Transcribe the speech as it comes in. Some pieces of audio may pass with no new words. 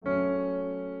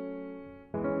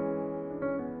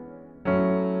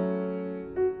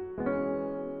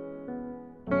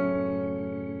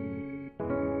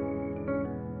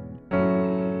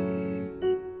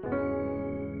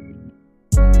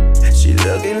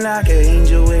Looking like an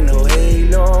angel with no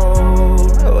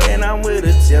halo. When I'm with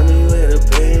her, tell me where the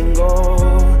pain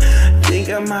go. Think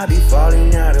I might be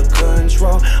falling out of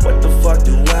control. What the fuck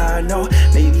do I know?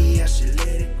 Maybe I should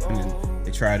let it go. They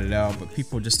tried it out, but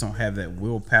people just don't have that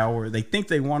willpower. They think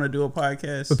they want to do a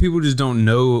podcast, but people just don't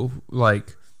know.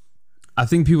 Like, I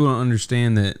think people don't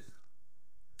understand that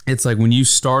it's like when you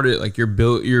start it, like you're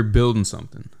building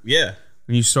something. Yeah.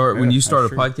 When you start a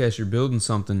podcast, you're building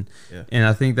something. Yeah. And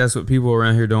I think that's what people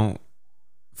around here don't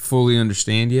fully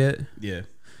understand yet. Yeah.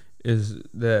 Is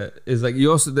like you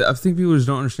also, I think people just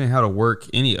don't understand how to work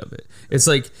any of it. It's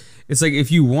like if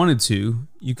you wanted to,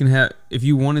 you can have, if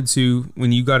you wanted to,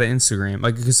 when you got an Instagram,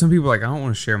 like, because some people are like, I don't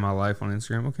want to share my life on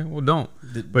Instagram. Okay, well, don't.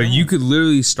 But you could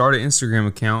literally start an Instagram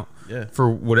account for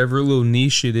whatever little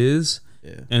niche it is.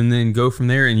 Yeah. And then go from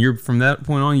there, and you're from that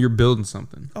point on, you're building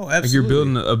something. Oh, absolutely. Like you're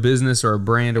building a business or a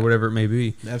brand or whatever it may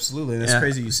be. Absolutely. That's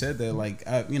crazy you said that. Like,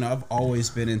 I've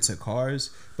always been into cars,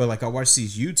 but like I watch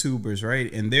these YouTubers,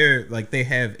 right? And they're like, they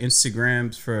have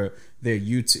Instagrams for their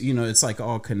YouTube. You know, it's like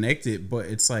all connected, but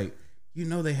it's like, you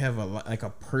know, they have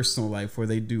a personal life where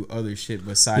they do other shit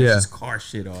besides just car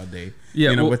shit all day. Yeah,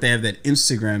 you know, but they have that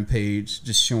Instagram page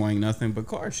just showing nothing but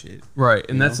car shit. Right,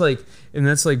 and that's like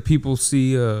people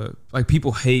see, like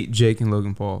people hate Jake and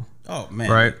Logan Paul. Oh man,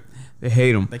 right? They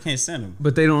hate them. They can't stand them,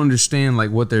 but they don't understand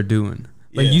like what they're doing.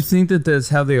 Like you think that that's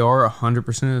how they are 100%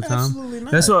 of the time. Absolutely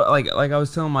not. That's what like I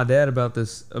was telling my dad about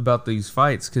these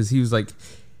fights, because he was like,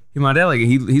 my dad, like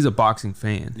he's a boxing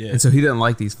fan, and so he doesn't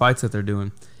like these fights that they're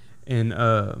doing. And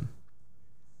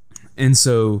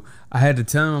so I had to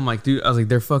tell him, I'm like, dude, I was like,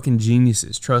 they're fucking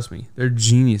geniuses. Trust me, they're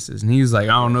geniuses. And he was like,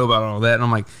 I don't know about all that. And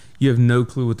I'm like, you have no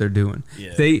clue what they're doing.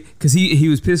 Yeah. Because he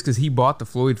was pissed because he bought the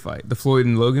Floyd fight, the Floyd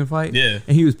and Logan fight. Yeah.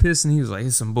 And he was pissed and he was like,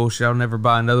 it's some bullshit. I'll never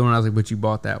buy another one. I was like, but you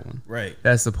bought that one. Right.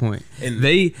 That's the point. And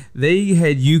they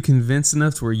had you convinced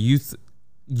enough to where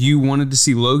you wanted to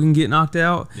see Logan get knocked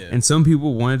out, and some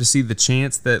people wanted to see the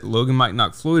chance that Logan might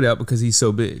knock Floyd out because he's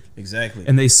so big. Exactly.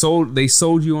 And they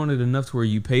sold you on it enough to where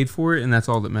you paid for it, and that's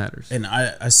all that matters. And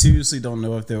I seriously don't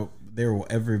know if there will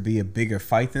ever be a bigger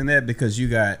fight than that, because you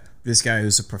got this guy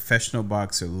who's a professional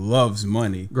boxer, loves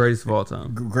money. Greatest of all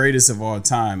time. Greatest of all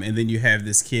time. And then you have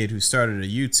this kid who started a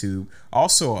YouTube,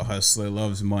 also a hustler,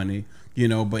 loves money, you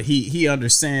know, but he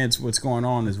understands what's going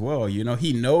on as well. You know,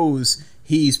 he knows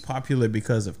he's popular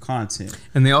because of content.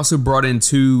 And they also brought in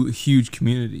two huge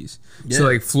communities. Yeah. So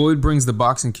like Floyd brings the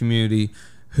boxing community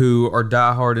who are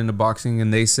diehard into boxing,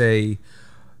 and they say,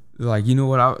 like, you know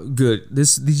what,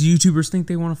 these YouTubers think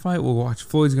they want to fight. Well, watch,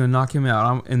 Floyd's gonna knock him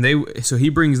out. So he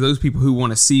brings those people who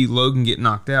want to see Logan get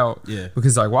knocked out. Yeah.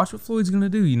 Because like, watch what Floyd's gonna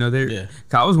do. You know,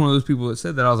 I was one of those people that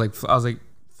said that. I was like,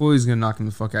 Floyd's gonna knock him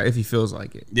the fuck out if he feels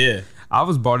like it. Yeah. I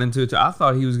was bought into it too. I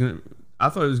thought it was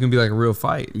gonna be like a real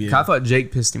fight. Yeah. I thought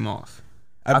Jake pissed him off.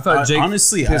 I thought Jake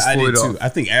honestly, I did too. I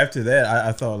think after that,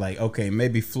 I thought like, okay,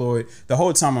 maybe Floyd. The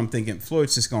whole time I'm thinking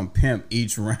Floyd's just gonna pimp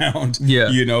each round. Yeah,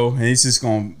 you know, and he's just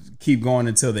gonna keep going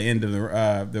until the end of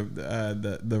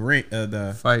the ring,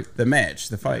 the match,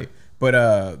 the fight.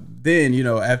 But then, you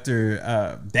know,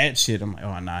 after that shit, I'm like,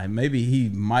 oh nah, maybe he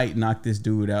might knock this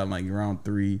dude out in like round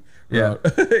 3. Yeah,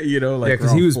 you know, like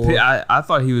because he was. I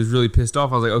thought he was really pissed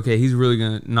off. I was like, okay, he's really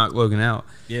gonna knock Logan out.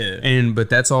 Yeah, but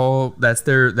that's all. That's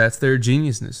their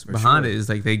geniusness behind it. Is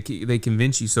like they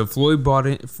convince you. So Floyd bought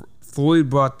it. Floyd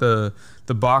brought the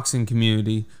boxing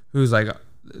community, who's like,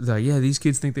 yeah, these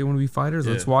kids think they want to be fighters.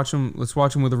 Yeah. Let's watch them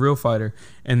with a real fighter.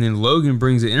 And then Logan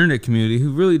brings the internet community,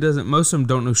 who really doesn't. Most of them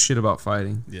don't know shit about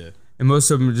fighting. Yeah. And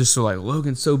most of them are just so like,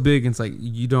 Logan's so big, and it's like,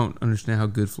 you don't understand how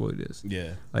good Floyd is.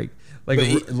 Yeah. Like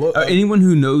anyone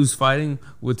who knows fighting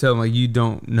would tell him, like, you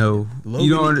don't know. Logan,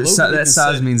 you don't understand. That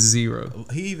size means zero.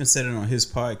 He even said it on his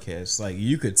podcast. Like,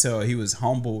 you could tell he was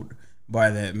humbled by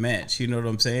that match. You know what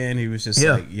I'm saying? He was just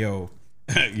like, yo,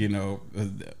 you know,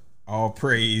 all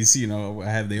praise. You know, I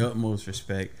have the utmost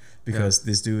respect because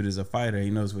this dude is a fighter.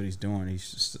 He knows what he's doing.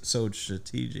 He's just so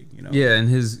strategic. You know. Yeah,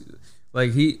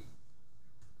 and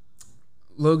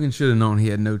Logan should have known he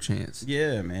had no chance.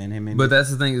 Yeah, man. I mean, but that's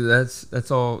the thing.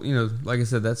 That's all. You know, like I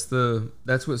said,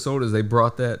 that's what sold us. They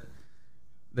brought that.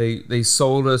 They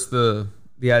sold us the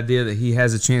idea that he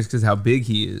has a chance because how big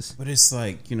he is. But it's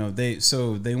like, you know,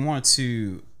 they want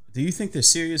to. Do you think they're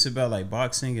serious about like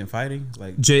boxing and fighting?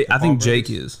 Like I think Jake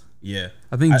is. Yeah,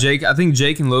 I think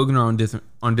Jake and Logan are on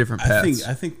different paths.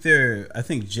 I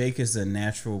think Jake is a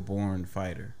natural born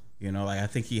fighter. You know, like I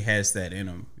think he has that in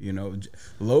him. You know,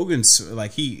 Logan's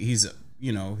like he's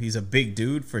a big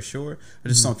dude for sure. I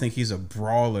just don't think he's a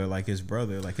brawler like his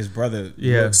brother. Like his brother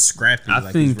looks scrappy.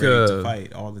 He's ready to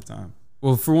fight all the time.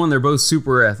 Well, for one, they're both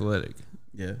super athletic.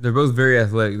 Yeah. They're both very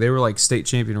athletic. They were like state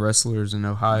champion wrestlers in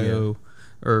Ohio. Yeah.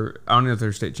 Or I don't know if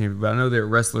they're state champion, but I know they're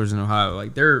wrestlers in Ohio.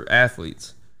 Like, they're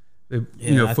athletes. They,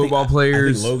 football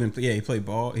players. I think Logan, he played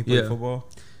ball. He played football.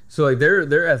 So, like,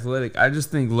 they're athletic. I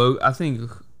just think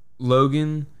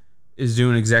Logan is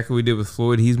doing exactly what he did with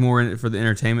Floyd. He's more in it for the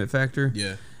entertainment factor.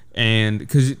 Yeah. And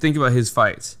because you think about his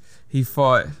fights.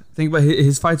 Think about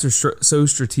his fights are so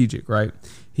strategic, right?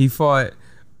 He fought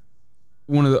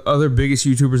one of the other biggest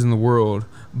YouTubers in the world,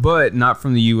 but not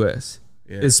from the U.S.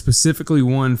 Yeah. It's specifically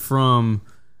one from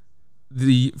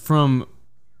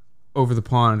over the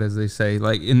pond, as they say,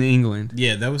 like in England.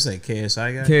 Yeah, that was like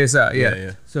KSI guy. KSI,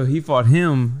 yeah. So he fought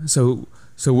him. So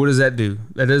what does that do?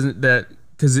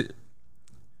 Because if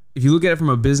you look at it from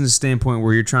a business standpoint,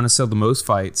 where you're trying to sell the most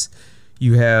fights,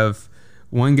 you have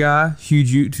one guy,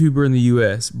 huge YouTuber in the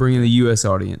U.S., bringing the U.S.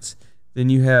 audience. Then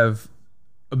you have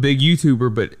a big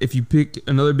YouTuber, but if you pick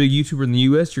another big YouTuber in the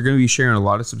U.S., you're going to be sharing a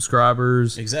lot of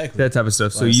subscribers. Exactly. That type of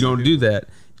stuff. So you don't do that.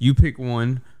 You pick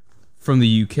one from the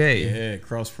U.K. Yeah,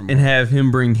 cross from. And have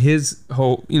him bring his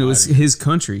whole, his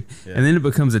country. Yeah. And then it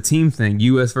becomes a team thing,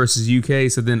 U.S. versus U.K.,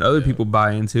 so then other people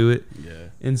buy into it. Yeah.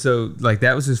 And so, like,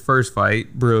 that was his first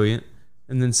fight. Brilliant.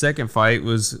 And then second fight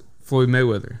was Floyd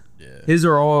Mayweather. His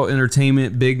are all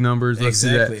entertainment, big numbers.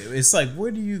 Exactly. It's like, where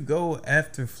do you go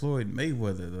after Floyd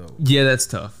Mayweather, though? Yeah, that's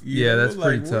tough. That's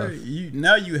pretty tough.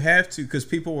 Now you have to, because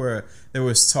there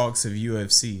was talks of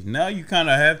UFC. Now you kind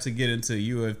of have to get into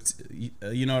UFC.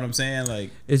 You know what I'm saying? Like,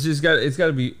 it's got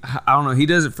to be. I don't know. He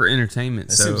does it for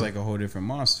entertainment. It seems like a whole different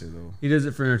monster, though. He does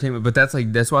it for entertainment, but that's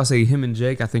why I say him and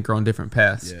Jake, I think, are on different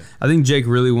paths. Yeah. I think Jake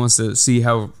really wants to see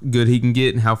how good he can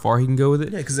get and how far he can go with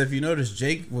it. Yeah, because if you notice,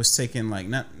 Jake was taking like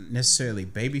not necessarily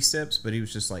baby steps, but he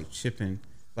was just like chipping.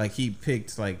 Like, he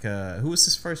picked like who was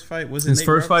his first fight? Was it his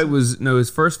first fight was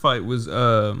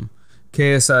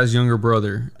KSI's younger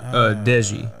brother,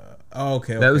 Deji. Oh,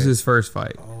 okay. That was his first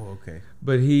fight. Oh, okay.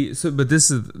 But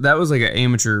that was like an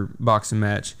amateur boxing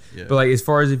match. Yeah. But like, as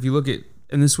far as if you look at,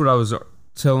 and this is what I was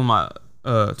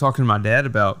talking to my dad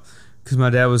about, because my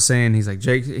dad was saying, he's like,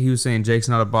 he was saying Jake's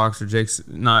not a boxer, Jake's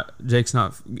not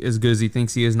as good as he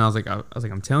thinks he is, and I was like,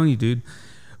 I'm telling you, dude,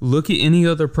 look at any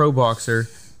other pro boxer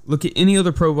on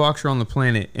the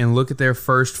planet and look at their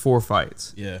first 4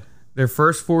 fights. Yeah. Their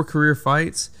first 4 career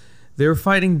fights, they were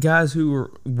fighting guys who were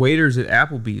waiters at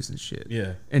Applebee's and shit.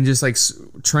 Yeah. And just like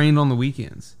trained on the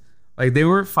weekends. Like, they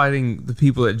weren't fighting the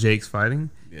people that Jake's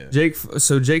fighting. Yeah. Jake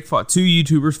fought 2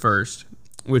 YouTubers first,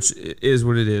 which is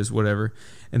what it is, whatever.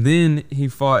 And then he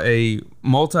fought a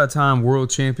multi-time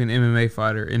world champion MMA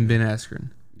fighter in Ben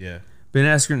Askren. Yeah. Ben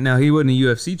Askren, now he wasn't a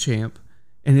UFC champ,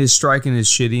 and his striking is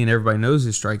shitty, and everybody knows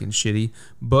his striking is shitty,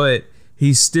 but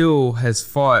he still has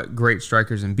fought great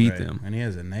strikers and beat them. And he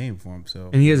has a name for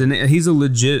himself. And he's a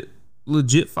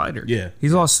legit fighter. Yeah.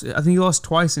 I think he lost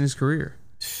twice in his career.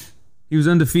 He was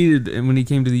undefeated when he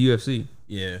came to the UFC.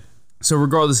 Yeah. So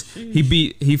regardless,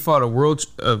 he fought a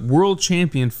world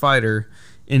champion fighter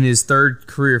in his 3rd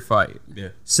career fight. Yeah.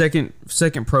 Second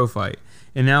pro fight.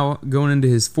 And now going into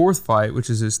his 4th fight, which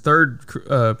is his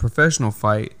 3rd professional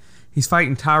fight, he's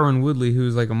fighting Tyron Woodley,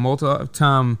 who's like a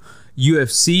multi-time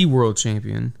UFC world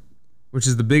champion, which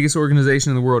is the biggest organization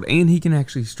in the world, and he can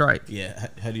actually strike. Yeah.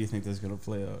 How do you think that's going to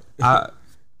play out?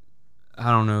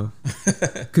 I don't know.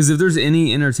 Because if there's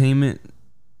any entertainment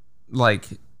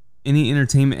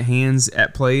hands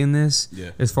at play in this,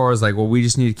 as far as like, well, we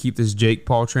just need to keep this Jake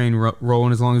Paul train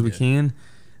rolling as long as we can,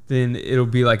 then it'll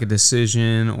be like a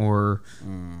decision or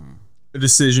a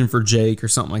decision for Jake or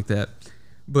something like that.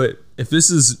 But if this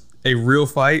is a real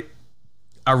fight,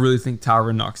 I really think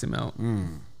Tyron knocks him out.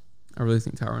 I really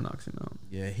think Tyron knocks him out.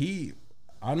 Yeah, he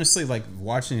honestly, like,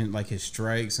 watching like his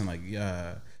strikes and like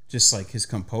just like his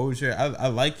composure. I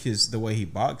like the way he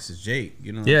boxes Jake.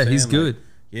 You know what I'm saying? He's good.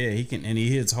 Yeah, he can, and he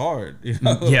hits hard. You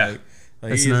know? Yeah,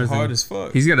 like he hits hard as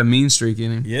fuck. He's got a mean streak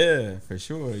in him. Yeah, for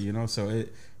sure. You know, so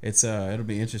it'll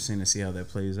be interesting to see how that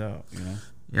plays out. You know.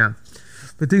 Yeah.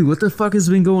 But dude, what the fuck has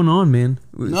been going on, man?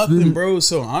 Nothing, bro.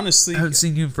 So honestly, I haven't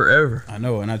seen you in forever. I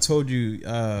know, and I told you.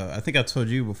 I think I told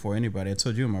you before anybody. I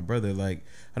told you and my brother. Like,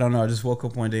 I don't know. I just woke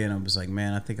up one day and I was like,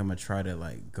 man, I think I'm gonna try to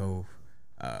like go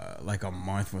like a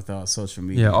month without social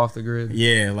media. Yeah, off the grid.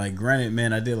 Yeah, like, granted,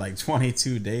 man, I did like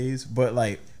 22 days, but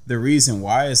like the reason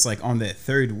why is like on that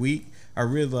 3rd week, I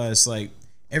realized like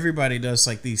everybody does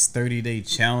like these 30-day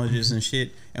challenges and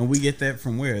shit, and we get that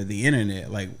from where? The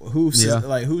internet. Like, who's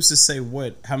to say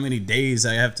how many days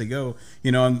I have to go?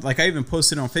 You know, and like I even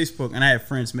posted on Facebook, and I had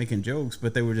friends making jokes,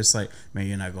 but they were just like, man,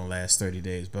 you're not gonna last 30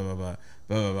 days, blah blah blah.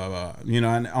 blah, blah, blah. You know,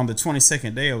 and on the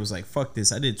 22nd day, I was like, fuck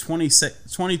this. I did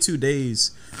 22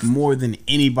 days more than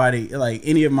anybody, like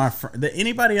any of my friends,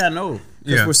 anybody I know.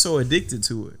 Because we're so addicted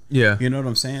to it. Yeah. You know what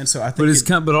I'm saying? So I think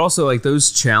but also like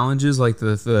those challenges, like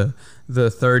the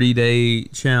 30-day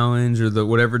challenge or the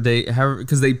whatever day, however,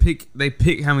 because they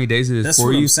pick how many days it is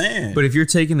for you. That's what I'm saying. But if you're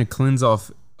taking a cleanse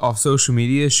off social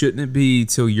media, shouldn't it be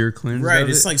till you're cleansed? Right.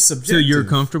 It's like subjective. Till you're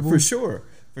comfortable. For sure.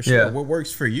 Yeah. What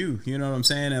works for you? You know what I'm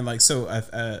saying? And like, so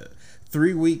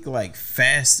 3-week like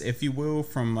fast, if you will,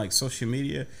 from like social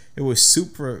media, it was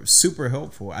super, super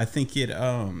helpful. I think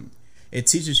it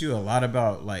teaches you a lot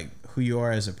about like who you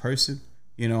are as a person.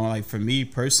 You know, like for me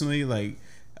personally, like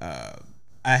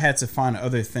I had to find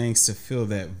other things to fill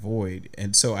that void,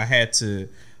 and so I had to.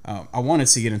 I wanted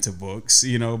to get into books,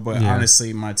 you know, but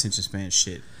honestly, my attention span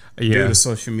shit. Due to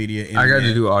social media, internet. I got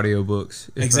to do audiobooks.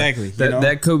 Exactly.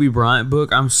 That Kobe Bryant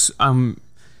book,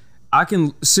 I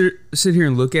can sit here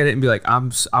and look at it and be like,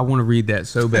 I want to read that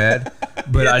so bad,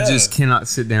 but I just cannot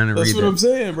sit down and read it. That's what I'm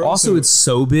saying, bro. Also, it's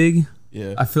so big.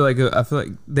 Yeah, I feel like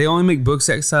they only make book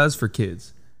sack size for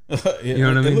kids. You know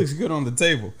what I mean? It looks good on the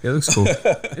table. It looks cool.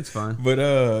 It's fine.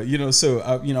 But you know, so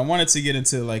I wanted to get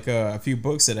into like a few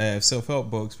books that I have,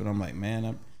 self-help books, but I'm like,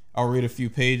 man, I'll read a few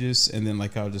pages and then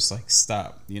like I'll just like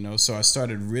stop. You know, so I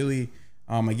started really,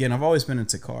 again, I've always been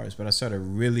into cars, but I started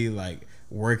really like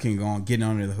working on getting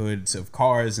under the hoods of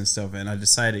cars and stuff, and I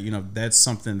decided, you know, that's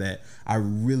something that I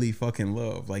really fucking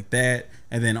love, like that.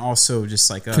 And then also just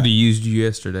like could have used you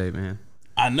yesterday, man.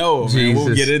 I know, man.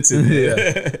 We'll get into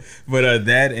that. But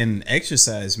that and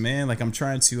exercise, man. Like I'm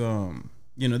trying to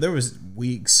you know, there was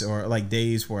weeks or like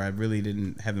days where I really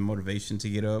didn't have the motivation to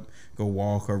get up, go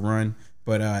walk or run.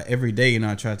 But every day, you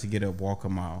know, I tried to get up, walk a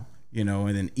mile, you know,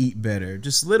 and then eat better.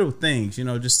 Just little things, you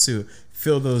know, just to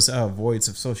fill those voids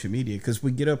of social media. Because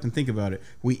we get up and think about it,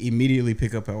 we immediately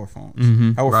pick up our phones.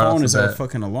 Mm-hmm. Our phone is our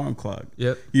fucking alarm clock.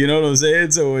 Yep. You know what I'm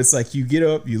saying? So it's like you get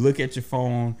up, you look at your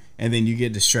phone, and then you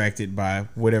get distracted by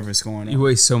whatever's going on. You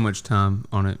waste so much time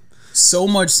on it. So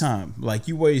much time. Like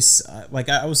you waste, like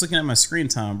I was looking at my screen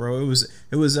time, bro.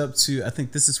 It was up to, I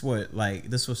think this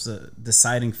was the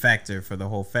deciding factor for the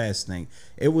whole fast thing.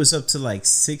 It was up to like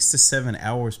 6 to 7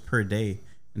 hours per day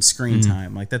in screen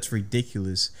time. Like that's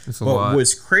ridiculous. That's a lot.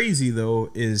 What's crazy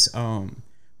though is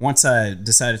once I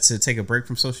decided to take a break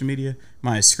from social media,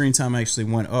 my screen time actually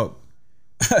went up.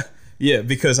 Yeah,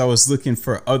 because I was looking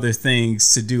for other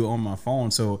things to do on my phone.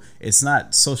 So it's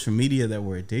not social media that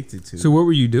we're addicted to. So what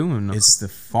were you doing? It's the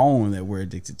phone that we're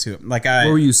addicted to. Like what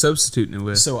were you substituting it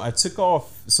with? So I took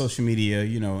off social media,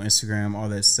 you know, Instagram, all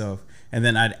that stuff, and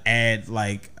then I'd add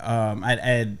like I'd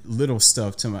add little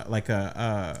stuff to my like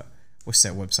a what's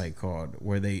that website called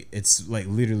where it's like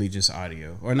literally just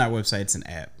audio, or not website, it's an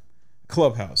app.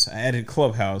 Clubhouse. I added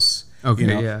Clubhouse. Okay, you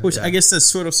know, which I guess that's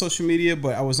sort of social media,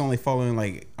 but I was only following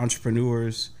like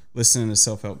entrepreneurs, listening to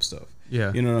self-help stuff.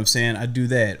 Yeah. You know what I'm saying? I'd do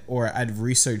that, or I'd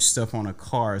research stuff on a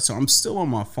car. So I'm still on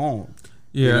my phone.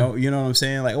 Yeah. You know what I'm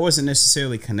saying? Like I wasn't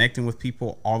necessarily connecting with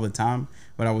people all the time,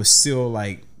 but I was still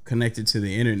like connected to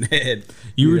the internet.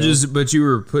 You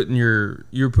were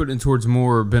putting towards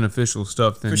more beneficial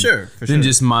stuff than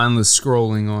just mindless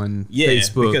scrolling on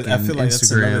Facebook. Because I feel like Instagram.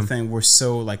 That's another thing we're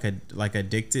so like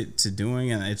addicted to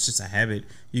doing, and it's just a habit.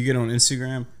 You get on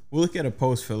Instagram, we'll look at a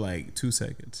post for like 2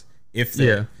 seconds. If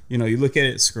that, you know, you look at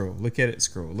it, scroll, look at it,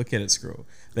 scroll, look at it, scroll.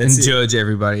 That's and judge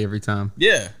everybody every time.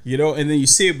 Yeah, you know, and then you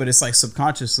see it, but it's like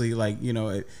subconsciously, like, you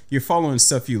know, you're following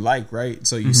stuff you like, right?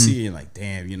 So you see it and like,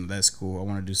 damn, you know, that's cool. I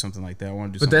want to do something like that. I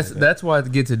want to do something like that. But that's why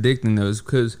it gets addicting, though, is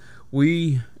because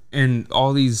we and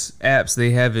all these apps, they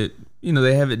have it, you know,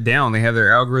 they have it down. They have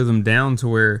their algorithm down to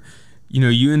where, you know,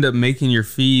 you end up making your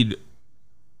feed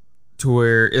to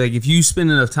where, like, if you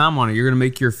spend enough time on it, you're going to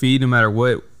make your feed no matter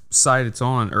what site it's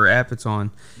on or app it's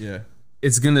on. Yeah.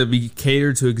 It's going to be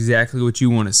catered to exactly what you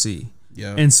want to see.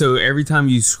 Yeah. And so every time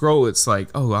you scroll, it's like,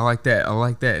 oh, I like that. I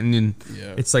like that. And then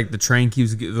it's like the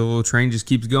little train just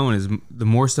keeps going. Is the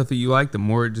more stuff that you like, the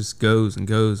more it just goes and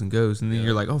goes and goes. And then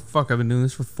you're like, oh, fuck, I've been doing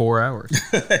this for 4 hours.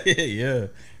 Yeah.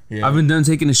 I've been done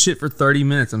taking a shit for 30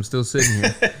 minutes. I'm still sitting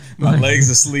here. My legs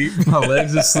asleep. My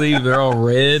legs asleep. They're all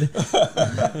red.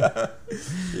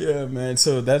 Yeah, man.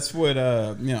 So that's what,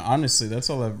 you know, honestly, that's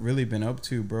all I've really been up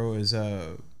to, bro, is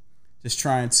just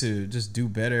trying to just do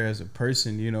better as a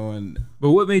person, you know.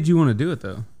 But what made you want to do it,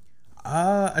 though?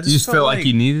 I just felt like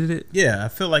you needed it? Yeah, I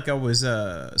feel like I was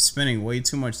spending way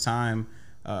too much time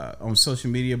on social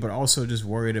media, but also just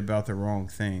worried about the wrong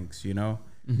things, you know?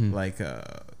 Mm-hmm. Like,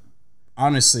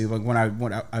 honestly, like when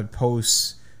I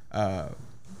post a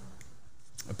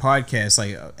podcast,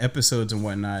 like episodes and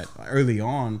whatnot, early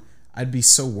on, I'd be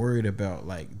so worried about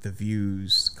like the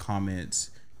views, comments,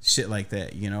 shit like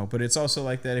that, you know. But it's also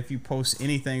like that if you post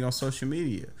anything on social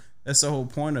media. That's the whole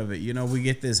point of it, you know. We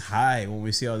get this high when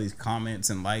we see all these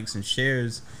comments and likes and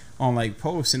shares on like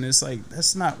posts, and it's like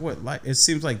that's not what life. It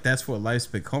seems like that's what life's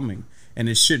becoming, and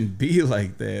it shouldn't be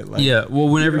like that. Like, yeah. Well,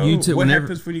 whenever what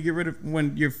happens when you get rid of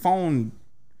when your phone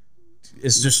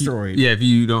is destroyed? Yeah, if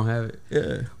you don't have it.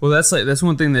 Yeah. Well, that's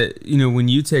one thing that, you know, when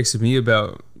you texted me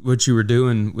about what you were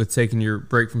doing with taking your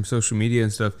break from social media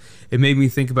and stuff, it made me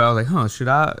think about like, should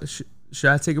I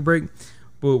take a break?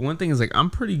 But one thing is like I'm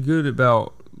pretty good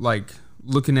about like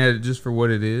looking at it just for what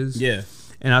it is. Yeah.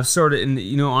 And I've started, and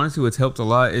you know, honestly, what's helped a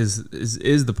lot is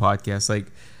the podcast.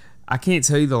 Like, I can't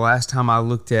tell you the last time I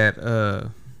looked at,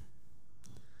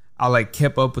 I like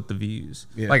kept up with the views.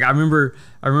 Yeah. Like I remember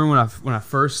when I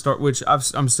first started, which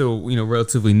I'm still, you know,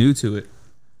 relatively new to it,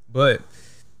 but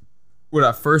when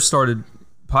I first started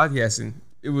podcasting,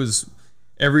 it was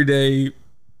every day,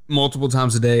 multiple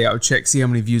times a day. I would check, see how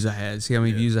many views I had, see how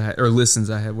many views I had, or listens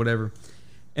I had, whatever.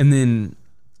 And then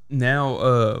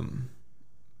now,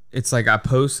 it's like I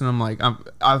post and I'm like,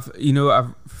 I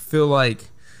feel like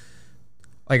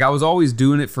I was always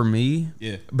doing it for me.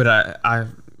 Yeah. But I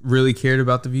really cared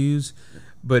about the views.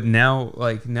 But now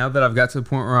that I've got to the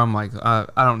point where I'm like, I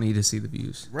don't need to see the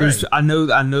views. Right. I know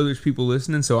there's people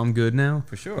listening, so I'm good now.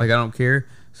 For sure. Like I don't care.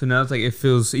 So now it's like it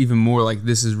feels even more like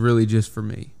this is really just for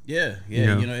me. Yeah.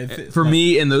 Yeah. You know, for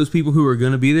me and those people who are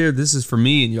gonna be there, this is for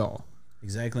me and y'all.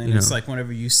 Exactly. And it's like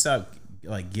whenever you stop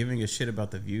like giving a shit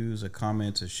about the views or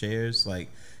comments or shares, like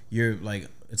you're like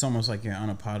it's almost like you're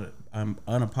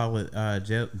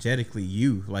unapologetically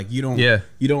you. Like you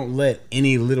don't let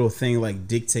any little thing like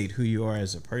dictate who you are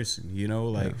as a person, you know.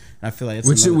 Like and I feel like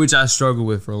it's which I struggle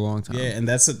with for a long time. Yeah, and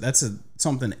that's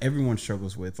something everyone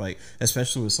struggles with, like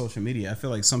especially with social media. I feel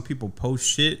like some people post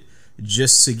shit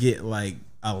just to get like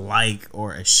a like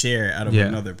or a share out of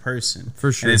another person.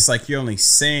 For sure. And it's like you're only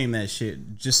saying that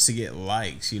shit just to get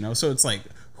likes, you know? So it's like,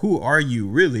 who are you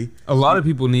really? A lot of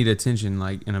people need attention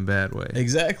like in a bad way.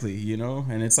 Exactly, you know?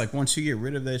 And it's like once you get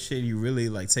rid of that shit, you really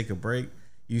like take a break,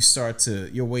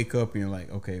 you'll wake up and you're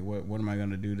like, okay, what am I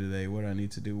going to do today? What do I need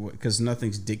to do? Because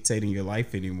nothing's dictating your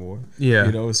life anymore. Yeah.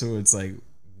 You know, so it's like,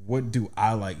 what do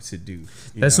I like to do?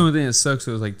 That's the only thing that sucks.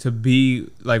 Is like to be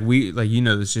like you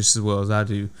know this just as well as I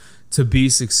do. To be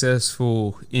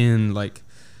successful in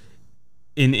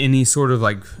any sort of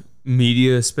like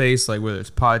media space, like whether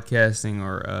it's podcasting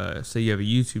or say you have a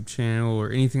YouTube channel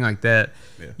or anything like that,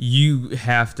 you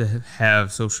have to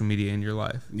have social media in your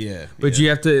life. Yeah. But you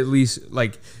have to at least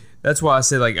like. That's why I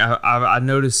said like I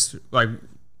noticed like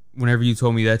whenever you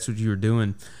told me that's what you were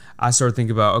doing, I started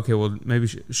thinking about, okay, well maybe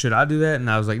should I do that? And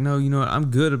I was like, no, you know what?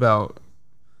 I'm good about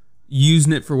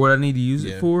using it for what I need to use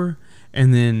it for,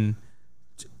 and then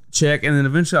check, and then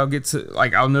eventually I'll get to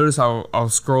like I'll notice I'll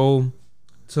scroll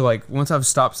to like once I've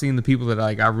stopped seeing the people that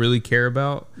like I really care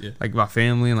about, like my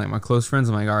family and like my close friends.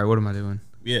 I'm like, all right, what am I doing?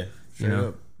 Yeah, you know,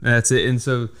 up. That's it. And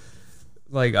so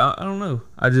like I don't know.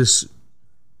 I feel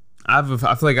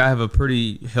like I have a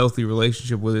pretty healthy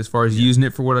relationship with it as far as using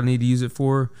it for what I need to use it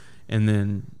for, and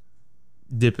then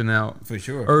dipping out for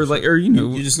sure. Or like or you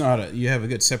know you just know how to, you have a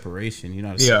good separation. You know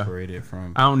how to separate it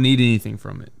from. I don't need anything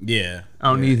from it. Yeah,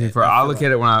 I don't need anything from it. I look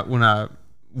at it when I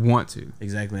want to.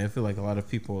 Exactly. I feel like a lot of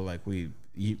people like we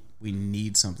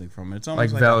need something from it. It's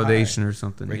almost like validation or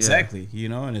something. Exactly. You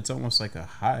know, and it's almost like a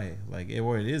high. Like it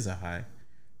is a high.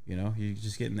 You know, you're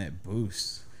just getting that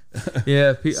boost.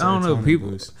 Yeah, I don't know.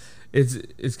 People,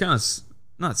 it's kind of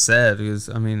not sad because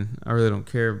I mean I really don't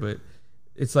care, but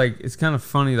it's like it's kind of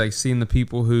funny like seeing the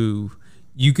people who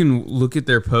you can look at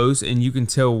their posts and you can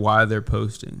tell why they're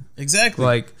posting. Exactly.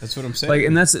 Like that's what I'm saying. Like,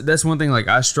 and that's one thing like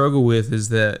I struggle with is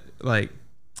that like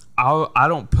I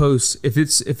don't post if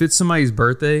it's somebody's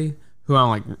birthday who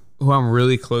I'm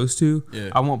really close to. Yeah.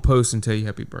 I won't post and tell you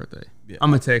happy birthday. Yeah.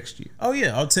 I'm gonna text you. Oh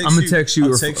yeah, I'll text you. I'm gonna text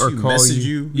you or call message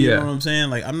you. You know what I'm saying?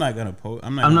 Like I'm not gonna post.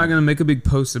 I'm not gonna make a big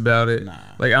post about it. Nah.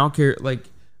 Like I don't care. Like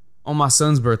on my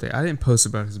son's birthday, I didn't post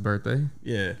about his birthday.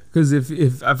 Yeah. Because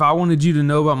if I wanted you to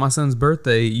know about my son's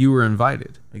birthday, you were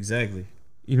invited. Exactly.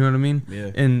 You know what I mean?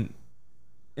 Yeah. And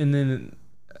then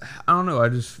I don't know. I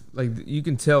just like you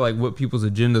can tell like what people's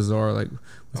agendas are. Like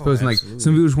supposing like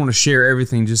some people just want to share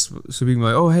everything just so people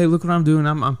like, oh hey, look what I'm doing.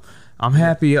 I'm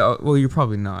happy. Well, you're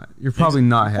probably not. You're probably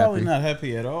not happy. Probably not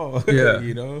happy at all. Yeah.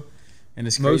 You know. And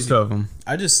it's crazy. Most of them.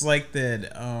 I just like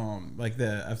that.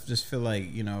 I just feel like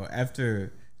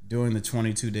after doing the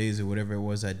 22 days or whatever it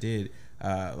was I did,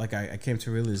 I came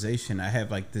to realization I have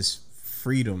like this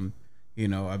freedom, you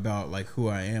know, about like who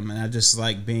I am. And I just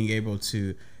like being able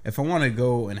to, if I want to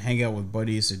go and hang out with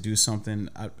buddies or do something,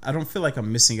 I don't feel like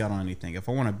I'm missing out on anything. If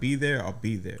I want to be there, I'll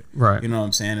be there. Right. You know what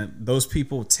I'm saying? And those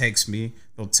people text me,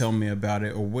 they'll tell me about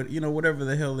it, or what, you know, whatever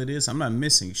the hell it is. I'm not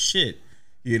missing shit.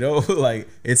 You know, like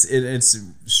it's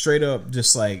straight up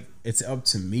just like it's up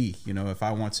to me, you know, if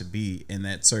I want to be in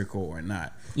that circle or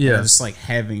not. Yeah. And just like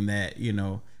having that, you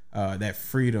know, that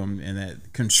freedom and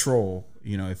that control,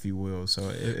 you know, if you will. So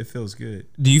it feels good.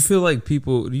 Do you feel like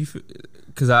people,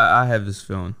 because I have this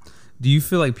feeling, do you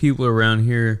feel like people around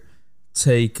here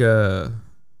take things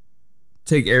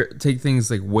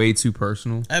like way too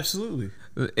personal? Absolutely.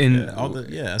 And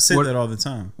I say that all the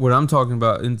time. What I'm talking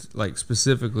about, in like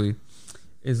specifically,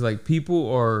 is like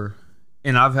people are,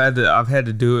 and I've had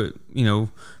to do it, you know,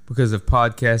 because of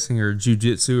podcasting or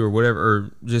jiu-jitsu or whatever,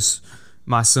 or just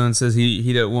my son says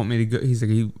he doesn't want me to go. He's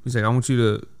like I want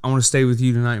to stay with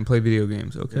you tonight and play video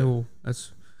games. Okay, yeah. Well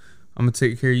I'm gonna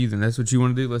take care of you then. That's what you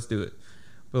want to do. Let's do it.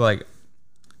 But like,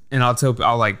 and I'll tell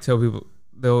people,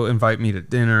 they'll invite me to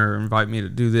dinner or invite me to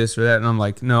do this or that, and I'm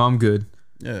like, no, I'm good.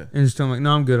 Yeah. And just tell them like,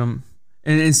 no, I'm good. And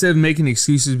instead of making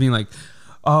excuses, being like,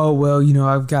 oh well, you know,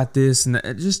 I've got this and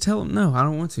that, just tell them no, I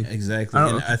don't want to. Exactly.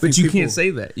 But you can't say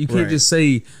that. You can't just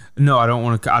say no, I don't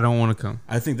want to come.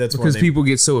 I think that's because people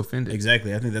get so offended.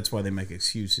 Exactly. I think that's why they make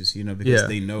excuses, you know, because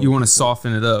they know you want to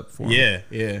soften it up for them.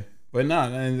 Yeah. But no,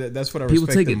 and that's what I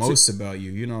respect the most about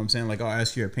you. You know what I'm saying? Like, I'll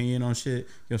ask your opinion on shit.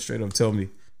 You'll straight up tell me,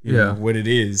 you know, what it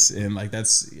is, and like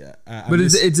that's.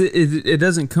 It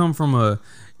doesn't come from a.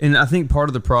 And I think part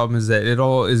of the problem is that it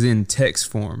all is in text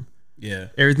form. Yeah,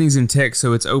 everything's in text,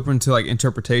 so it's open to like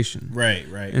interpretation. Right.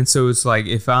 And so it's like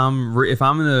if I'm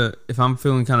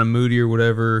feeling kind of moody or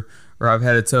whatever, or I've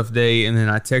had a tough day, and then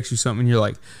I text you something, and you're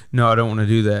like, "No, I don't want to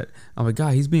do that." I'm like,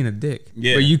 "God, he's being a dick."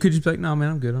 Yeah. But you could just be like, "No, man,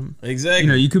 I'm good." Exactly. You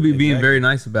know, you could be being very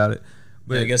nice about it.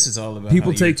 But I guess it's all about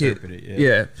people how take you interpret it.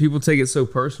 Yeah, people take it so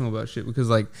personal about shit because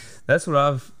like that's what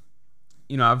I've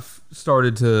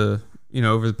started to, you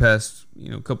know, over the past,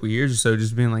 you know, couple of years or so,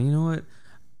 just being like, you know what.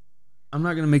 I'm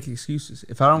not gonna make excuses.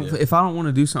 If I don't want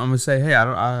to do something, I'm gonna say, hey,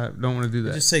 I don't want to do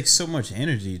that. It just takes so much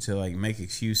energy to like make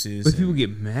excuses. But people get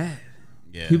mad.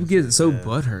 Yeah, people get so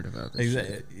butthurt about this.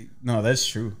 Exactly. Shit. No, that's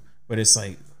true. But it's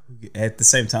like at the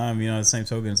same time, you know, the same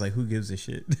token, it's like who gives a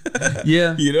shit?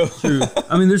 Yeah, you know. True.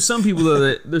 I mean, there's some people though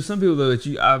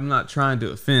that I'm not trying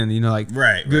to offend. You know, like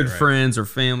good friends or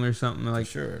family or something. Like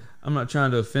sure, I'm not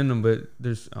trying to offend them, but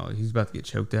he's about to get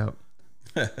choked out.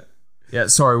 Yeah,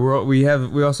 sorry. We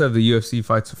also have the UFC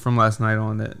fights from last night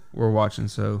on that we're watching.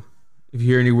 So if you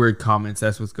hear any weird comments,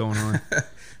 that's what's going on.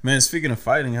 Man, speaking of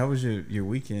fighting, how was your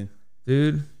weekend,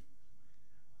 dude?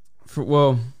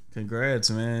 Congrats,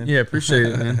 man. Yeah, appreciate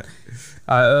it, man.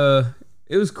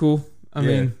 It was cool. I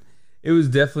mean, it was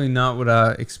definitely not what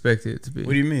I expected it to be.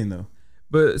 What do you mean though?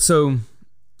 But so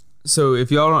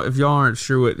if y'all aren't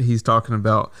sure what he's talking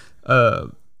about,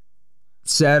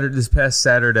 this past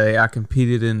Saturday, I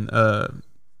competed in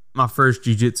my first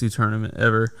jiu-jitsu tournament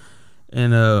ever,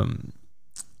 and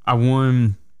I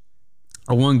won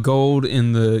gold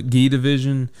in the gi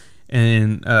division,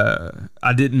 and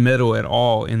I didn't medal at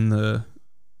all in the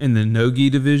no gi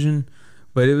division,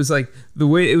 but it was like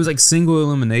single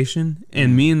elimination,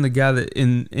 and me and the guy that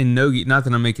in no gi, not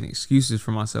that I'm making excuses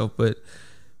for myself, but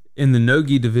in the no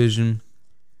gi division,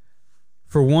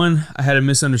 for one, I had a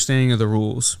misunderstanding of the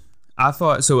rules. I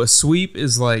thought so. A sweep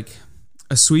is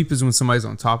when somebody's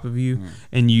on top of you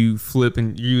and you flip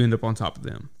and you end up on top of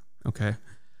them. Okay.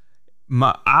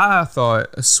 I thought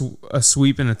a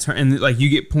sweep and a turn, and like you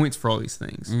get points for all these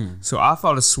things. So I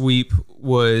thought a sweep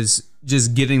was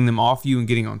just getting them off you and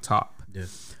getting on top. Yeah.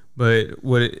 But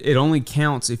it only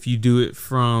counts if you do it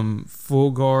from full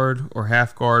guard or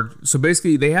half guard. So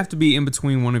basically, they have to be in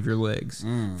between one of your legs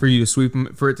for you to sweep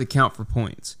them, for it to count for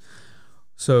points.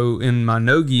 So in my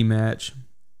no-gi match,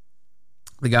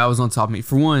 the guy was on top of me.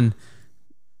 For one,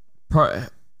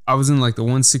 I was in like the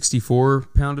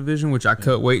 164-pound division, which I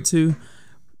cut weight to.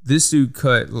 This dude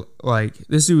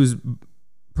was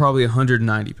probably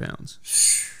 190 pounds.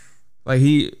 Like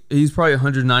he's probably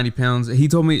 190 pounds. He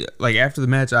told me, like, after the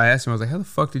match, I asked him, I was like, how the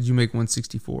fuck did you make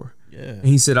 164? Yeah. And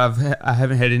he said, I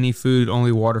haven't had any food,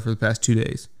 only water for the past 2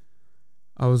 days.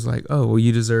 I was like, oh, well,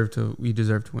 you deserve to win.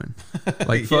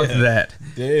 Like, fuck that.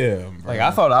 Damn, bro. Like, I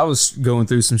thought I was going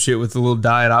through some shit with the little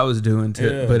diet I was doing,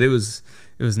 but it was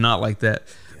not like that.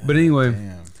 God, but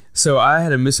anyway, so I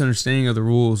had a misunderstanding of the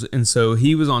rules, and so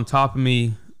he was on top of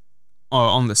me,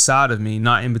 on the side of me,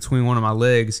 not in between one of my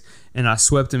legs, and I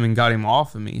swept him and got him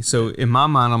off of me. So in my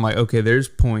mind, I'm like, okay, there's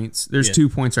points. There's 2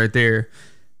 points right there.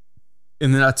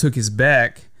 And then I took his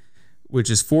back, which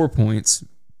is 4 points.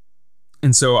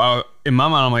 And so in my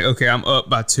mind, I'm like, okay, I'm up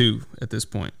by 2 at this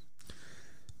point.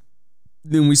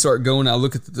 Then we start going. I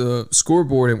look at the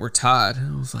scoreboard and we're tied.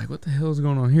 And I was like, what the hell is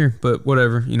going on here? But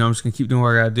whatever, I'm just gonna keep doing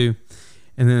what I gotta do.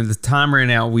 And then the time ran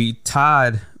out. We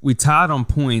tied on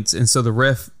points, and so the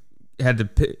ref had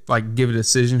to give a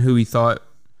decision who he thought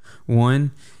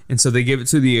won. And so they gave it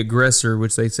to the aggressor,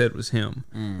 which they said was him.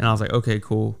 And I was like, okay,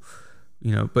 cool.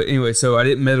 But anyway, so I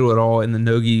didn't medal at all in the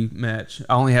nogi match.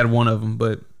 I only had one of them,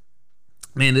 but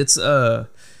man, it's dude,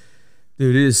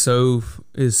 it is so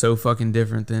fucking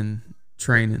different than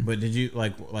training. But did you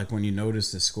like when you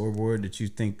noticed the scoreboard, did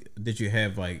you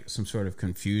have like some sort of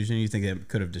confusion? You think that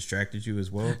could have distracted you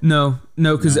as well? No,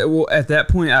 because at that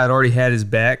point I had already had his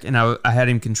back and I had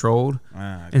him controlled.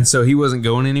 And so he wasn't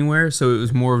going anywhere. So it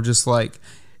was more of just like,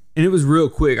 and it was real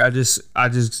quick. I just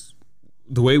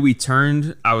the way we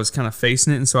turned, I was kind of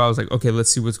facing it, and so I was like, okay,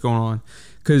 let's see what's going on.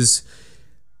 Because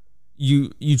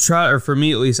you try, or for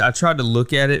me at least, I tried to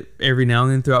look at it every now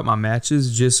and then throughout my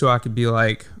matches just so I could be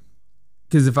like,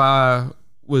 because if I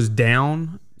was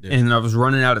down and I was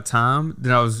running out of time,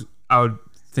 then I would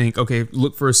think, okay,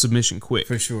 look for a submission quick.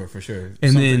 For sure.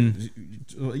 And then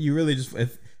you really just,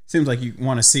 it seems like you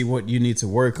want to see what you need to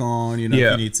work on, if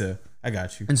you need to, I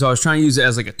got you. And so I was trying to use it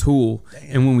as like a tool.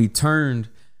 Damn. And when we turned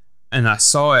and I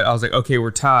saw it, I was like, okay,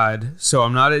 we're tied. So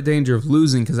I'm not at danger of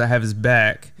losing because I have his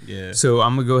back. Yeah. So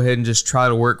I'm going to go ahead and just try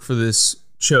to work for this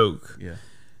choke. Yeah.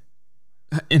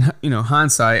 In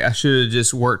hindsight, I should have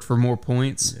just worked for more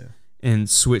points and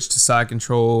switched to side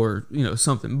control or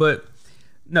something. But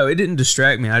no, it didn't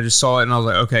distract me. I just saw it and I was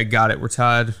like, okay, got it. We're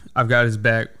tied. I've got his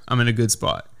back. I'm in a good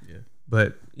spot. Yeah.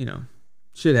 But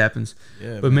shit happens.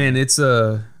 Yeah. But man, it's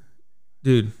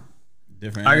dude.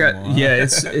 Different.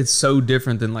 It's so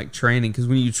different than like training, because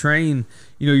when you train,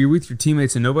 you're with your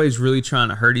teammates and nobody's really trying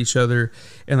to hurt each other.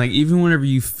 And like even whenever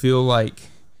you feel like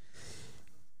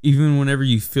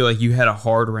you had a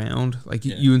hard round, like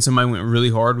you and somebody went really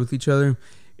hard with each other,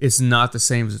 it's not the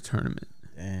same as a tournament.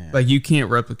 Damn. Like you can't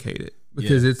replicate it,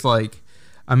 because it's like,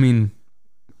 I mean,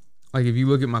 like if you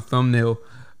look at my thumbnail,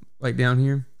 like down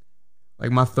here,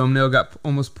 like my thumbnail got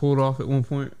almost pulled off at one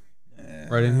point,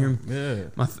 right in here.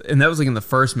 Yeah. And that was like in the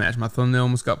first match. My thumbnail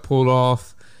almost got pulled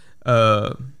off.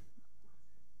 I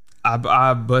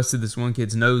busted this one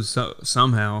kid's nose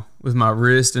somehow with my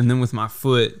wrist and then with my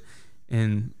foot.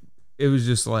 And it was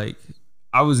just like,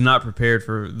 I was not prepared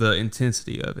for the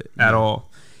intensity of it at all.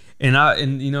 And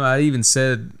I even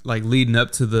said, like, leading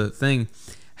up to the thing,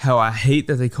 how I hate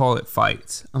that they call it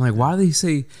fights. I'm like, why do they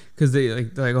say, because they're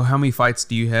like, oh, how many fights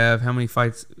do you have? How many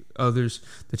fights others,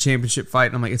 the championship fight?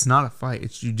 And I'm like, it's not a fight.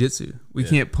 It's jiu-jitsu. We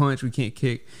can't punch. We can't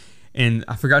kick. And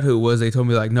I forgot who it was. They told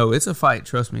me, like, no, it's a fight.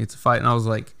 Trust me, it's a fight. And I was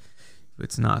like,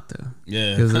 it's not though.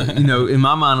 Yeah. Because in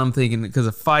my mind, I'm thinking, because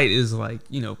a fight is like,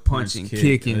 punching,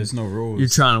 kicking. There's no rules. You're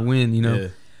trying to win, Yeah.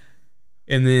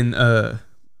 And then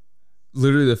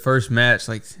literally the first match,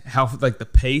 like how like the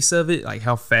pace of it, like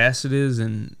how fast it is,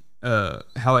 and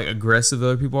how like aggressive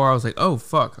other people are. I was like, oh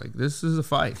fuck, like this is a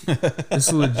fight. This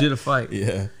is legit a fight.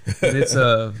 Yeah. And it's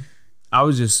I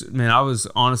was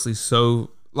honestly so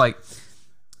like,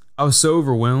 I was so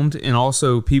overwhelmed, and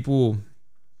also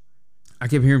I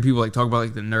kept hearing people like talk about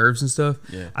like the nerves and stuff.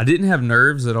 Yeah. I didn't have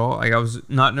nerves at all. Like I was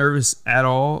not nervous at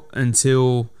all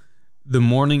until the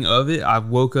morning of it. I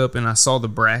woke up and I saw the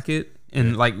bracket,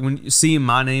 and like when seeing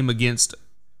my name against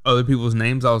other people's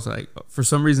names, I was like, for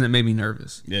some reason it made me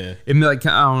nervous. Yeah. It made like,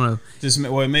 I don't know.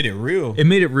 It made it real. It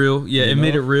made it real. Yeah. It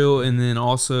made it real. And then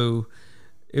also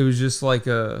it was just like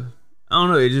I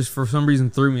don't know. It just for some reason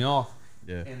threw me off.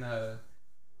 Yeah. And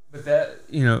but that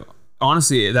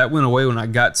honestly, that went away when I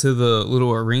got to the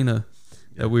little arena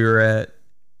that we were at,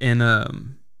 and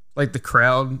like the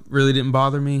crowd really didn't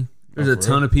bother me. There's a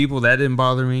ton of people that didn't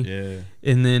bother me. Yeah.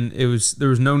 And then there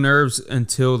was no nerves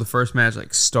until the first match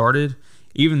like started.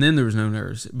 Even then there was no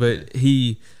nerves. But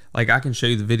I can show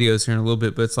you the videos here in a little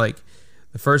bit, but it's like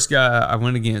the first guy I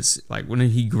went against, like when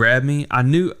he grabbed me, I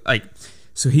knew like,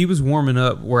 so he was warming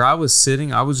up. Where I was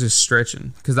sitting, I was just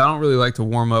stretching, because I don't really like to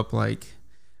warm up like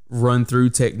run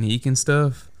through technique and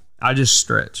stuff. I just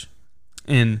stretch.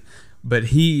 But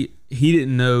he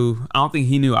didn't know. I don't think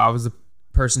he knew I was the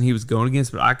person he was going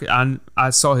against, but I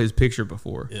saw his picture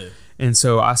before. Yeah. And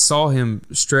so I saw him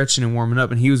stretching and warming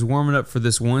up, and he was warming up for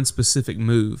this one specific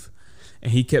move,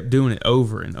 and he kept doing it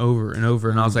over and over and over.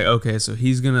 And I was like, okay, so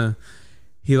he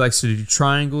likes to do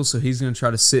triangles, so he's gonna try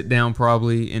to sit down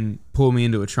probably and pull me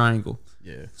into a triangle.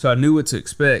 Yeah. So I knew what to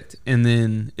expect. And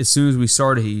then as soon as we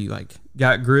started, he like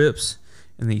got grips,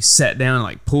 and then he sat down and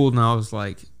like pulled, and I was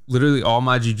like literally all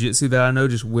my jiu-jitsu that I know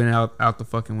just went out the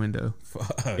fucking window.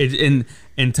 And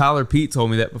Tyler Pete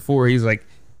told me that before. He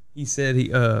said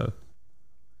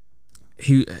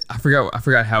I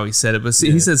forgot how he said it, but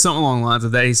he said something along the lines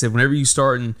of that. He said, whenever you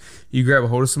start and you grab a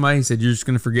hold of somebody, he said, you're just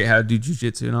going to forget how to do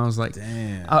jiu-jitsu. And I was like,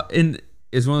 damn. And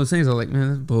it's one of those things I was like, man,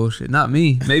 that's bullshit. Not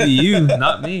me. Maybe you,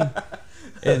 not me.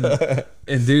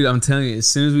 And dude, I'm telling you, as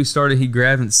soon as we started, he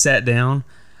grabbed and sat down.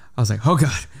 I was like, oh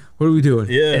God, what are we doing?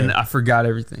 Yeah. And I forgot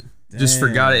everything. Damn. Just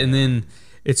forgot it. And then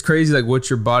it's crazy, like what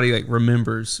your body like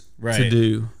remembers to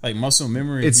do. Like muscle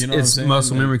memory. It's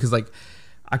muscle memory, because like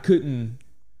I couldn't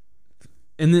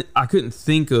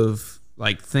think of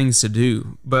like things to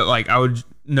do, but like I would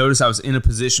notice I was in a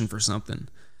position for something,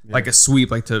 like a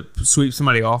sweep, like to sweep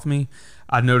somebody off me.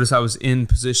 I'd notice I was in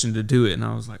position to do it, and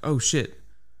I was like, oh shit.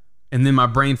 And then my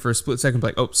brain for a split second was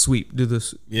like, oh, sweep, do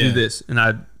this, do this. And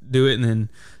I'd do it, and then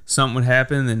something would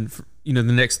happen, and the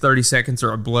next 30 seconds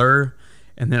are a blur,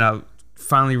 and then I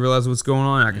finally realize what's going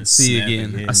on, and I can see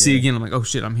again. I see again, I'm like, oh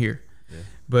shit, I'm here. Yeah.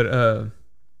 But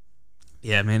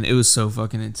yeah, man, it was so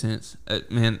fucking intense.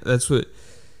 Man, that's what,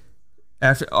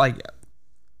 after, like,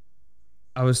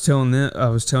 I was telling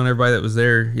everybody that was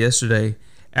there yesterday,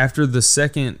 after the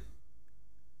second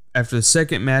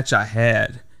match I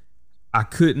had, I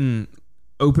couldn't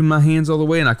open my hands all the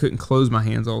way, and I couldn't close my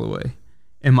hands all the way.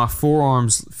 And my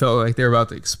forearms felt like they were about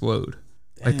to explode.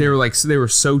 Damn. Like they were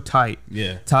so tight.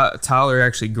 Yeah. Tyler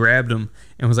actually grabbed them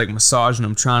and was like massaging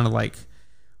them, trying to like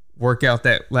work out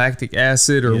that lactic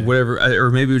acid or whatever, or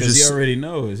maybe it was just, he already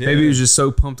knows. Yeah. Maybe he was just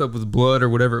so pumped up with blood or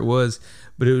whatever it was.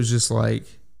 But it was just like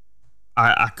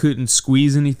I couldn't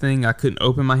squeeze anything. I couldn't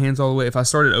open my hands all the way. If I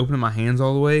started opening my hands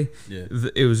all the way,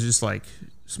 it was just like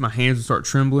my hands would start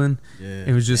trembling. Yeah.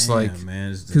 It was just like,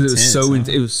 because it was so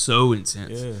it was so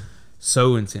intense. Yeah.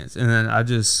 So intense. And then I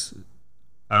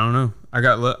don't know. I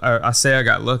got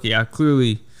lucky. I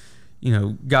clearly,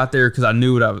 got there because I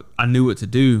knew what to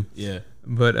do. Yeah.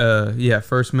 But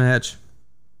first match,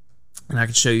 and I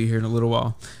can show you here in a little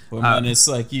while. Well, man, it's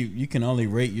like you can only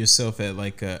rate yourself at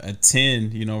like a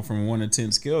 10, from 1 to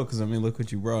 10 scale. Because I mean, look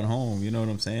what you brought home. You know what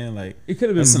I'm saying? Like it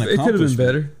could have been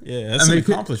better. Yeah, that's an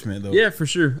accomplishment though. Yeah, for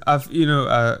sure.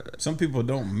 Some people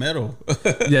don't medal.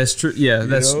 That's true. Yeah,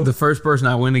 that's the first person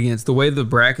I went against. The way the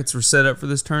brackets were set up for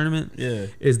this tournament,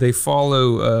 is they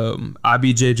follow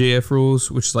IBJJF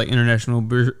rules, which is like International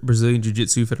Brazilian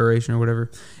Jiu-Jitsu Federation or whatever.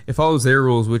 It follows their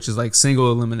rules, which is like single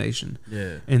elimination.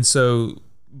 Yeah, and so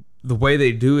the way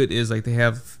they do it is like they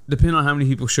have, depending on how many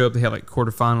people show up, they have like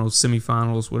quarterfinals,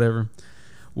 semifinals, whatever.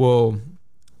 Well,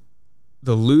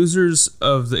 the losers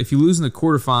if you lose in the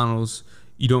quarterfinals,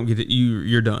 you don't get it.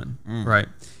 You're done, right?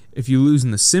 If you lose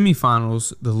in the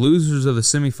semifinals, the losers of the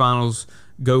semifinals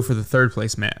go for the third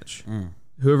place match.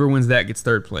 Whoever wins that gets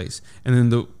third place, and then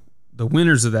the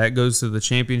winners of that goes to the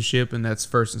championship, and that's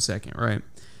first and second, right?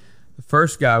 The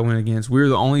first guy I went against, we were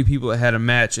the only people that had a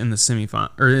match in the semifinal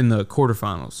or in the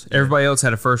quarterfinals. Yeah. Everybody else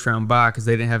had a first round bye because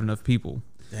they didn't have enough people.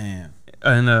 Damn.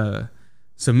 And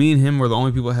so me and him were the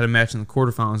only people that had a match in the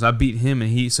quarterfinals. I beat him,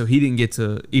 and he didn't get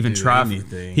to even try. He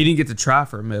didn't get to try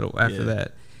for a medal after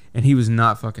that, and he was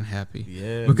not fucking happy.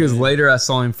 Yeah. Because later I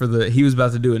saw him he was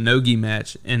about to do a no-gi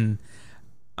match, and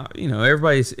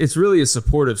it's really a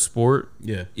supportive sport.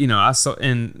 Yeah. I saw,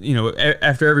 and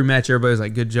after every match, everybody's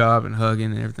like, "Good job," and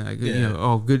hugging and everything. Like,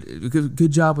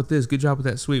 good job with this, good job with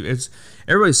that sweep.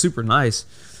 Everybody's super nice,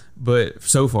 but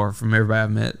so far from everybody I've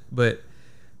met. But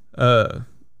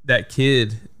that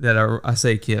kid that I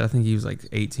say kid, I think he was like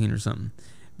 18 or something.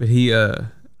 But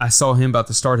I saw him about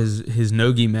to start his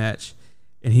no-gi match,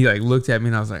 and he like looked at me,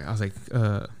 and I was like.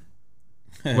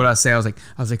 What I say, I was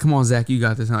like, come on, Zach, you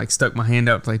got this. And I like stuck my hand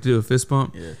out to like do a fist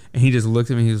bump. Yeah. And he just looked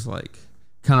at me. He was like,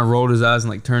 kind of rolled his eyes and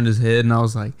like turned his head. And I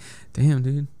was like, damn,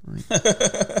 dude, like,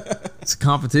 it's a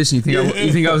competition. You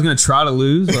think I was gonna try to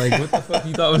lose? Like, what the fuck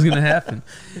you thought was gonna happen?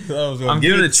 I'm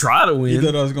gonna try to win. You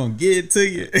thought I was gonna get it to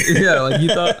you? Yeah, like you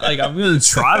thought, like I'm gonna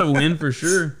try to win for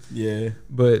sure. Yeah,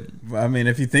 but I mean,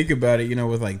 if you think about it,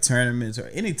 with like tournaments or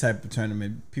any type of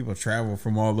tournament, people travel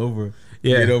from all over.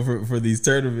 Yeah, for these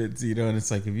tournaments, and it's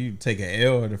like if you take an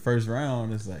L in the first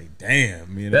round, it's like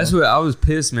damn, That's what I was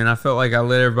pissed, man. I felt like I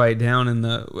let everybody down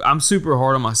I'm super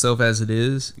hard on myself as it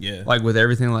is. Yeah, like with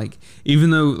everything, like even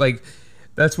though like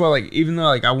that's why like even though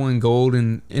like I won gold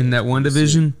in that one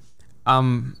division,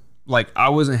 like I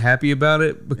wasn't happy about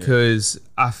it because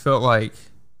I felt like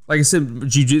I said,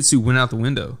 jiu-jitsu went out the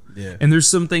window. Yeah, and there's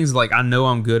some things like I know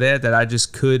I'm good at that I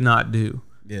just could not do.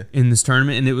 Yeah, in this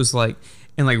tournament, and it was like.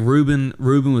 And like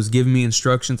Ruben was giving me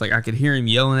instructions, like I could hear him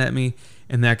yelling at me,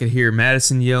 and I could hear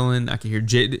Madison yelling. I could hear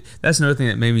Jade. That's another thing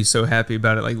that made me so happy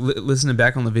about it. Like listening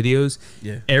back on the videos,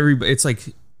 everybody, it's like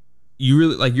you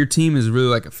really like your team is really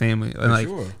like a family. And like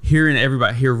hearing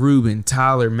everybody, hear Ruben,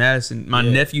 Tyler, Madison, my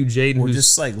nephew Jaden, who's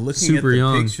just like looking super at the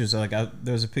young. pictures. Like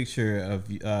there was a picture of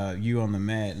you on the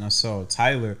mat, and I saw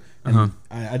Tyler. And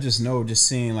I just know, just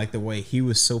seeing like the way he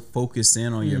was so focused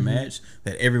in on your match,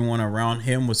 that everyone around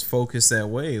him was focused that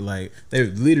way. Like they're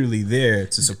literally there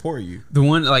to support you. The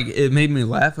one, like, it made me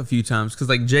laugh a few times because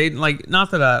like Jaden, like, not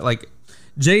that I like,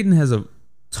 Jaden has a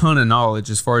ton of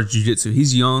knowledge as far as jiu-jitsu.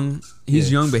 He's young,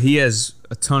 but he has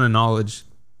a ton of knowledge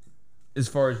as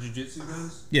far as jiu-jitsu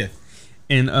goes. Yeah,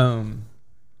 and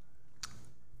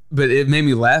but it made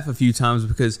me laugh a few times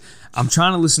because I'm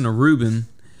trying to listen to Ruben.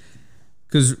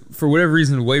 Because for whatever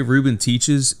reason, the way Ruben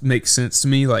teaches makes sense to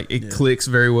me. Like, it clicks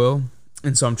very well.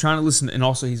 And so I'm trying to listen. And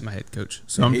also, he's my head coach.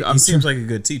 So he seems like a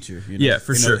good teacher. You know? Yeah,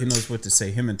 for sure. He knows what to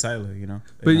say. Him and Tyler, you know.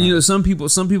 But, you know, some people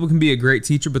can be a great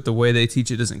teacher, but the way they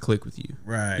teach it doesn't click with you.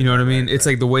 Right. You know what I mean? It's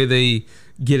like the way they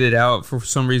get it out for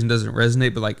some reason doesn't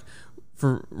resonate. But, like,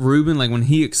 for Ruben, like, when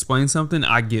he explains something,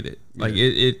 I get it. Like,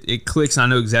 it clicks. I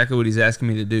know exactly what he's asking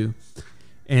me to do.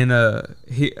 And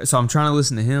so I'm trying to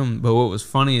listen to him. But what was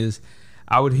funny is,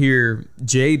 I would hear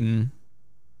Jaden,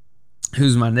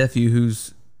 who's my nephew,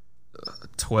 who's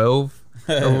 12.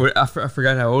 I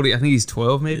forgot how old he is. I think he's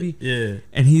 12 maybe. Yeah.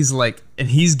 And he's like, and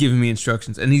he's giving me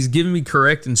instructions. And he's giving me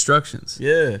correct instructions.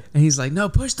 Yeah. And he's like, no,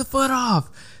 push the foot off.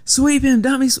 Sweep him,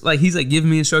 dummy. Like, he's like giving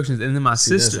me instructions. And then my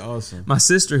sister, that's awesome. My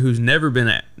sister, who's never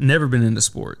been into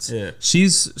sports. Yeah.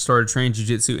 She's started training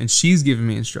jiu-jitsu, and she's giving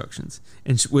me instructions.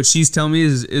 And what she's telling me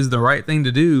is the right thing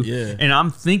to do. Yeah. And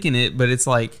I'm thinking it, but it's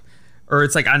like,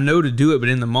 I know to do it, but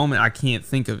in the moment I can't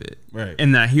think of it. Right.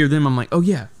 And I hear them, I'm like, oh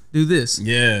yeah, do this.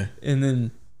 Yeah. And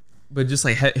then, but just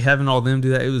like having all them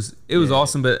do that, it was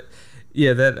awesome. But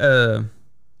yeah, that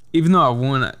even though I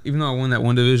won that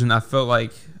one division, I felt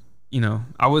like, you know,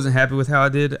 I wasn't happy with how I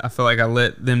did. I felt like I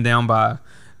let them down by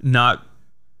not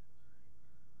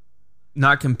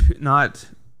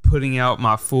putting out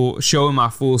showing my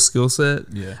full skill set.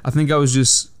 Yeah. I think I was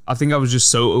just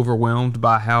so overwhelmed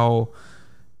by how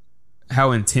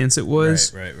intense it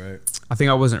was. Right. I think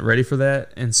I wasn't ready for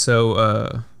that, and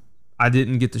so I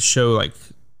didn't get to show like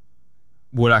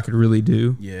what I could really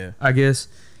do. Yeah, I guess.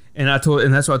 And that's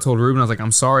what I told Ruben. I was like,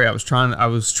 I'm sorry. I was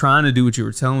trying to do what you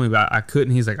were telling me about. I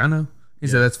couldn't. He's like, I know. He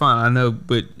said, that's fine. I know,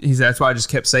 but that's why I just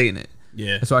kept saying it.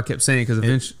 Yeah, that's why I kept saying it, because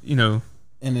eventually, you know.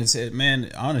 And man,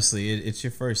 honestly, it's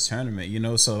your first tournament, you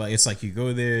know. So like, it's like you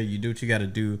go there, you do what you got to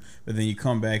do, but then you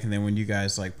come back, and then when you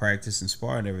guys like practice and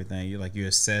spar and everything, you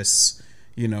assess,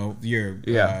 you know, you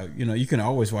know, you can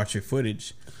always watch your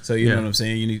footage. So you know what I'm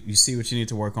saying. You see what you need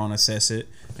to work on, assess it,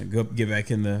 and go get back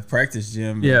in the practice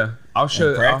gym. Yeah, I'll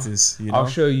show practice. I'll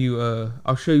show you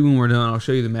when we're done. I'll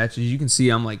show you the matches. You can see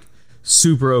I'm like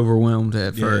super overwhelmed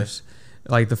at first.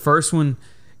 Like the first one,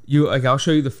 I'll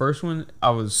show you the first one.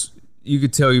 You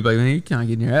could tell you'd be like, man, you're kind of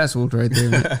getting your ass whooped right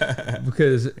there,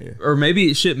 because or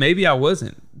maybe I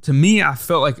wasn't. To me, I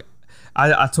felt like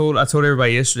I told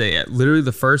everybody yesterday. At literally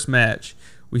the first match,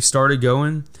 we started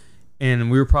going,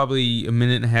 and we were probably a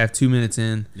minute and a half, 2 minutes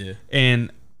in. Yeah. And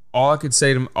all I could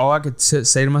say to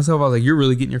myself, I was like, you're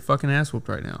really getting your fucking ass whooped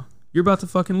right now. You're about to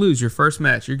fucking lose your first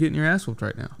match. You're getting your ass whooped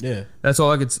right now. Yeah. That's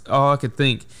all I could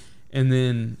think. And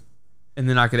then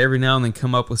I could every now and then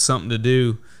come up with something to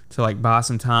do to like buy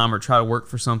some time or try to work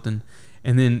for something.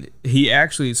 And then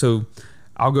so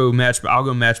I'll go match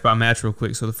by match real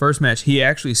quick. So the first match, he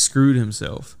actually screwed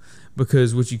himself,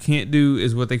 because what you can't do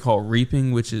is what they call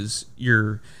reaping, which is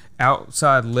your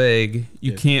outside leg.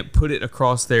 You can't put it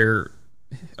across their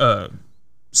their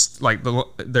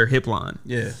hip line.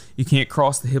 Yeah. You can't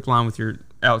cross the hip line with your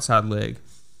outside leg.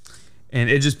 And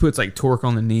it just puts like torque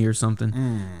on the knee or something.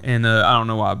 And I don't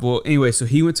know why. Well, anyway, so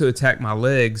he went to attack my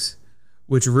legs,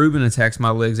 which Ruben attacks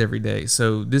my legs every day.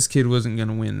 So this kid wasn't going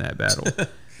to win that battle.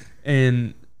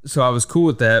 And so I was cool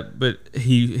with that, but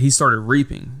he started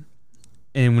reaping.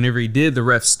 And whenever he did, the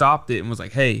ref stopped it and was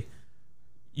like, hey,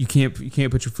 you can't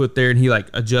put your foot there. And he like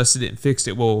adjusted it and fixed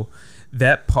it. Well,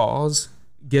 that pause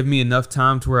gave me enough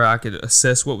time to where I could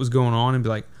assess what was going on and be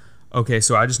like, okay,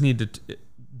 so I just need to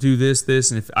do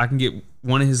this, and if I can get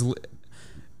one of his,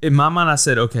 in my mind I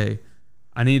said, okay,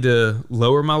 I need to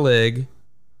lower my leg,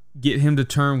 get him to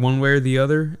turn one way or the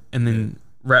other, and then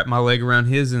wrap my leg around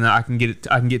his, and I can get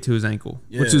to his ankle,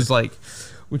 which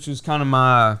was kind of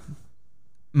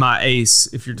my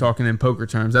ace, if you're talking in poker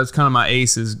terms. That's kind of my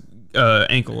ace, is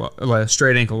ankle, like a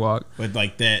straight ankle lock. But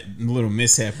like that little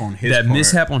mishap on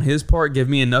his part gave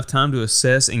me enough time to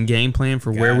assess and game plan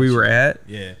for where we were at.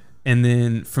 Yeah. And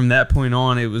then from that point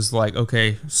on, it was like,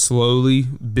 okay, slowly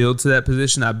build to that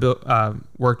position. I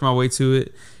worked my way to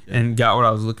it and got what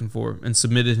I was looking for and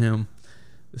submitted him.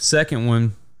 The second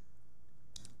one,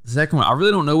 I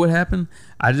really don't know what happened.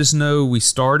 I just know we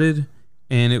started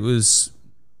and it was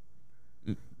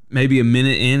maybe a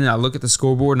minute in and I look at the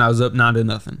scoreboard and I was up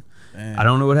 9-0. Damn. I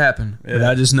don't know what happened, but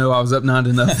I just know I was up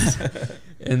 9-0.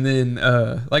 And then,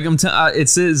 like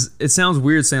it sounds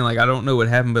weird saying like I don't know what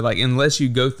happened, but like unless you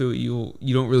go through it,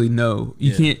 you don't really know.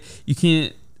 You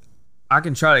can't. I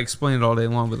can try to explain it all day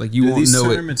long, but like you won't know it. Do these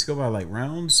tournaments go by like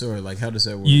rounds or like how does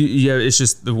that work? Yeah, it's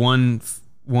just the one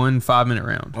 5-minute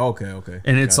round. Okay.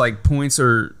 And it's like points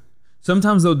are.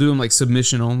 Sometimes they'll do them like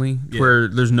submission only, where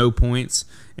there's no points,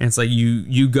 and it's like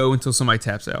you go until somebody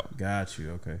taps out. Got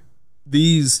you. Okay.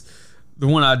 The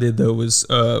one I did though was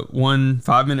 1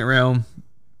 5-minute round.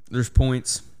 There's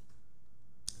points,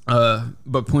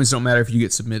 but points don't matter if you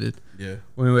get submitted. Yeah.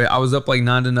 Well, anyway, I was up like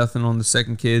 9-0 on the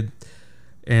second kid,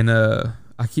 and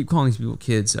I keep calling these people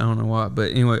kids. I don't know why,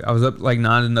 but anyway, I was up like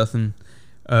 9-0,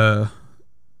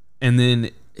 and then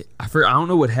I don't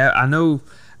know what happened. I know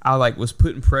I like was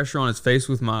putting pressure on his face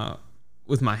with my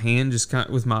hand, just kind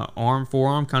of with my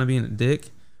forearm, kind of being a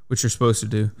dick, which you're supposed to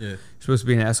do. Yeah. You're supposed to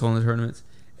be an asshole in the tournaments.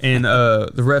 And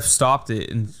the ref stopped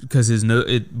it because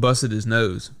it busted his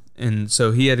nose. And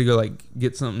so he had to go like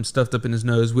get something stuffed up in his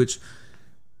nose, which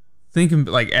thinking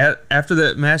like after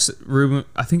that match,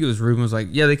 I think it was Ruben was like,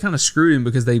 yeah, they kind of screwed him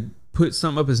because they put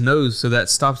something up his nose. So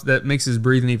that makes his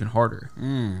breathing even harder.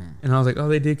 And I was like, oh,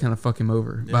 they did kind of fuck him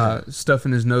over by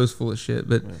stuffing his nose full of shit.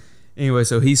 But anyway,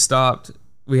 so he stopped.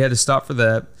 We had to stop for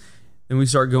that. Then we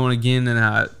started going again.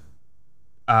 And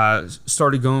I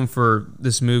started going for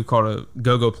this move called a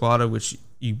go-go plata, which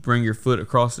you bring your foot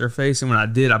across their face. And when I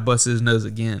did, I busted his nose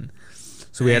again.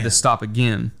 So we had to stop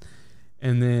again.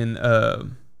 And then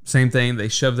same thing, they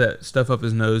shoved that stuff up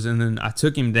his nose. And then I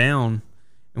took him down.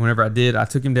 And whenever I did, I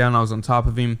took him down. I was on top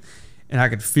of him. And I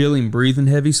could feel him breathing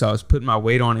heavy. So I was putting my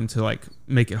weight on him to like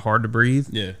make it hard to breathe.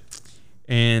 Yeah.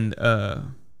 And I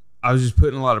was just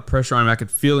putting a lot of pressure on him. I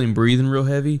could feel him breathing real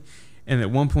heavy. And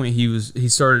at one point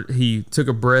he took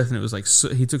a breath and it was like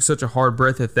he took such a hard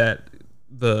breath that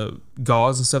the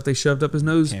gauze and stuff they shoved up his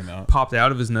nose popped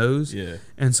out of his nose. Yeah.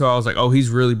 And so I was like, oh, he's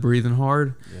really breathing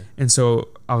hard. Yeah. And so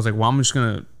I was like, well, I'm just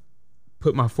gonna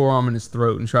put my forearm in his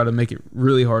throat and try to make it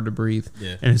really hard to breathe.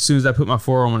 Yeah. And as soon as I put my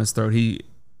forearm on his throat,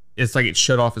 it's like it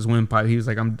shut off his windpipe. He was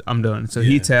like, I'm done. So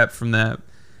he tapped from that.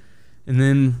 And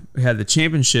then we had the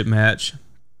championship match.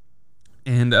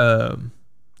 And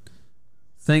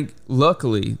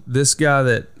luckily, this guy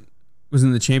that was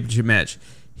in the championship match,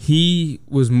 he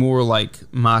was more like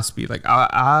my speed, like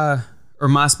or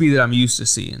my speed that I'm used to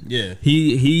seeing. Yeah.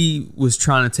 He was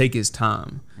trying to take his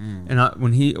time, and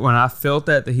when I felt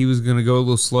that he was gonna go a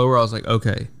little slower, I was like,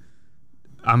 okay,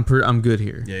 I'm good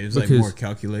here. Yeah, he was like more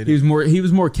calculated. He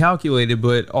was more calculated,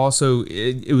 but also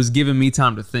it was giving me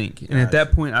time to think. And at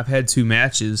that point, I've had 2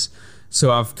 matches, so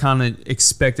I've kind of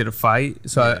expected a fight.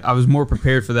 So I was more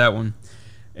prepared for that one.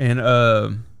 And I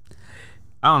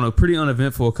don't know, pretty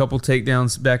uneventful. A couple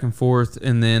takedowns back and forth,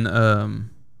 and then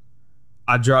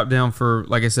I dropped down for,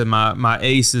 like I said, my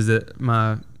ace is that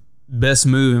my best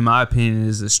move in my opinion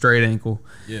is a straight ankle.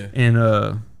 Yeah. And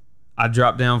I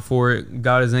dropped down for it,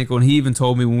 got his ankle, and he even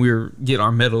told me when we were getting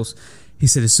our medals, he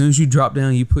said, as soon as you drop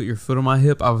down, you put your foot on my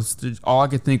hip. All I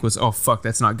could think was, oh fuck,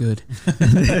 that's not good.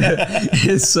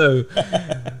 And so.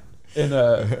 And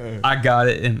I got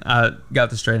it, and I got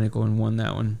the straight ankle and won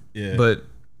that one. Yeah. But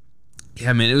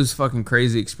yeah, man, it was a fucking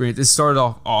crazy experience. It started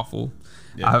off awful.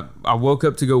 Yeah. I woke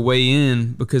up to go weigh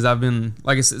in because I've been,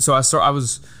 like I said, so I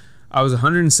was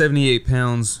 178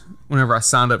 pounds whenever I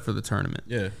signed up for the tournament.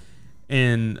 Yeah.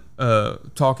 And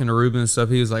talking to Ruben and stuff,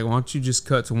 he was like, why don't you just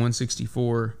cut to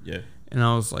 164? Yeah. And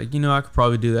I was like, I could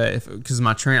probably do that because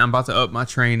I'm about to up my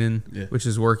training, which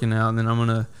is working out, and then I'm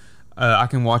gonna. I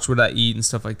can watch what I eat and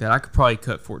stuff like that. I could probably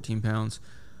cut 14 pounds.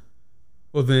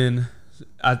 Well, then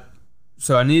I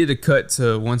needed to cut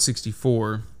to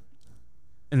 164,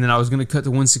 and then I was going to cut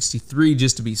to 163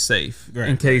 just to be safe,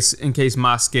 in case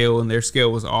my scale and their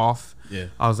scale was off. Yeah,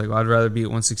 I was like, well, I'd rather be at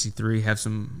 163, have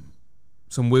some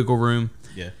wiggle room.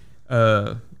 Yeah.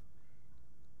 So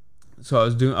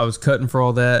I was cutting for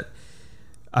all that.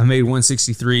 I made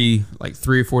 163 like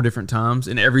 3 or 4 different times,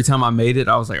 and every time I made it,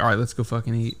 I was like, all right, let's go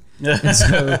fucking eat. And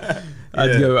so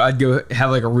I'd go have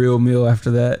like a real meal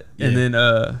after that. Yeah.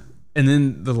 And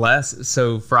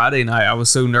then Friday night, I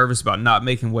was so nervous about not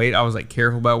making weight. I was like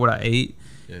careful about what I ate.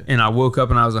 Yeah. And I woke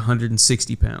up and I was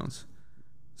 160 pounds.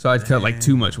 So I'd cut like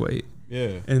too much weight.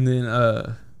 Yeah. And then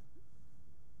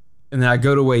then I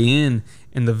go to weigh in,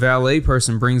 and the valet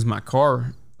person brings my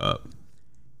car up.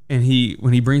 And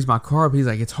when he brings my car up, he's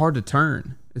like, it's hard to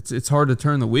turn. It's hard to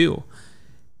turn the wheel.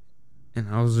 And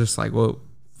I was just like, well,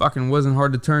 fucking wasn't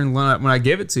hard to turn when I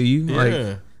gave it to you. Yeah.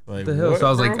 Like what the hell? So I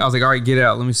was like, all right, get it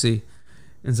out. Let me see.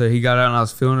 And so he got out, and I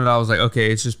was feeling it. I was like,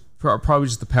 okay, it's just probably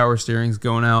just the power steering's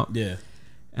going out. Yeah.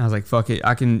 And I was like, fuck it.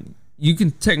 You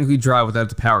can technically drive without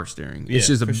the power steering. It's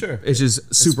just for sure. It's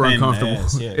just super uncomfortable.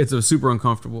 Yeah. It's a super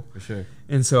uncomfortable. For sure.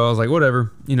 And so I was like,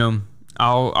 whatever,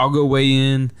 I'll go weigh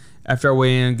in. After I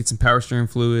weigh in, get some power steering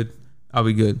fluid, I'll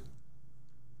be good.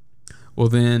 Well,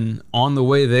 then on the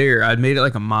way there, I'd made it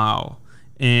like a mile,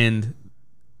 and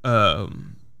I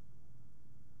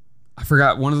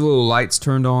forgot one of the little lights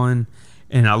turned on,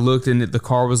 and I looked, and the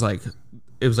car was like,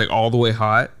 it was like all the way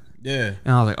hot. Yeah.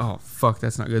 And I was like, oh, fuck,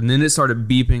 that's not good. And then it started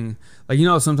beeping. Like,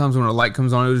 sometimes when a light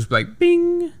comes on, it'll just be like,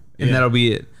 bing, and that'll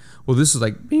be it. Well, this was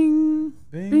like, bing,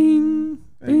 bing, bing.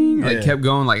 Bing. Like, kept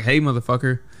going like, hey,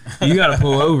 motherfucker, you got to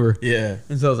pull over. Yeah.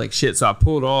 And so I was like, shit. So I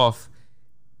pulled off,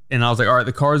 and I was like, all right,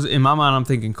 the car's, in my mind, I'm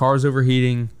thinking car's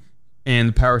overheating and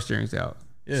the power steering's out.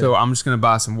 Yeah. So I'm just going to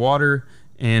buy some water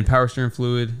and power steering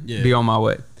fluid, be on my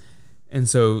way. And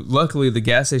so luckily the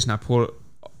gas station I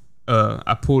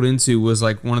pulled into was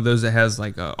like one of those that has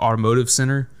like a automotive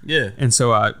center. Yeah. And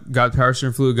so I got power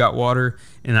steering fluid, got water,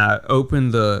 and I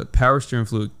opened the power steering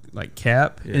fluid like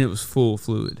cap, and it was full of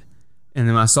fluid. And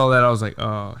then when I saw that, I was like,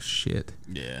 oh, shit.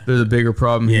 Yeah. There's a bigger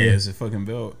problem here. Yeah, it's a fucking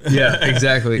belt. Yeah,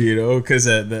 exactly. Because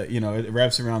it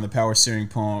wraps around the power steering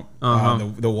pump,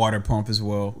 the water pump as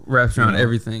well. Wraps around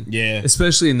everything. Yeah.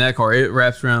 Especially in that car. It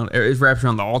wraps around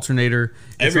the alternator.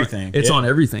 Everything. It's on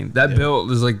everything. That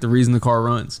belt is like the reason the car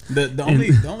runs. The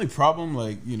only problem,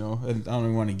 like, I don't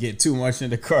even want to get too much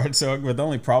into car talk, but the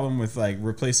only problem with like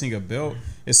replacing a belt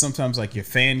is sometimes like your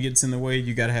fan gets in the way.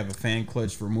 You got to have a fan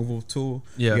clutch removal tool.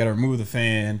 Yeah. You got to remove the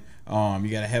fan. You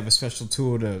got to have a special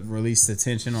tool to release the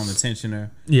tension on the tensioner.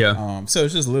 Yeah. So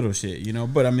it's just little shit,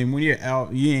 But I mean, when you're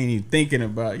out, you ain't even thinking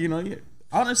about,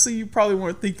 honestly, you probably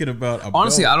weren't thinking about a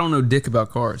Honestly, belt. I don't know dick about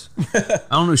cars. I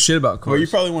don't know shit about cars. Well, you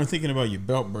probably weren't thinking about your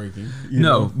belt breaking.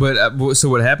 No, but so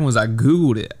what happened was I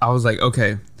Googled it. I was like,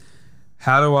 okay,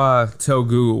 how do I tell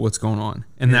Google what's going on?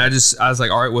 And then I was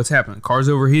like, all right, what's happening? Car's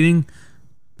overheating,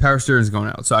 power steering's going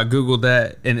out. So I Googled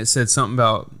that, and it said something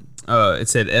about, it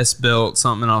said S belt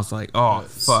something, and I was like, oh,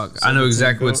 fuck. I know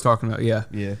exactly what it's talking about. Yeah.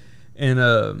 Yeah. And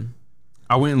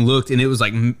I went and looked, and it was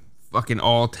like fucking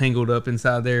all tangled up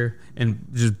inside there and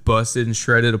just busted and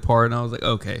shredded apart. And I was like,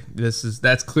 okay,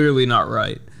 that's clearly not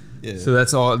right. Yeah. So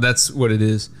that's what it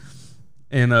is.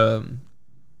 And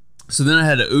so then I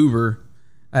had to Uber.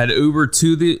 I had to Uber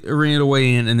to the arena to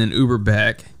weigh in, and then Uber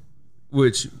back,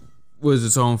 which was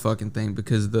its own fucking thing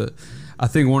because I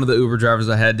think one of the Uber drivers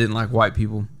I had didn't like white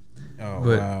people. Oh,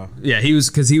 but, wow. Yeah, he was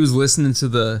listening to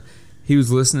the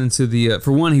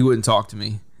for one, he wouldn't talk to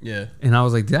me. Yeah. And I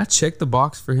was like, did I check the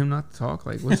box for him not to talk?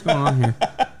 Like, what's going on here?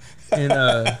 And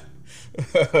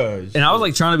and I was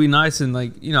like trying to be nice and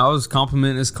like, I was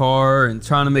complimenting his car and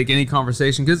trying to make any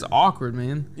conversation because it's awkward,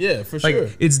 man. Yeah, for like, sure.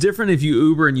 It's different if you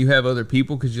Uber and you have other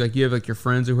people because you have like your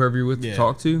friends or whoever you're with to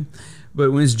talk to.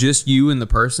 But when it's just you and the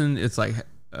person, it's like,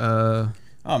 oh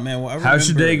man, well, how's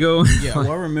your day go? Yeah,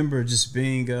 well, I remember just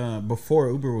being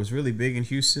before Uber was really big in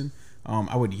Houston.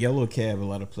 I would yellow cab a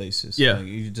lot of places. Yeah, like,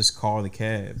 you just call the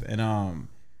cab, and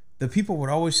the people would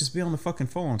always just be on the fucking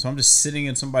phone. So I'm just sitting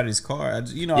in somebody's car.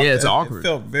 It's awkward. It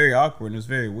felt very awkward. And it was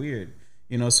very weird.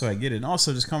 So I get it. And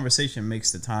also, this conversation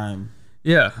makes the time.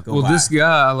 Yeah. Go by. This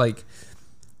guy, like,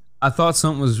 I thought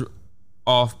something was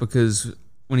off because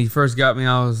when he first got me,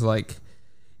 I was like,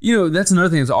 that's another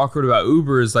thing that's awkward about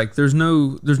Uber is like there's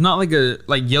not like a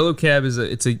yellow cab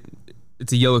it's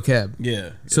a yellow cab.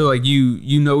 Yeah. So like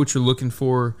you know what you're looking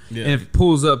for, and if it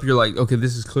pulls up, you're like, okay,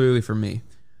 this is clearly for me.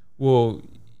 Well,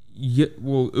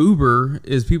 Uber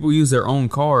is people use their own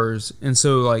cars, and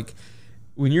so like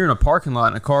when you're in a parking lot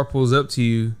and a car pulls up to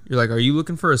you, you're like, are you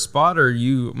looking for a spot or are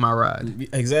you my ride?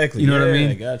 Exactly. You know what I mean?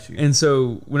 I got you. And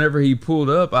so whenever he pulled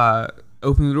up, I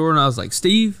opened the door and I was like,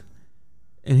 Steve.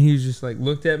 And he was just like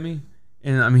looked at me,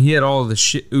 and I mean he had all of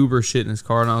the Uber shit in his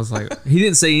car, and I was like, he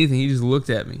didn't say anything, he just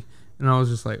looked at me, and I was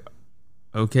just like,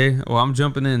 okay, well I'm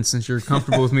jumping in since you're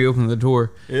comfortable with me opening the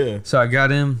door. Yeah. So I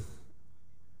got in,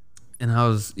 and I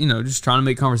was just trying to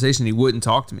make conversation. He wouldn't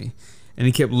talk to me, and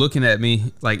he kept looking at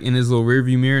me like in his little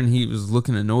rearview mirror, and he was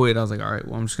looking annoyed. I was like, all right,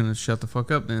 well I'm just gonna shut the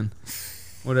fuck up then,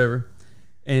 whatever.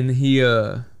 And he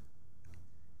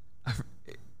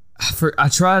I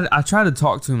tried to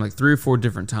talk to him like 3 or 4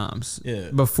 different times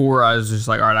before I was just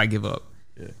like, all right, I give up.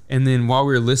 Yeah. And then while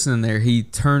we were listening there, he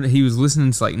was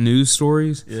listening to like news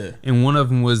stories. Yeah. And one of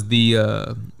them was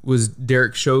was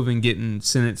Derek Chauvin getting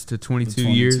sentenced to 22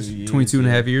 years, 22 and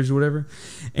a half years or whatever.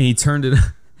 And he turned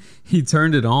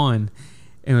it on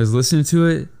and was listening to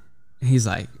it. And he's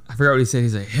like, I forgot what he said.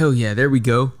 He's like, hell yeah, there we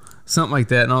go. Something like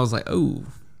that. And I was like, oh,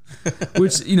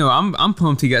 which, you know, I'm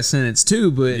pumped he got sentenced too,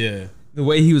 but yeah. The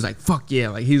way he was like, fuck yeah,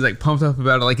 like he's like pumped up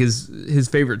about it, like his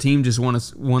favorite team just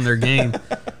won their game.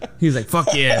 He was like, fuck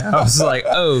yeah. I was like,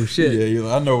 oh shit. Yeah, you're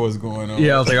like, I know what's going on.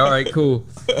 Yeah, I was like, all right, cool.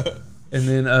 And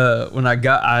then when I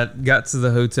got to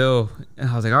the hotel, and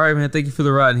I was like, all right, man, thank you for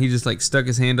the ride. And he just like stuck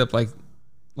his hand up like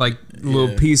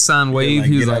little peace sign wave.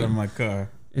 He was get like, out of my car.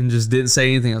 And just didn't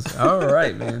say anything. I was like, all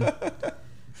right, man.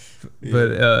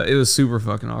 But it was super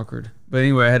fucking awkward. But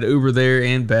anyway, I had to Uber there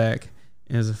and back.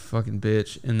 It was a fucking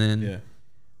bitch. And then,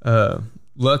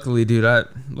 luckily, dude, I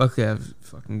have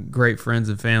fucking great friends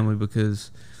and family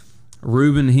because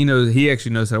Ruben, he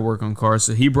actually knows how to work on cars.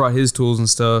 So he brought his tools and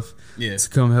stuff to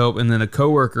come help. And then a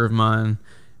coworker of mine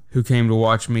who came to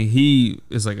watch me, he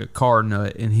is like a car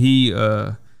nut. And he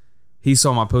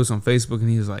saw my post on Facebook and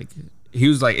he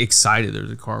was like excited there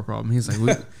was a car problem. He's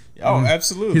like, oh,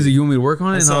 absolutely. He's like, you want me to work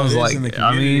on it? That's and I was like,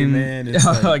 I mean, man.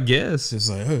 Like, I guess. It's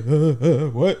like,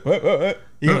 what?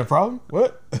 You got a problem?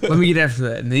 What? Let me get after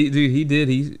that. And he did.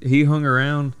 He hung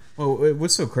around. Well,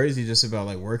 what's so crazy just about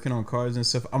like working on cars and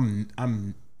stuff?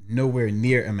 I'm nowhere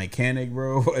near a mechanic,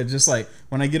 bro. It's just like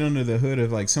when I get under the hood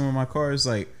of like some of my cars,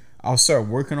 like I'll start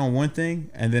working on one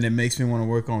thing and then it makes me want to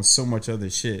work on so much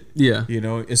other shit. Yeah. You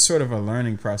know, it's sort of a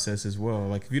learning process as well.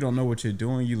 Like if you don't know what you're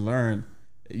doing, you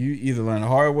either learn the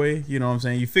hard way, you know what I'm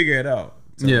saying? You figure it out.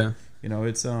 So, yeah. You know,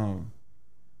 it's I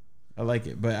like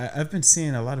it. But I've been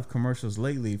seeing a lot of commercials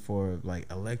lately for like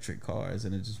electric cars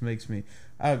and it just makes me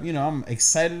I'm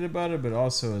excited about it, but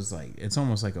also it's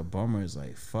almost like a bummer. It's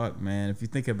like, fuck, man, if you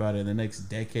think about it, in the next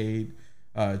decade,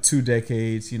 2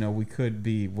 decades, you know, we could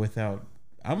be without.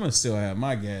 I'm gonna still have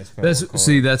my gas powered cars.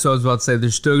 See, that's what I was about to say.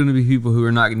 There's still gonna be people who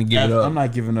are not gonna give it up. I'm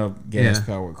not giving up gas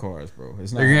powered cars, bro.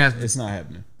 It's not. It's not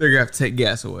happening. They're gonna have to take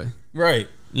gas away. Right.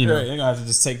 You know, they're gonna have to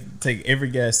just take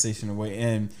every gas station away.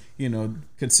 And you know,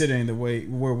 considering the way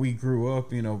where we grew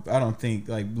up, you know, I don't think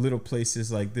like little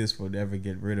places like this would ever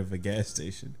get rid of a gas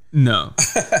station. No.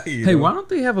 Hey, why don't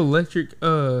they have electric?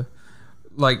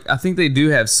 Like I think they do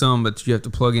have some, but you have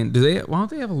to plug in. Why don't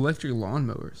they have electric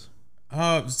lawnmowers?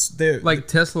 They're like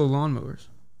Tesla lawnmowers.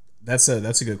 That's a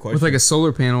good question. With like a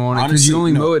solar panel on it, because you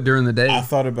only mow it during the day. I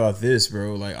thought about this,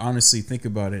 bro. Like honestly, think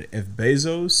about it. If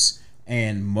Bezos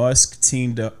and Musk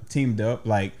teamed up,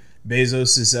 like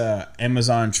Bezos is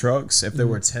Amazon trucks. If there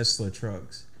were Tesla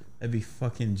trucks, that'd be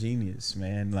fucking genius,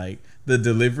 man. Like the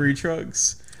delivery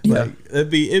trucks. Yeah. Like it'd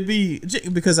be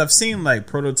because I've seen like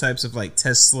prototypes of like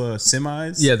Tesla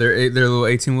semis. Yeah, they're little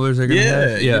 18-wheelers they're gonna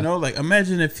have. Yeah, you know, like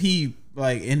imagine if him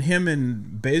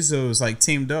and Bezos like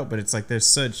teamed up, but it's like they're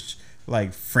such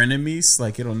like frenemies,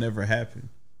 like it'll never happen.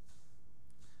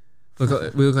 We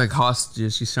look like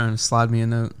hostages. She's trying to slide me a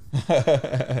note.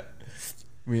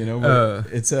 You know,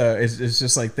 it's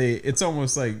just like it's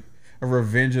almost like a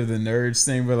Revenge of the Nerds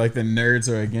thing, but like the nerds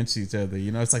are against each other.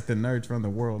 You know, it's like the nerds run the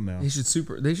world now. They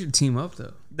should team up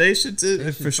though. They should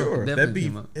for sure. It'd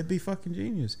be fucking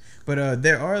genius. But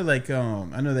there are like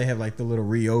I know they have like the little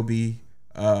Ryobi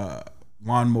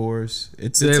lawnmowers. Do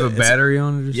they have a battery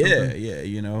on it or something? Yeah,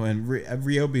 you know, and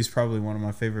Ryobi is probably one of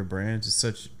my favorite brands. It's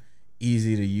such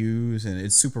easy to use and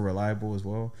it's super reliable as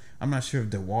well. I'm not sure if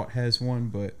DeWalt has one,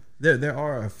 but there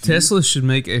are a few. Tesla should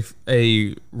make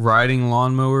a riding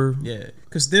lawnmower. Yeah,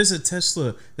 because there's a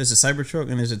Cybertruck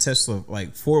and there's a Tesla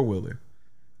like 4-wheeler.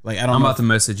 Like I'm about to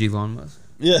message Elon Musk.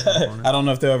 Yeah, I don't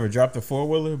know if they'll ever drop the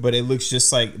 4-wheeler, but it looks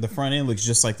just like the front end looks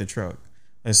just like the truck.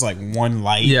 It's like one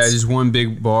light. Yeah, just one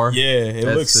big bar. Yeah, it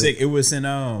looks sick. It was in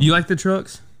You like the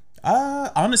trucks?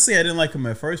 Honestly, I didn't like them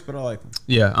at first, but I like them.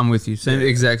 Yeah, I'm with you.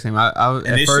 Exact same. I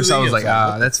at first I was like,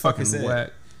 that's fucking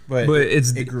whack. But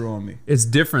it grew on me. It's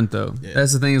different though. Yeah.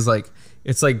 That's the thing. Is like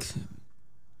it's like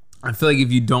I feel like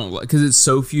if you don't like, because it's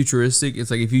so futuristic,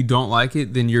 it's like if you don't like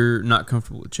it, then you're not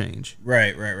comfortable with change.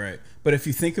 Right. But if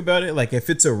you think about it, like if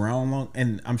it's around long,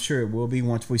 and I'm sure it will be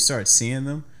once we start seeing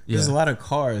them. There's a lot of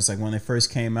cars like when they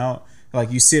first came out. Like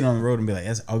you see it on the road and be like,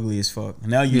 that's ugly as fuck.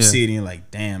 Now you see it and you're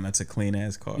like, damn, that's a clean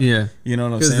ass car. Yeah, you know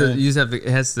what I'm saying? You just have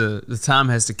to. The time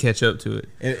has to catch up to it.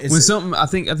 I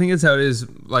think that's how it is.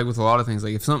 Like with a lot of things,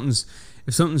 like if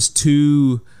something's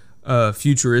too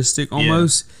futuristic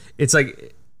almost, it's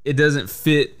like it doesn't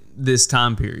fit this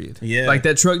time period. Yeah. Like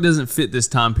that truck doesn't fit this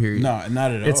time period. No,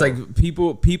 not at all. It's like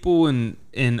people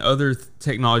and other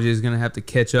technology is going to have to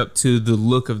catch up to the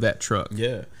look of that truck.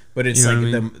 Yeah. But it's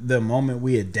the moment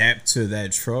we adapt to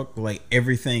that truck, like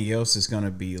everything else is going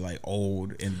to be like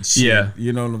old and shit. Yeah.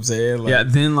 You know what I'm saying? Like, yeah.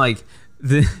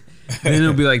 Then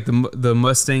it'll be like the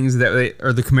Mustangs the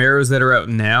Camaros that are out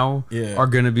now are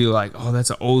gonna be like, oh, that's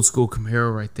an old school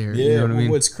Camaro right there. Yeah, you know what I mean?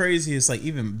 What's crazy is like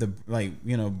even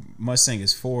Mustang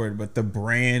is Ford, but the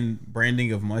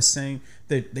branding of Mustang,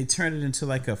 they turned it into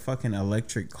like a fucking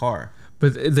electric car.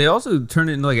 But they also turned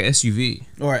it into like an SUV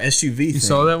or an SUV. You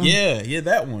saw that one? Yeah,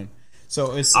 that one.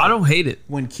 So it's I don't hate it.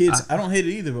 When kids, I don't hate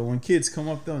it either. But when kids come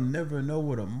up, they'll never know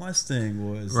what a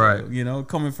Mustang was. Right. So,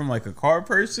 coming from like a car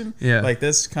person, like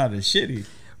that's kind of shitty.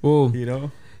 Well,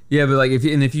 yeah, but like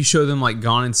if you show them like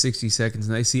Gone in 60 Seconds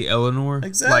and they see Eleanor,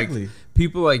 exactly. Like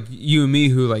people like you and me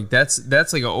who like that's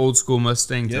like an old school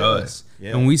Mustang to us,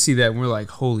 and we see that and we're like,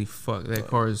 holy fuck, that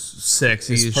car is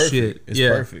sexy as perfect. shit. It's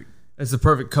perfect. It's the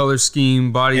perfect color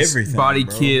scheme, body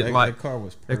kit. That car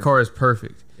was perfect. That car is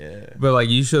perfect. Yeah. But like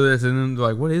you show that to them, they're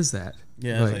like, what is that?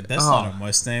 Yeah, like that's not a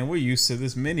Mustang. We're used to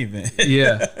this minivan.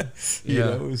 Yeah. you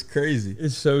know, it was crazy.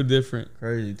 It's so different.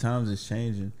 Crazy. Times is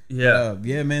changing. Yeah.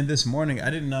 Yeah, man, this morning I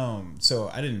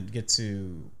didn't get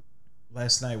to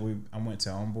last night I went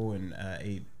to Humble and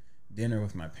ate dinner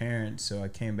with my parents, so I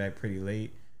came back pretty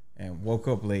late and woke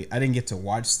up late. I didn't get to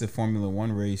watch the Formula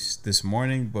One race this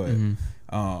morning, but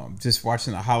just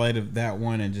watching the highlight of that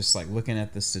one and just like looking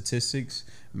at the statistics,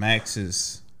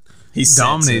 he's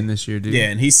dominating this year, dude. Yeah,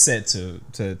 and he's set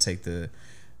to take the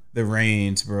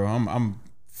reins, bro. I'm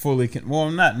fully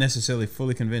I'm not necessarily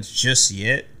fully convinced just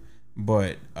yet,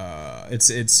 but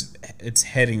it's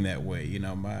heading that way. You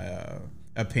know, my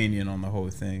opinion on the whole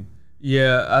thing.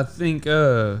 Yeah, I think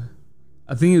it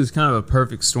was kind of a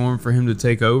perfect storm for him to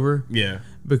take over. Yeah,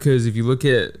 because if you look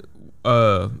at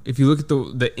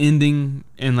the ending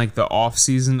and like the off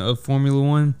season of Formula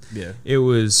One, it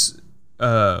was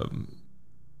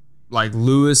like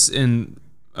Lewis Hamilton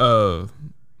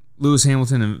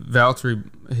and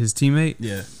Valtteri, his teammate.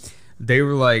 Yeah, they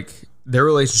were like their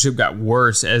relationship got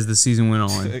worse as the season went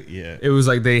on. Yeah, it was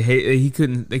like they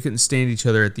couldn't stand each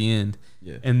other at the end.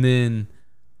 Yeah, and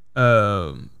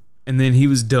then he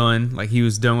was done. Like he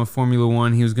was done with Formula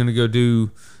One. He was gonna go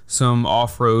do some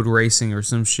off-road racing or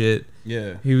some shit.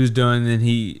 Yeah, he was done. Then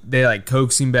they like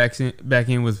coaxed him back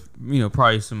in with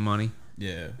probably some money.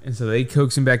 Yeah, and so they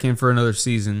coaxed him back in for another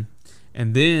season.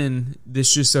 And then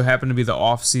this just so happened to be the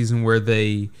off season where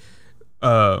they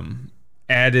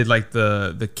added like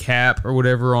the cap or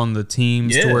whatever on the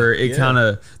teams to where it kind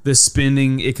of the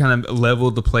spending, it kind of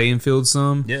leveled the playing field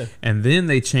some. Yeah. And then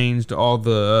they changed all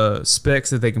the specs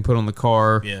that they can put on the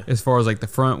car as far as like the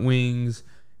front wings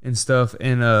and stuff.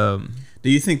 And do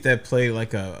you think that played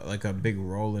like a big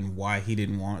role in why he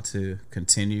didn't want to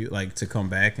continue, like to come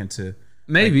back into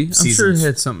maybe I'm sure it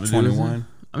had something to do with it.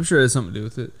 I'm sure it had something to do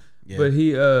with it. Yeah.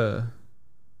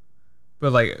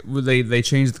 But they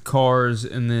changed the cars,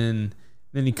 and then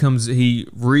he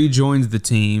rejoins the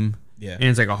team. Yeah. And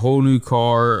it's like a whole new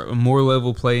car, a more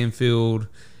level playing field,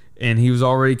 and he was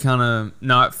already kind of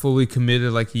not fully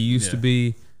committed like he used to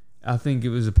be. I think it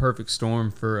was a perfect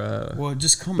storm for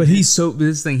just come. But he's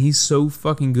so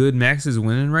fucking good. Max is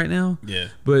winning right now. Yeah.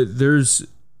 But there's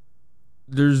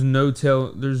no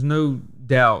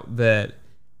doubt that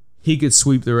he could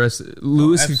sweep the rest.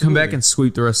 Lewis could come back and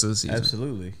sweep the rest of the season.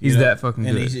 Absolutely. He's that fucking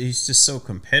good. And he's just so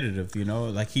competitive,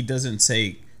 like he doesn't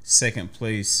take second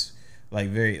place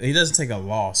he doesn't take a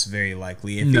loss very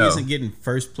likely. If he isn't getting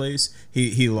first place,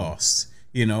 he lost,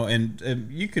 and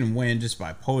you can win just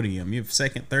by podium. You have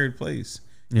second, third place.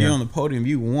 You're on the podium,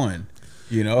 you won,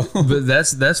 But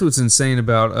that's what's insane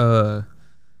about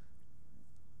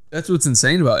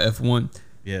F1.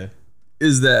 Yeah.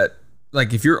 Is that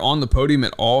like if you're on the podium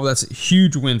at all, that's a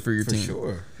huge win for your team. For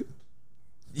sure.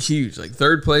 Huge. Like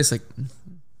third place, like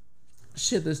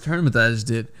shit, this tournament that I just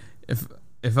did. If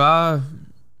I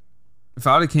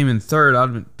would have came in third, I'd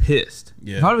have been pissed.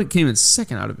 Yeah. If I would have came in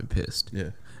second, I'd have been pissed. Yeah.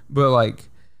 But like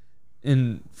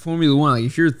in Formula One, like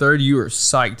if you're third, you are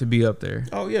psyched to be up there.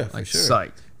 Oh yeah, for like sure.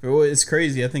 Psyched. Well, it's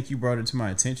crazy. I think you brought it to my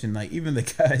attention. Like even the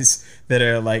guys that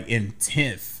are like in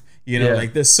 10th,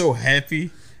 like they're so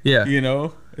happy. Yeah.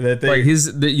 That they like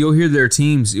you'll hear their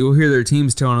teams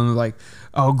telling them like,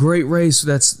 oh, great race.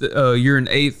 That's you're in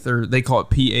 8th, or they call it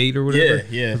P8 or whatever.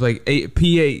 Yeah. It's like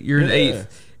P8, you're in 8th,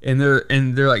 and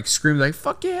they're like screaming like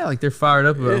fuck yeah, like they're fired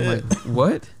up about it. I'm like,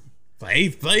 what?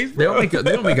 8th place, bro. They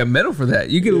don't make a medal for that.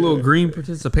 You get a little green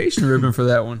participation ribbon for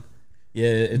that one.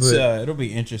 Yeah, it'll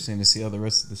be interesting to see how the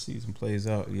rest of the season plays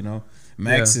out. You know,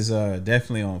 Max is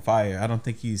definitely on fire. I don't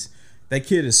think that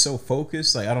kid is so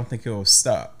focused. Like I don't think he'll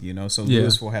stop. You know, so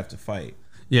Lewis will have to fight.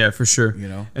 Yeah, for sure. You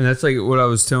know, and that's like what I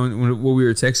was telling what we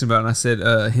were texting about. And I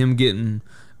said him getting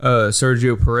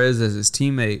Sergio Perez as his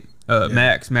teammate.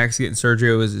 Max getting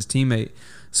Sergio as his teammate.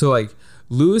 So like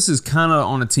Lewis is kind of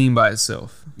on a team by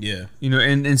itself. Yeah, you know,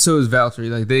 and so is Valtteri.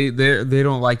 Like they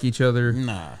don't like each other.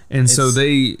 Nah, and so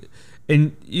they.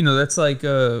 And you know that's like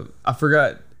I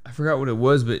forgot what it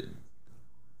was, but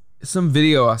some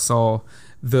video I saw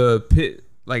the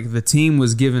team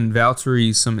was giving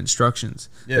Valtteri some instructions.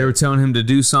 Yeah. They were telling him to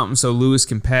do something so Lewis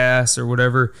can pass or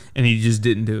whatever, and he just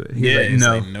didn't do it. He's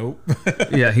like, nope.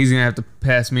 Yeah, he's gonna have to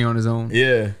pass me on his own.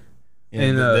 Yeah.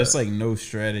 And there's like no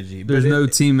strategy. There's no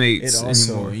teammates it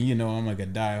also, anymore. You know, I'm like a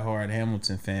diehard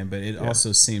Hamilton fan, but it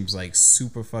also seems like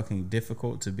super fucking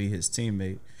difficult to be his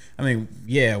teammate. I mean,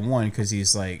 yeah, one because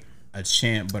he's like a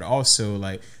champ, but also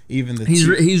like even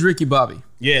he's Ricky Bobby.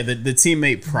 Yeah, the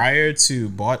teammate prior to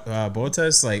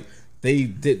Bottas, like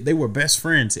they were best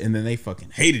friends, and then they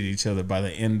fucking hated each other by the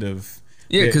end of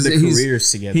their careers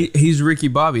together. He's Ricky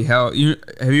Bobby. Have you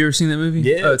ever seen that movie?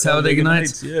 Yeah, Talladega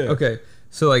Nights. Yeah. Okay,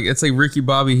 so like it's like Ricky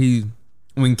Bobby.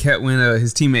 When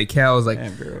his teammate Cal was like,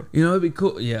 damn, girl. You know, it'd be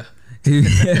cool. Yeah.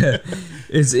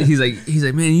 He's like,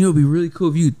 man, you know, it'd be really cool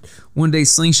if you one day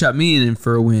slingshot me in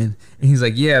for a win. And he's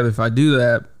like, yeah, but if I do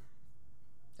that,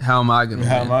 how am I gonna win?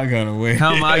 How am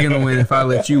I gonna win if I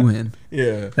let you win?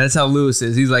 Yeah, that's how Lewis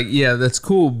is. He's like, yeah, that's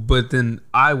cool, but then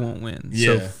I won't win.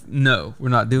 Yeah, so no, we're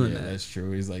not doing that. That's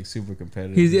true. He's like super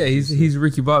competitive. He's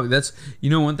Ricky Bobby. That's, you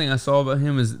know, one thing I saw about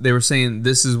him is they were saying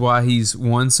this is why he's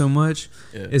won so much.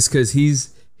 Yeah. It's because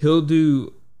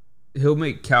he'll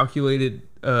make calculated.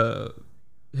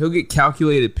 He'll get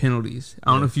calculated penalties.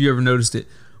 I don't know if you ever noticed it,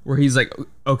 where he's like,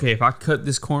 okay, if I cut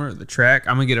this corner of the track,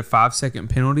 I'm gonna get a 5-second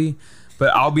penalty,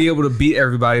 but I'll be able to beat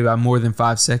everybody by more than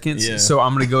 5 seconds. Yeah. So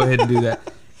I'm gonna go ahead and do that.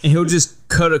 And he'll just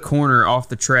cut a corner off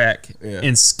the track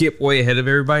and skip way ahead of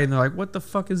everybody, and they're like, "What the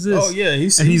fuck is this?" Oh yeah,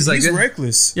 he's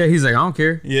reckless. Yeah, he's like, "I don't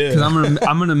care." Yeah, because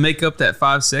I'm gonna make up that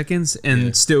 5 seconds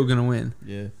and still gonna win.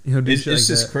 Yeah, it's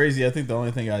just crazy. I think the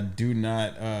only thing I do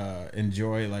not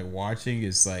enjoy like watching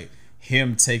is like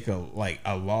him take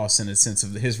a loss in a sense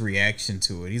of his reaction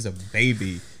to it. He's a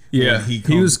baby. Yeah,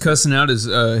 he was cussing out his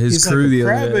crew the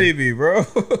other day. Baby, bro.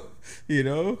 You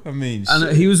know, I mean, I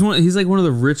know, he's like one of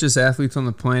the richest athletes on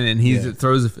the planet, and he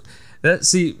throws that.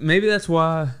 See, maybe that's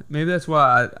why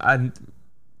I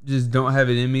just don't have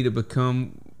it in me to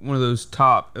become one of those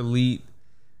top elite.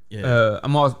 Yeah.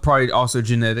 I'm probably also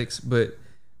genetics, but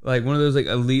like one of those like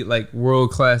elite, like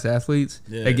world class athletes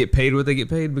that get paid what they get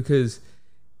paid. Because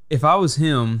if I was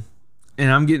him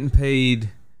and I'm getting paid,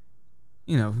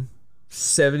 you know,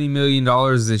 $70 million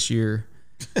this year.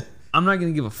 I'm not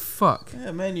gonna give a fuck.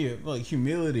 Yeah, man, you like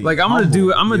humility. Like I'm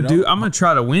gonna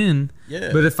try to win.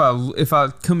 Yeah. But if I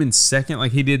come in second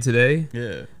like he did today,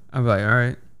 I'm like, all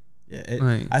right.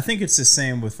 Yeah. I think it's the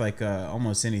same with like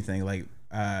almost anything, like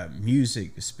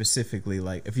music specifically.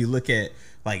 Like if you look at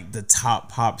like the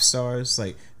top pop stars,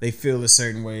 like they feel a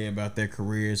certain way about their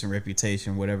careers and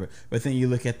reputation, whatever. But then you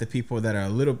look at the people that are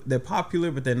they're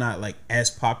popular, but they're not like as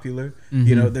popular. Mm-hmm.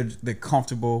 You know, they're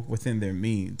comfortable within their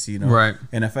means. You know, right?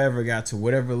 And if I ever got to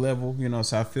whatever level, you know,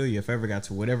 so I feel you. If I ever got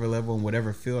to whatever level in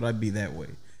whatever field, I'd be that way.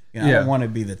 You know, I don't want to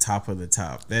be the top of the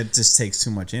top. That just takes too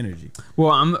much energy.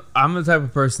 Well, I'm the type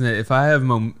of person that if I have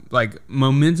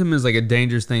momentum is like a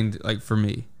dangerous thing like for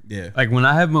me. Yeah. Like when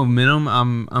I have momentum,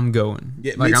 I'm going.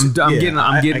 Yeah, like I'm getting.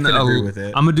 I can agree with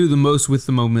that. I'm gonna do the most with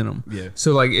the momentum. Yeah.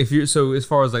 So like as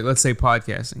far as like let's say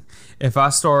podcasting, if I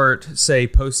start say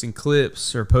posting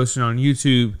clips or posting on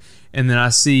YouTube, and then I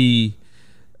see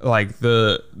like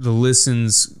the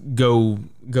listens go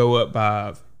up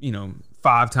by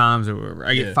 5 times or whatever,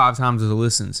 I get 5 times the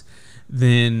listens,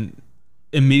 then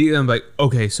immediately I'm like,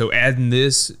 okay, so adding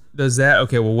this does that.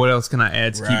 Okay, well, what else can I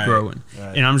add to keep growing?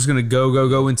 Right. And I'm just gonna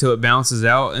go until it bounces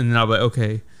out, and then I'll be like,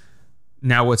 okay,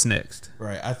 now what's next?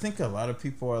 Right. I think a lot of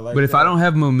people are like, but if I don't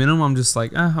have momentum, I'm just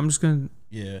like, I'm just gonna.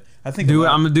 Yeah, I think I'm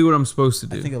gonna do what I'm supposed to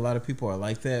do. I think a lot of people are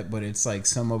like that, but it's like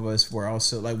some of us were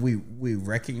also like we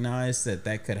recognize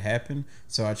that could happen,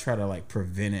 so I try to like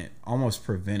almost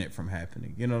prevent it from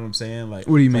happening. You know what I'm saying? Like,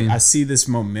 what do you mean? I see this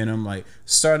momentum, like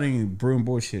starting Brew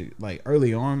Bullshit, like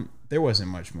early on there wasn't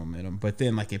much momentum, but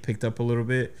then like it picked up a little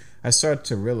bit. I started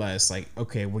to realize like,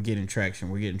 okay, we're getting traction,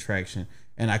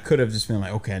 and I could have just been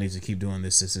like, okay, I need to keep doing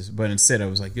this, but instead I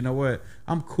was like, you know what,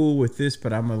 I'm cool with this,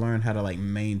 but I'm gonna learn how to like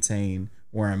maintain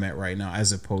where I'm at right now,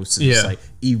 as opposed to just like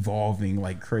evolving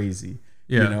like crazy.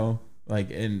 You know, like,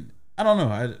 and I don't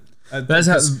know, That's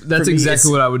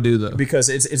exactly what I would do though. Because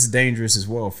it's dangerous as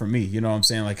well for me. You know what I'm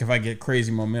saying? Like if I get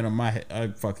crazy momentum,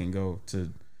 I fucking go to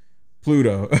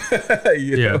Pluto.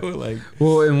 you know, like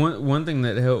well, and one thing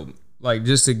that helped, like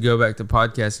just to go back to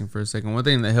podcasting for a second, one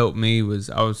thing that helped me was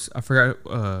I forgot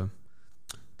the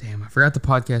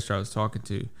podcaster I was talking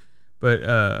to,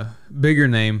 but bigger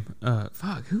name.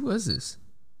 Who was this?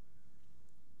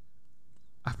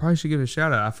 I probably should give it a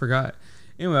shout out. I forgot.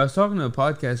 Anyway, I was talking to a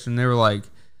podcaster and they were like,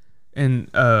 and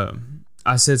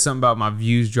I said something about my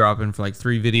views dropping for like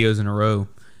 3 videos in a row,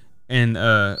 and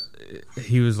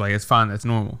he was like, "It's fine. That's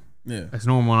normal. Yeah, that's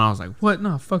normal." And I was like, "What?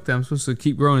 No, fuck that. I'm supposed to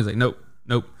keep growing." He's like, "Nope.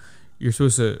 You're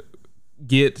supposed to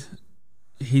get."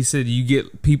 He said you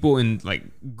get people in like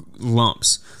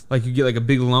lumps. Like you get like a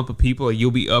big lump of people. Like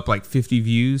you'll be up like 50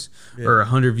 views or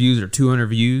 100 views or 200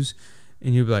 views,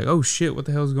 and you'll be like, "Oh shit, what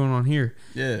the hell's going on here?"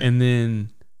 Yeah, and then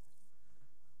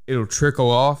it'll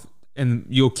trickle off. And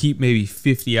you'll keep maybe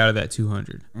 50 out of that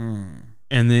 200, and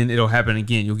then it'll happen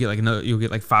again. You'll get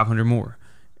like 500 more,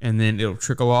 and then it'll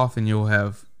trickle off, and you'll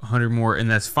have 100 more, and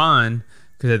that's fine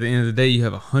because at the end of the day, you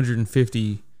have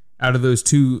 150 out of those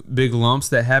 2 big lumps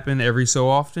that happen every so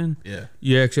often. Yeah,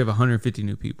 you actually have 150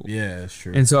 new people. Yeah, that's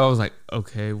true. And so I was like,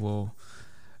 okay, well,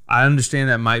 I understand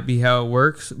that might be how it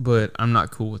works, but I'm not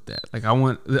cool with that. Like I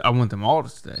want them all to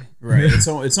stay. Right.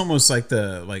 It's almost like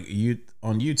you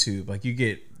on YouTube, like you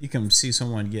can see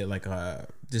someone get like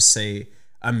just say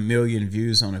 1 million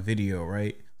views on a video,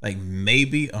 right? Like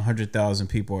maybe 100,000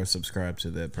 people are subscribed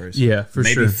to that person. Yeah, for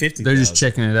maybe sure. 50,000. They're just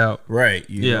checking it out, right?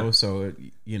 You know, so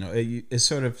it's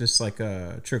sort of just like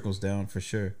trickles down for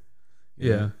sure. You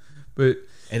know? But.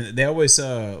 And they always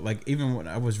like even when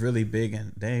I was really big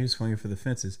and dang, he was swinging for the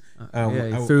fences.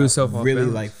 He threw himself off really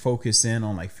balance. like focus in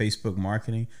on like Facebook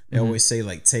marketing. They always say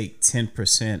like take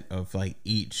 10% of like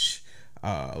each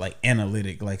like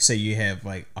analytic. Like say you have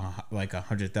like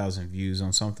 100,000 views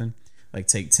on something. Like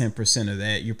take 10% of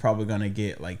that. You're probably gonna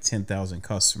get like 10,000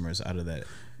 customers out of that.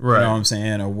 Right. You know what I'm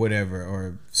saying, or whatever,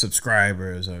 or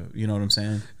subscribers, or you know what I'm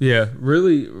saying. Yeah,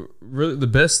 really, the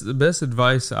best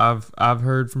advice I've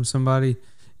heard from somebody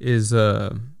is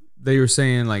they were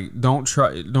saying like don't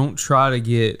try to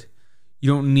get,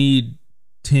 you don't need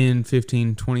 10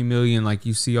 15 20 million like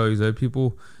you see all these other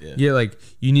people get. Like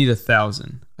you need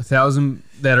 1,000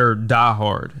 that are die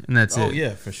hard, and that's it. Oh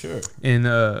yeah, for sure. And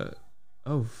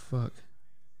oh fuck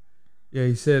yeah,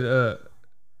 he said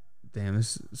damn,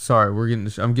 sorry,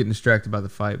 I'm getting distracted by the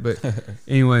fight, but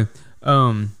anyway,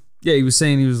 yeah, he was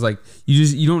saying, he was like,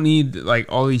 you don't need like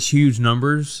all these huge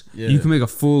numbers. Yeah. You can make a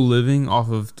full living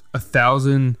off of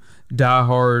 1,000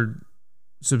 diehard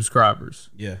subscribers.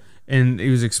 Yeah. And he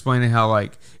was explaining how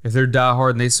like if they're diehard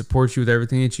and they support you with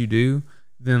everything that you do,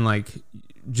 then like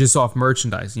just off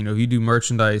merchandise, you know, if you do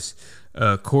merchandise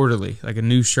quarterly, like a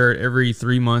new shirt every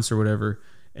 3 months or whatever,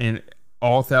 and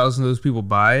all 1,000 of those people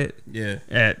buy it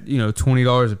at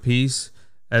 $20 a piece.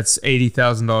 That's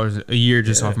 $80,000 a year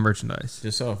just off merchandise.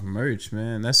 Just off merch,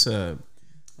 man. That's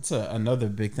another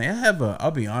big thing.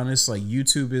 I'll be honest, like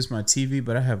YouTube is my TV,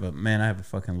 but I have a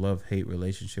fucking love-hate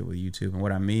relationship with YouTube. And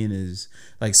what I mean is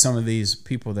like some of these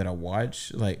people that I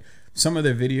watch, like some of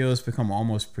their videos become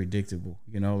almost predictable.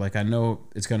 You know, like I know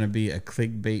it's gonna be a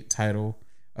clickbait title,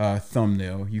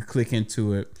 thumbnail. You click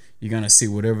into it, you're gonna see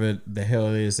whatever the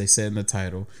hell it is they said in the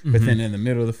title. But then in the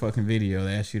middle of the fucking video,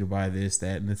 they ask you to buy this,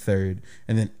 that, and the third.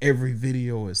 And then every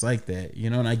video is like that, you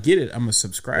know. And I get it. I'm a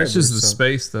subscriber. It's just the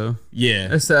space, though. Yeah,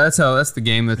 that's the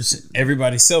game. That's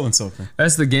everybody's selling something.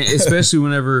 That's the game. Especially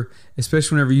whenever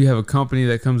you have a company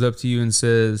that comes up to you and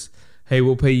says, "Hey,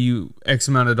 we'll pay you X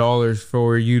amount of dollars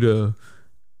for you to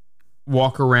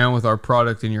walk around with our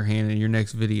product in your hand in your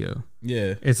next video."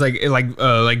 Yeah, it's like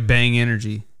Bang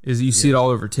Energy. You see it all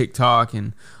over TikTok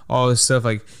and all this stuff.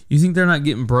 Like, you think they're not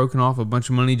getting broken off a bunch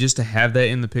of money just to have that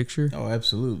in the picture? Oh,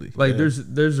 absolutely. Like,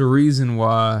 there's a reason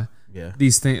why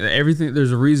these things, everything.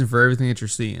 There's a reason for everything that you're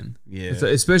seeing. Yeah. So,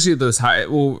 especially at those high,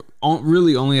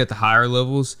 really only at the higher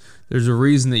levels. There's a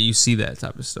reason that you see that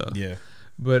type of stuff. Yeah.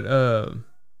 But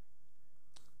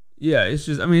yeah, it's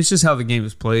just how the game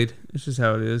is played. It's just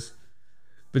how it is.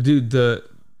 But dude,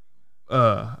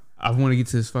 I want to get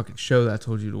to this fucking show that I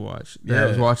told you to watch. That I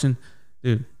was watching,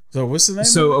 dude. So what's the name?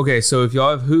 So okay, so if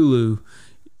y'all have Hulu,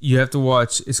 you have to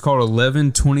watch. It's called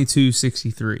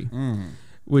 11/22/63,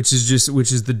 which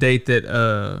is the date that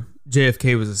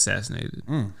JFK was assassinated.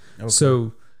 Okay.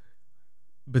 So,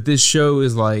 but this show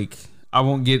is like, I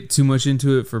won't get too much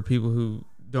into it for people who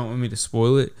don't want me to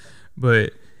spoil it,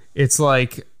 but it's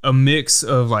like a mix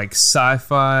of like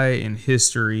sci-fi and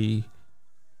history.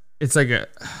 It's like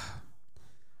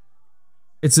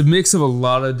it's a mix of a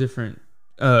lot of different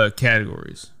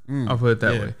categories. I'll put it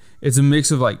that way. It's a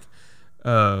mix of like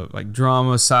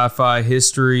drama, sci-fi,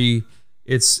 history.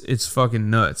 It's fucking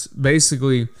nuts.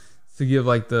 Basically, to give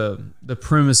like the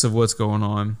premise of what's going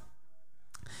on,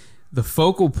 the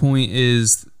focal point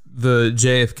is the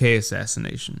JFK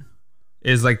assassination.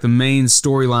 Is like the main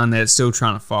storyline that it's still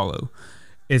trying to follow.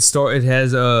 It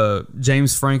has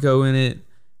James Franco in it,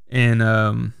 and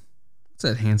what's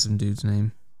that handsome dude's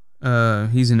name?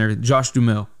 He's in there. Josh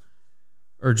Duhamel,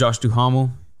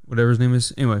 whatever his name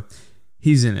is. Anyway,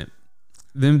 he's in it.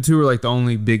 Them two are like the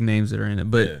only big names that are in it.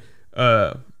 But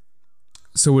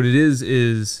so what it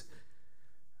is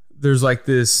there's like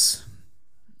this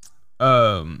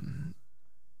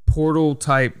portal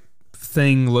type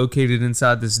thing located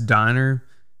inside this diner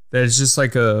that is just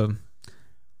like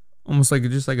almost like a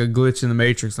glitch in the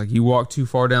Matrix. Like you walk too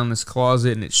far down this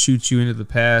closet and it shoots you into the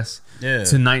past to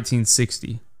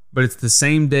 1960. But it's the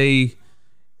same day.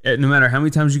 No matter how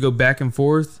many times you go back and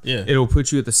forth, it'll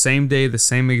put you at the same day, the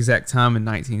same exact time in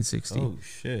 1960. Oh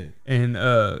shit! And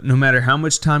no matter how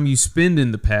much time you spend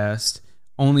in the past,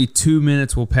 only 2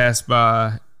 minutes will pass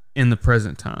by in the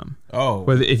present time. Oh,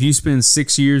 but if you spend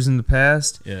 6 years in the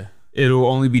past, it'll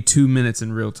only be 2 minutes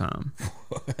in real time.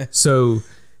 So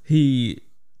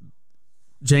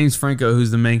James Franco,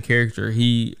 who's the main character,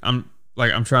 I'm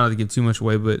trying not to give too much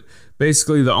away, but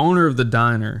basically the owner of the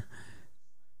diner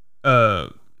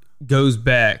goes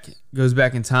back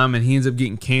in time, and he ends up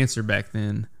getting cancer back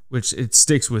then, which it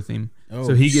sticks with him. Oh,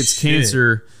 so he gets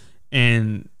cancer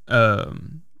and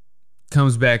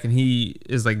comes back, and he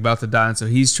is like about to die, and so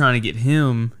he's trying to get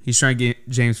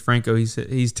James Franco.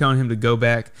 He's telling him to go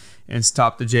back and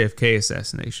stop the JFK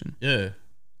assassination. Yeah.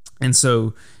 And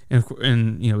so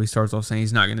and he starts off saying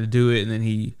he's not going to do it, and then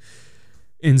he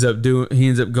ends up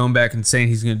going back and saying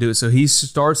he's going to do it. So he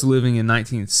starts living in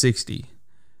 1960,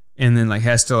 and then like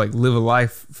has to like live a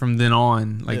life from then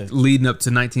on, like leading up to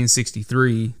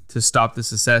 1963 to stop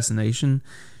this assassination.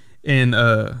 And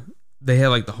they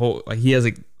have like the whole, like he has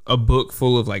like a book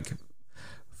full of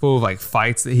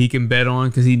fights that he can bet on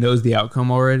because he knows the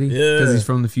outcome already because he's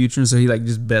from the future, and so he like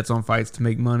just bets on fights to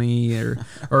make money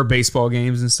or baseball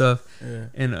games and stuff.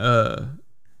 And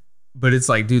but it's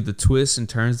like, dude, the twists and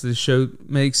turns this show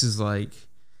makes is like,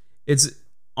 it's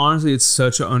honestly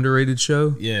such an underrated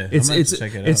show. It's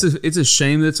check it out. It's a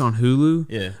shame that it's on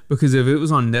Hulu. Because if it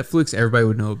was on Netflix, everybody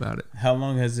would know about it. How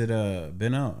long has it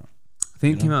been out? I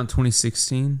think it came out in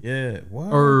 2016.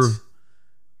 What?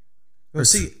 Or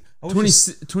see,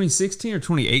 2016 or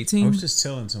 2018? I was just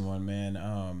telling someone, man,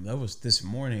 that was this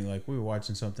morning. Like we were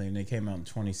watching something and it came out in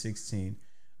 2016.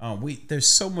 There's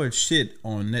so much shit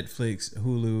on Netflix,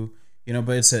 Hulu,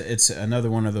 but it's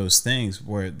another one of those things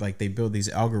where like they build these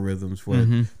algorithms where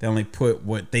they only put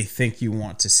what they think you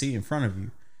want to see in front of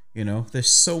you. There's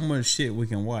so much shit we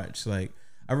can watch. Like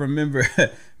I remember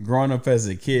growing up as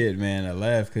a kid, man, I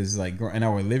laughed because like in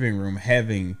our living room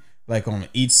having like on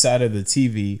each side of the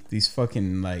TV, these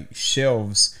fucking like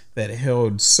shelves that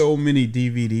held so many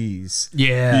DVDs.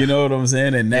 Yeah. You know what I'm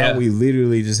saying? And now we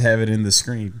literally just have it in the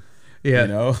screen.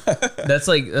 Yeah. That's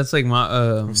like my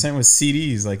I'm saying with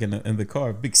CDs, like in the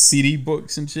car, big CD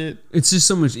books and shit. It's just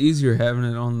so much easier having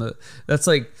it on that's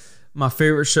like my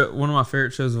favorite show. One of my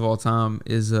favorite shows of all time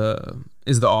is The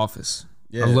Office.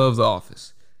 I love The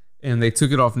Office. And they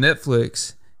took it off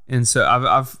Netflix, and so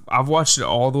I've watched it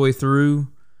all the way through.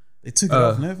 They took it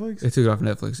off Netflix? They took it off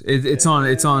Netflix. It's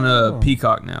on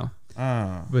Peacock now.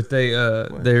 But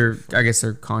they're I guess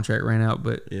their contract ran out,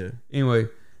 but anyway,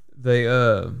 they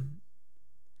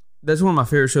that's one of my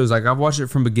favorite shows. Like I've watched it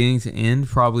from beginning to end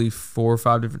probably 4 or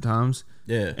 5 different times.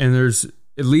 Yeah. And there's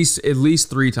at least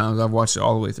 3 times I've watched it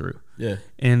all the way through. Yeah.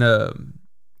 And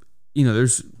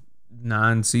there's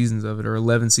 9 seasons of it or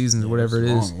 11 seasons or whatever it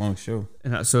is. Long show.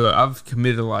 And so I've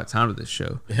committed a lot of time to this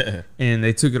show. Yeah. And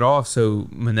they took it off, so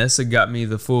Manessa got me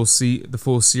the full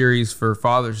series for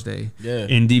Father's Day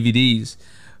in DVDs.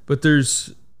 But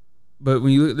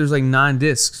when you look, there's like 9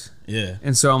 discs. Yeah.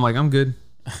 And so I'm like, I'm good.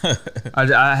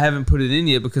 I haven't put it in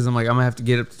yet because I'm like, I'm gonna have to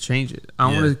get up to change it. I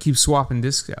don't want to keep swapping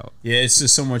discs out. Yeah, it's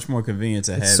just so much more convenient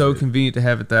to have it. It's so convenient to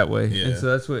have it that way. Yeah. And so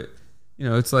that's what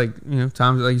it's like,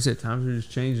 times, like you said, times are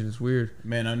just changing. It's weird.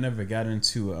 Man, I never got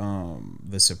into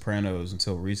The Sopranos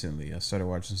until recently. I started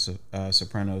watching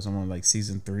Sopranos. I'm on like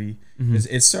season 3. Mm-hmm.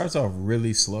 It starts off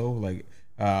really slow. Like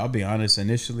I'll be honest,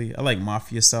 initially I like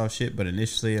mafia style shit, but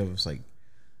initially I was like,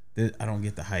 I don't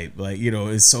get the hype. Like,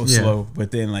 it's so slow.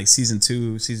 But then like season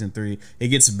 2, season 3, it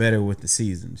gets better with the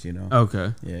seasons,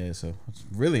 Okay. Yeah, so it's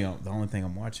really the only thing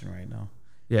I'm watching right now.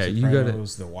 Yeah,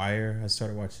 Sopranos, The Wire. I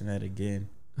started watching that again.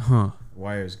 Huh.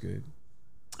 Wire's good.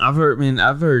 I've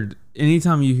heard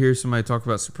anytime you hear somebody talk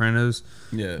about Sopranos,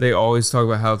 they always talk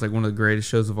about how it's like one of the greatest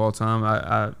shows of all time.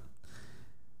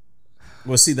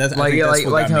 Well, see, I think that's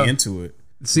what got me into it.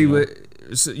 See, what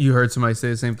so you heard somebody say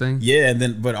the same thing? Yeah, and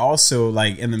then but also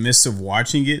like in the midst of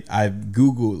watching it, I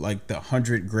Googled like the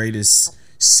 100 greatest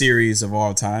series of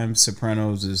all time.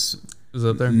 Sopranos is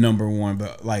up there number 1,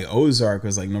 but like Ozark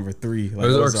was like number 3. Like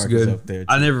Ozark's good. Is up there too.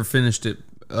 I never finished it.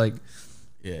 Like,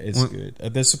 yeah, it's good.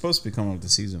 They're supposed to be coming up to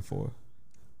season 4.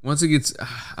 Once it gets,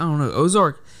 I don't know.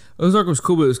 Ozark was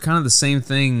cool, but it was kind of the same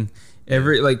thing.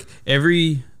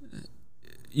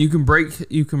 You can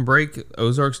break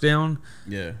Ozarks down.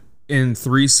 Yeah. In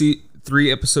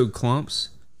 3 episode clumps.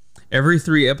 Every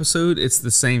 3 episode, it's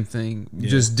the same thing,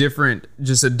 just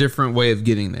a different way of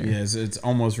getting there. Yeah, it's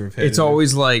almost repetitive. It's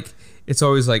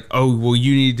always like, oh well,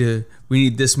 we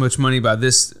need this much money by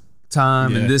this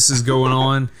time, and this is going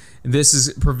on, and this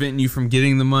is preventing you from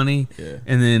getting the money,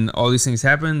 and then all these things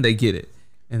happen, they get it,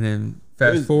 and then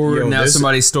fast forward, now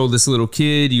somebody stole this little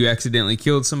kid, you accidentally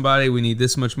killed somebody, we need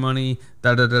this much money,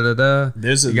 da da da da da.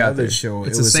 There's another show.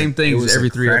 It's the same thing as every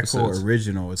 3 episodes.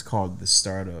 Original. It's called The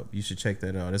Startup. You should check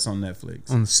that out. It's on Netflix.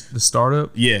 On The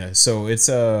Startup? Yeah. So it's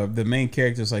the main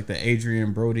character is like the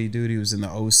Adrian Brody dude. He was in the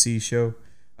OC show.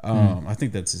 I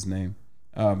think that's his name.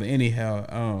 But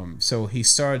anyhow, so he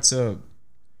starts up.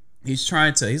 He's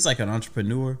like an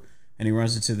entrepreneur. And he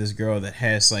runs into this girl that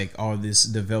has like all this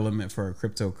development for a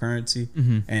cryptocurrency.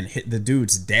 And the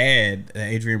dude's dad, the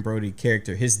Adrian Brody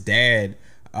character, his dad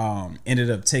ended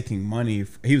up taking money.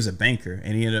 He was a banker,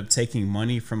 and he ended up taking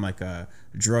money from like a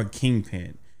drug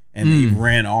kingpin, and he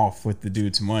ran off with the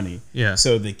dude's money. Yeah.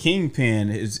 So the kingpin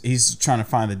he's trying to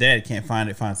find the dad, can't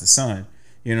find it, finds the son.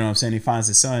 You know what I'm saying? He finds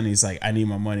the son. He's like, I need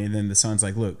my money. And then the son's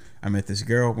like, look, I met this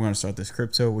girl. We're going to start this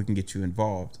crypto. We can get you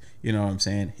involved. You know what I'm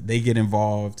saying? They get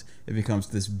involved. It becomes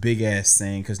this big ass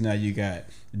thing because now you got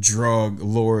drug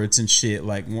lords and shit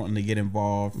like wanting to get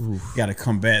involved. Got to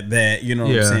combat that. You know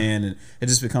what I'm saying? And it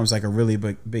just becomes like a really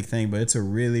big thing. But it's a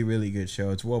really, really good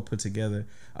show. It's well put together.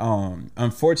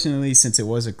 Unfortunately, since it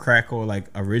was a Crackle like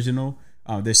original,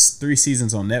 there's 3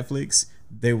 seasons on Netflix.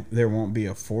 There won't be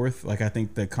a 4th. Like I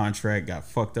think the contract got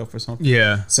fucked up or something.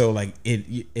 Yeah. So like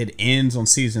it ends on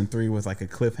season 3 with like a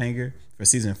cliffhanger for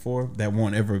season 4 that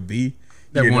won't ever be.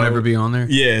 That won't ever be on there.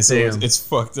 Yeah. So it's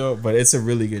fucked up, but it's a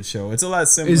really good show. It's a lot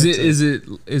similar.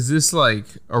 Is this like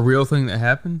a real thing that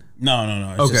happened?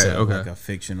 No. It's just like a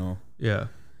fictional. Yeah.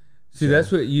 See,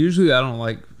 that's what usually I don't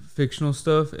like fictional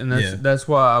stuff, and that's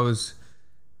why I was.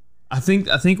 I think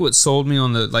what sold me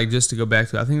on the, like, just to go back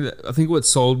to it, I think what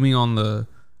sold me on the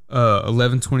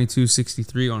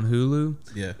 11/22/63 on Hulu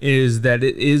is that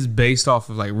it is based off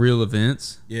of like real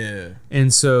events. Yeah.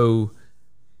 And so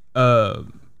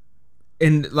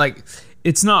and like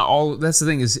it's not all, that's the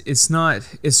thing, is it's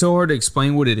so hard to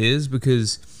explain what it is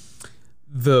because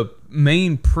the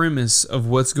main premise of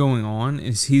what's going on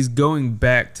is he's going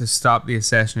back to stop the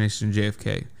assassination of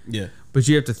JFK. Yeah. But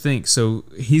you have to think, so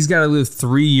he's got to live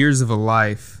 3 years of a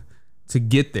life to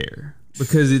get there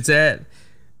because the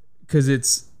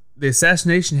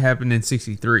assassination happened in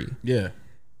 63. Yeah.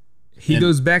 He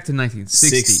goes back to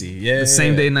 1960. Yeah. The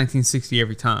same day in 1960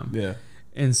 every time. Yeah.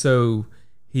 And so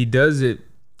he does it,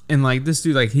 and like this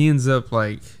dude, like he ends up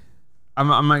like, I'm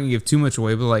not gonna give too much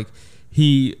away, but like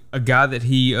he's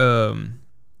an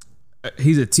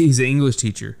English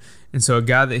teacher, and so a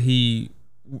guy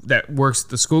that works at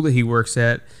the school that he works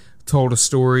at told a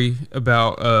story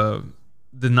about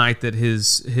the night that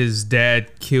his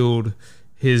dad killed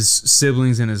his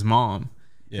siblings and his mom.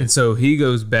 Yeah. And so he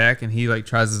goes back and he like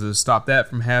tries to stop that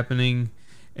from happening.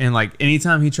 And like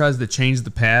anytime he tries to change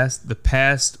the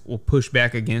past will push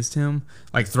back against him,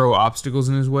 like throw obstacles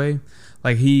in his way.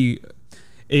 Like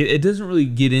it doesn't really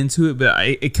get into it, but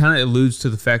it kind of alludes to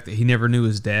the fact that he never knew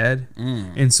his dad.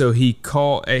 And so in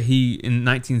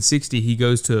 1960, he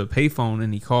goes to a payphone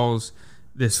and he calls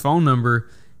this phone number,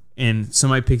 and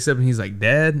somebody picks up and he's like,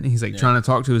 Dad? And he's like trying to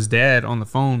talk to his dad on the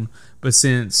phone. But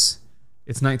since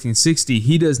it's 1960,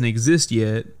 he doesn't exist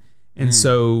yet. And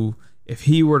so if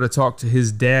he were to talk to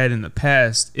his dad in the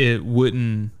past, it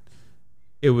would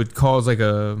cause like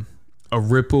a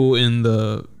ripple in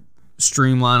the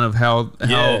streamline of how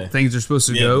things are supposed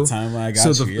to go. The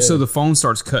timeline so the phone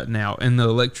starts cutting out and the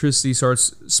electricity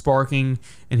starts sparking,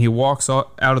 and he walks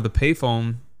out of the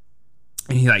payphone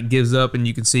and he like gives up, and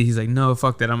you can see he's like, no,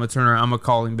 fuck that, I'm gonna turn around, I'm gonna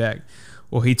call him back.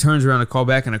 Well, he turns around to call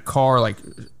back, and a car like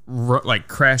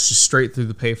crashes straight through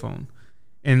the payphone.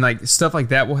 And like stuff like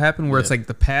that will happen where it's like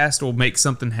the past will make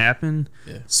something happen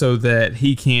so that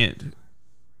he can't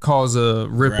cause a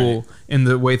ripple in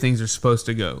the way things are supposed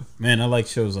to go. Man, I like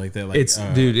shows like that. Like it's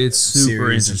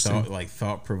super interesting,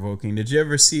 thought provoking. Did you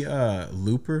ever see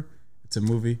Looper? It's a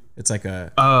movie. It's like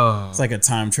a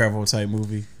time travel type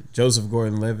movie. Joseph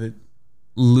Gordon-Levitt.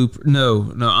 Looper?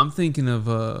 No, I'm thinking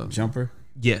of Jumper.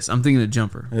 Yes, I'm thinking of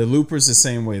Jumper. Looper's the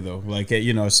same way though. Like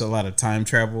it's a lot of time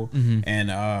travel, and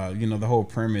the whole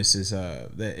premise is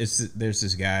there's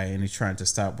this guy and he's trying to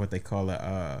stop what they call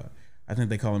I think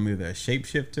they call him either a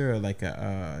shapeshifter or like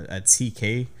a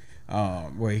TK,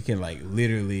 where he can like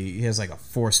literally he has like a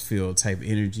force field type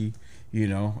energy,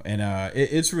 and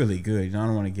it's really good. I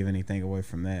don't want to give anything away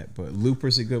from that, but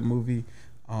Looper's a good movie.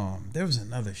 There was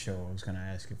another show I was gonna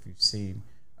ask if you've seen.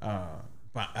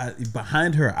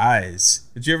 Behind Her Eyes.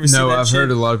 Did you ever see that? No, I've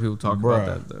heard a lot of people talk about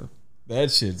that though. That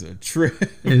shit's a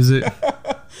trip. Is it?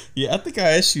 Yeah, I think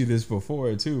I asked you this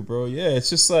before too, bro. Yeah, it's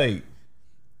just like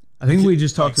I think we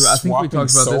talked about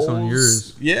this on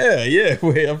yours. Yeah.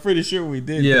 Wait, I'm pretty sure we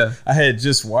did. Yeah, I had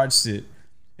just watched it.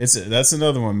 That's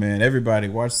another one, man. Everybody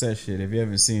watch that shit if you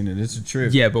haven't seen it. It's a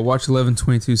trip. Yeah, but watch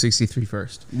 11/22/63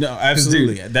 first. No,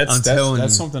 absolutely. Dude,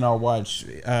 that's something I'll watch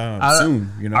soon.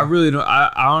 I really don't.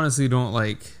 I honestly don't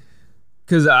like,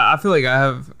 because I feel like I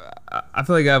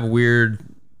have a weird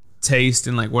taste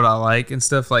in like what I like and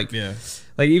stuff. Like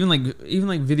even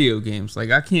like video games.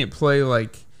 Like I can't play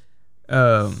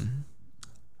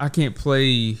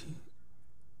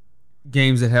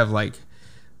games that have like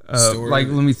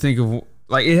let me think of.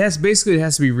 Like it has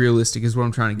to be realistic is what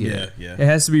I'm trying to get at. Yeah. It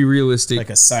has to be realistic. Like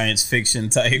a science fiction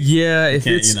type. Yeah, if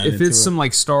it's some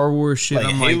like Star Wars shit,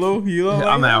 like I'm Halo? Like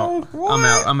I'm out.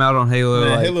 I'm out on Halo.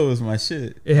 Man, Halo is my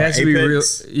shit. It has to be real.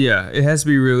 Yeah, it has to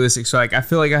be realistic. So like I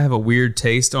feel like I have a weird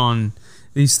taste on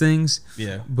these things.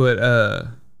 Yeah. But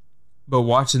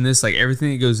watching this, like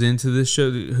everything that goes into this show,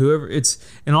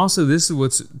 and also this is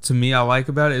what's to me I like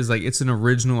about it is like it's an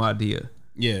original idea.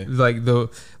 Yeah,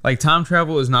 like time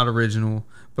travel is not original,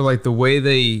 but like the way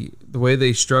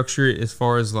they structure it, as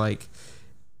far as like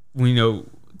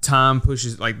time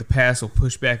pushes, like the past will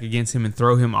push back against him and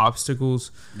throw him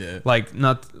obstacles. Yeah, like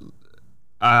not.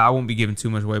 I won't be giving too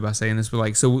much away by saying this, but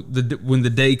like so when the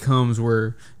day comes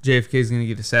where JFK is going to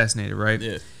get assassinated, right?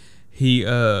 Yeah,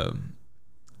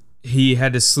 he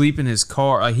had to sleep in his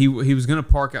car. He was going to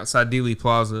park outside Dealey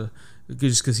Plaza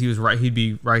just because he was right. He'd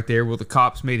be right there. Well, the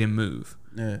cops made him move.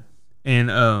 Yeah.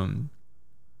 And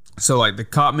so like the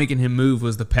cop making him move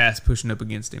was the past pushing up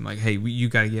against him. Like, hey, you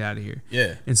got to get out of here.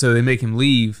 Yeah. And so they make him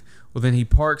leave. Well, then he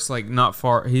parks like not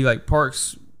far. He like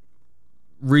parks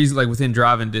like within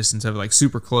driving distance of it, like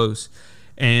super close.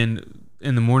 And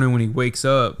in the morning when he wakes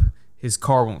up, his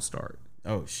car won't start.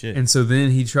 Oh shit. And so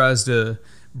then he tries to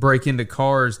break into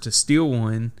cars to steal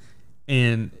one,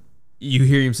 and you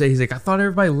hear him say, he's like, I thought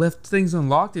everybody left things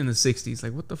unlocked in the 60s.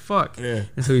 Like, what the fuck? Yeah.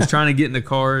 And so he's trying to get into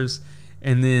cars,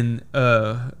 and then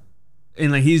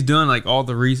and like he's done like all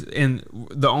the and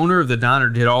the owner of the diner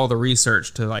did all the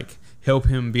research to like help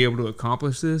him be able to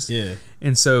accomplish this. Yeah.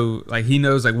 And so like he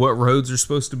knows like what roads are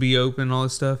supposed to be open and all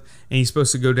this stuff, and he's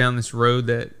supposed to go down this road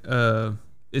that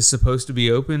is supposed to be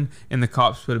open, and the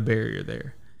cops put a barrier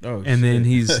there. Oh, and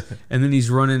shit. then he's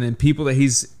running, and people that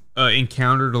he's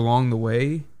encountered along the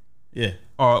way, yeah,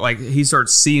 or like he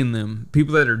starts seeing them.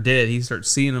 People that are dead, he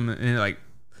starts seeing them, and like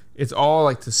it's all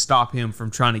like to stop him from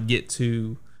trying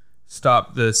to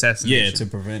stop the assassination. Yeah, to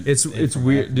prevent. It's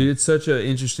weird, happening. Dude. It's such an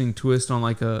interesting twist on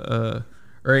like or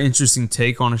an interesting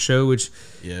take on a show, which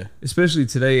especially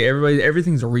today,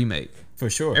 everything's a remake. For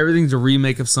sure. Everything's a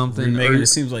remake of something. It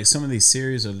seems like some of these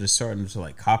series are just starting to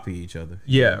like copy each other.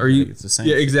 Yeah, or it's the same.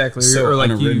 Yeah, exactly. So or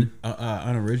like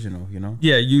unoriginal, you know?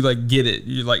 Yeah, you like get it.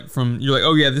 You're like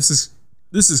oh yeah, this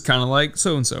is kind of like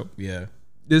so and so. Yeah.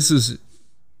 This is.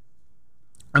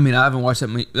 I mean, I haven't watched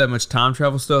that much time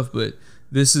travel stuff, but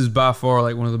this is by far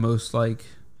like one of the most like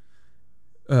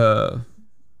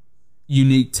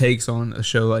unique takes on a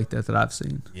show like that I've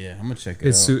seen. Yeah, I'm gonna check it out.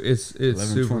 It's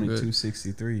super good.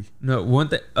 11/22/63. No, one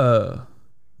thing. But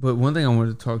one thing I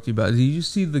wanted to talk to you about. Did you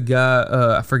see the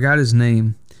guy? I forgot his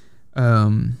name. I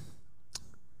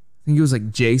think it was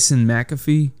like Jason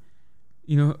McAfee.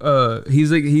 You know,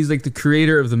 he's like the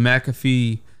creator of the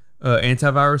McAfee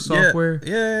antivirus software.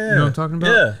 Yeah. You know what I'm talking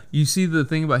about? Yeah. You see the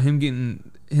thing about him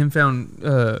found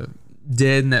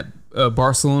dead in that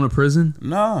Barcelona prison?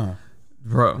 Nah.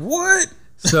 Bro. What?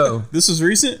 So this was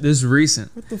recent? This is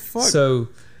recent. What the fuck? So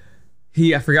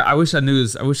I forgot. I wish I knew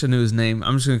his name.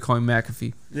 I'm just gonna call him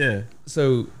McAfee. Yeah.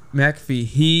 So McAfee,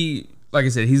 he, like I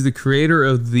said, he's the creator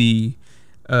of the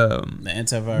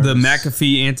antivirus, the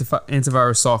McAfee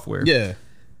antivirus software. Yeah.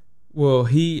 Well,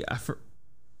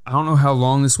 I don't know how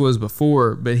long this was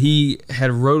before, but he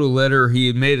had wrote a letter. He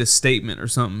had made a statement or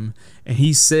something, and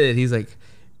he said, he's like,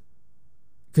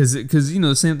 because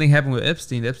the same thing happened with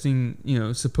Epstein.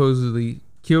 Epstein, supposedly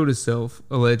killed himself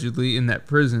allegedly in that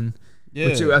prison. Yeah.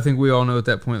 Which I think we all know at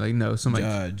that point, like, no,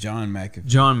 somebody. John McAfee.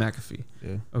 John McAfee.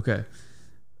 Yeah. Okay.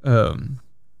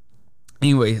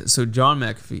 Anyway, so John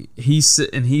McAfee, he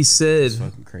said,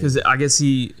 because I guess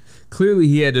he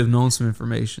had to have known some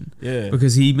information. Yeah.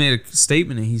 Because he made a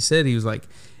statement and he said, he was like,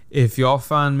 if y'all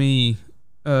find me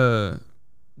dead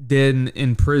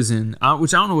in prison,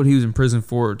 which I don't know what he was in prison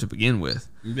for to begin with.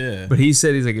 Yeah. But he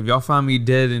said, he's like, if y'all find me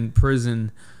dead in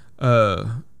prison,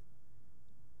 what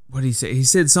did he say? He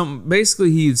said something.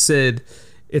 Basically, he said,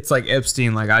 it's like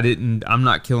Epstein, like I'm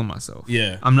not killing myself.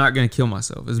 Yeah. I'm not going to kill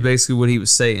myself. Is basically what he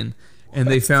was saying. And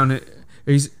they found it.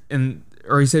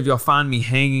 Or he said, if y'all find me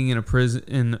hanging in a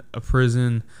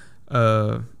prison,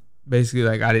 basically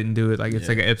like I didn't do it. Like it's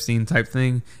like an Epstein type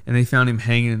thing. And they found him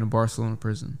hanging in a Barcelona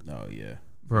prison. Oh yeah,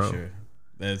 bro. For sure.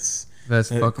 That's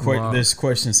fucking wild. There's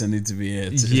questions that need to be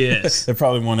answered. Yes. That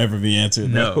probably won't ever be answered.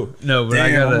 No, but Damn,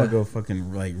 I gotta I'm gonna go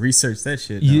fucking like research that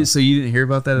shit. So you didn't hear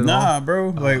about that at all? Nah, bro.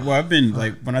 Like, well, I've been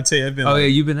like when I tell you I've been. Oh yeah,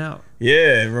 you've been out.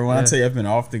 Yeah, bro. When I tell you I've been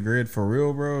off the grid for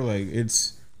real, bro. Like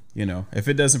it's, if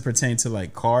it doesn't pertain to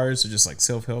like cars or just like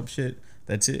self-help shit,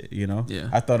 that's it. Yeah.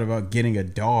 I thought about getting a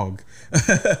dog.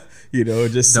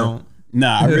 Just don't.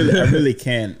 Nah, I really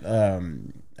can't.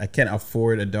 I can't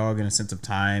afford a dog in a sense of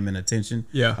time and attention.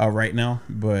 Yeah. Right now,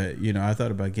 but I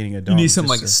thought about getting a dog. You need something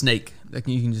like a snake that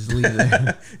you can just leave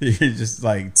there. You can just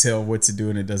like tell what to do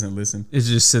and it doesn't listen. It's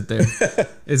just sit there.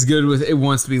 It's good with it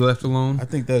wants to be left alone. I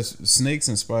think that's snakes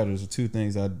and spiders are two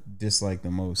things I dislike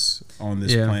the most on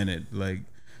this planet. Like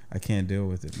I can't deal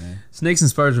with it, man. Snakes and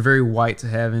spiders are very white to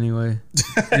have anyway.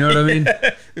 You know what I mean?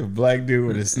 A black dude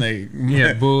with a snake.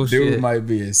 Yeah, bullshit. Dude might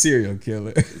be a serial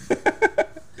killer.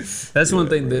 That's one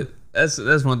thing that's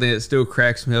one thing that still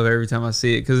cracks me up every time I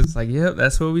see it, because it's like, yep,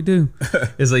 that's what we do.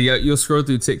 It's like you'll scroll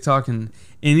through TikTok and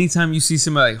anytime you see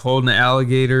somebody like holding an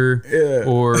alligator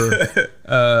or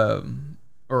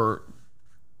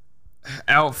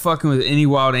out fucking with any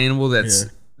wild animal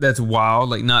that's wild,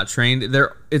 like not trained,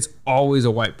 it's always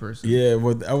a white person. Yeah,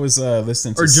 well, I was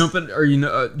listening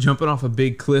to jumping off a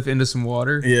big cliff into some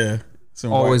water. Yeah,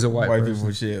 always a white person.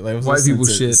 People shit. Like, white people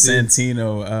shit.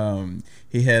 Santino,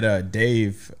 he had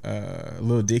Dave,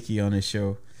 Lil Dicky on his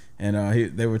show,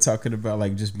 and they were talking about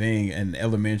like just being in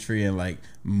elementary and like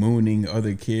mooning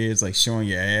other kids, like showing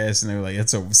your ass, and they were like,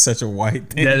 that's such a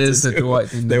white thing. That is such a white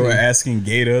thing. They were asking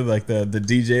Gator, like the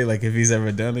DJ, like if he's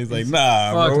ever done it. He's like,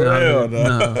 nah, bro, hell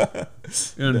no.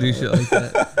 You don't do shit like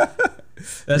that.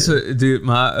 That's what, dude.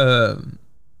 My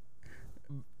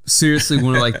seriously,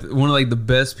 one of the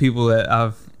best people that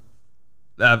I've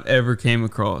ever came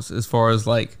across, as far as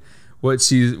like what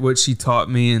she taught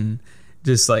me and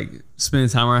just like spending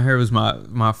time around her, was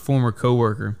my former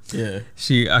coworker. Yeah.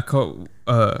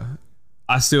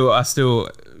 I still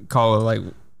call her like,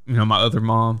 my other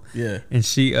mom. Yeah. And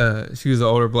she was an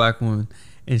older black woman,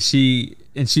 and she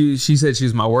said she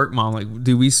was my work mom. Like,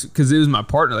 dude, because it was my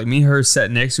partner. Like, me and her sat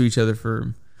next to each other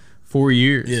for 4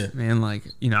 years. Yeah. Man, like,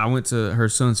 I went to her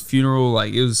son's funeral.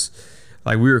 Like, it was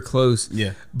like we were close.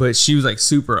 Yeah. But she was like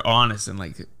super honest and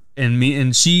like.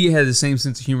 And she had the same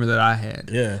sense of humor that I had.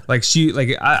 Yeah. Like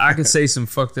I could say some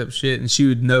fucked up shit and she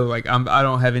would know, like, I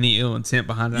don't have any ill intent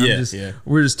behind it.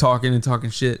 We're just talking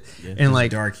shit. Yeah, and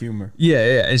like dark humor.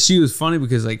 Yeah. And she was funny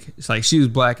because like, it's like she was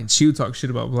black and she would talk shit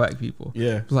about black people.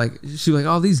 Yeah. Like she was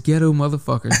like, all these ghetto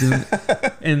motherfuckers doing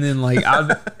and then like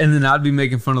I'd be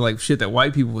making fun of like shit that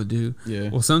white people would do. Yeah.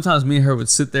 Well, sometimes me and her would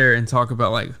sit there and talk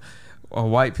about like,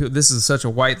 white people, this is such a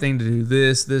white thing to do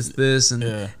this, and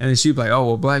then she'd be like, oh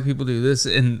well, black people do this,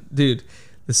 and dude,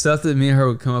 the stuff that me and her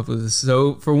would come up with is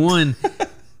so. For one,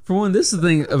 this is the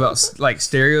thing about like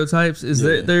stereotypes is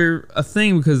that they're a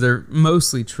thing because they're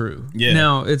mostly true. Yeah.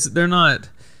 Now they're not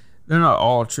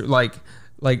all true. Like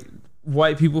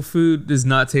white people food does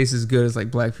not taste as good as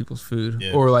like black people's food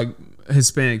or like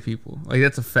Hispanic people. Like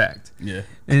that's a fact. Yeah.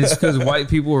 And it's because white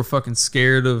people are fucking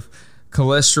scared of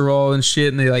cholesterol and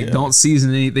shit, and they like don't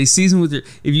season any. They season with their.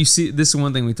 If you see, this is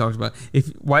one thing we talked about. If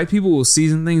white people will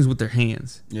season things with their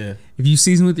hands. Yeah. If you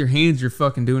season with your hands, you're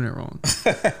fucking doing it wrong.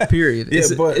 Period. It's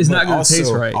not gonna taste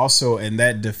right. Also, in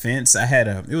that defense, I had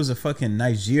it was a fucking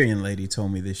Nigerian lady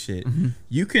told me this shit. Mm-hmm.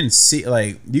 You can see,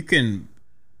 like, you can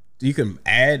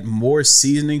add more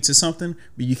seasoning to something,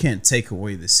 but you can't take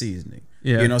away the seasoning.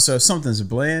 Yeah. So if something's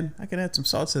bland, I can add some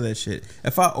salt to that shit.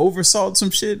 If I oversalt some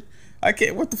shit, I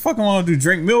can't. What the fuck am I gonna do?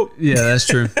 Drink milk? Yeah, that's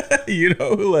true. Like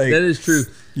that is true.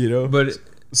 But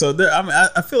So there, I mean,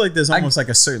 I feel like there's almost like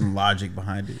a certain logic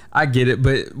behind it. I get it,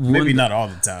 but maybe not all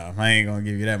the time. I ain't gonna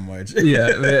give you that much.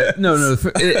 Yeah, no,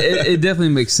 it definitely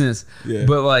makes sense. Yeah.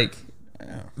 But like,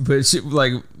 but she,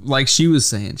 like she was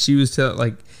saying, she was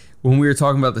like when we were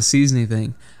talking about the seasoning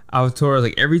thing, I was told her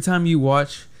like every time you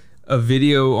watch a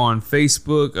video on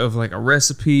Facebook of like a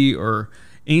recipe or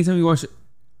anytime you watch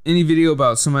any video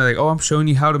about somebody like, oh, I'm showing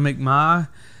you how to make my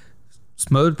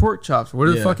smothered pork chops,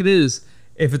 whatever the fuck it is,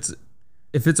 if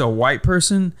it's a white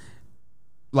person,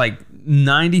 like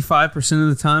 95%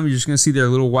 of the time you're just gonna see their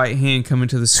little white hand come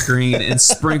into the screen and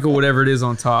sprinkle whatever it is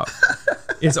on top.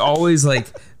 It's always like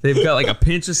they've got like a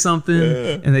pinch of something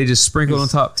and they just sprinkle it on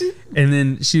top. And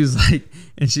then she was like,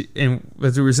 and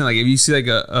that's what we were saying, like if you see like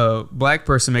a black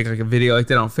person make like a video like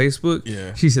that on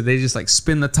Facebook, she said they just like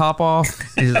spin the top off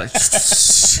and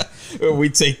just like we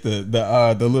take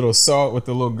the little salt with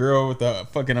the little girl with the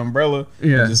fucking umbrella,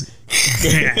 and just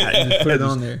put it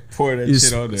on there, pour that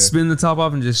shit on there, spin the top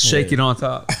off and just shake it on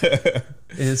top.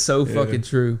 And it's so fucking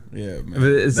true. Yeah, man. But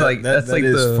it's that's like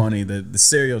is funny. The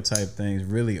stereotype things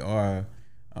really are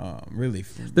really.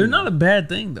 They're not a bad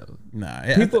thing though. Nah,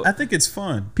 I think it's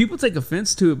fun. People take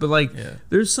offense to it, but like,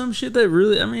 there's some shit that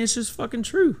really, I mean, it's just fucking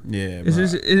true. Yeah, it's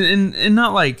just and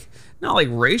not like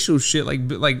racial shit,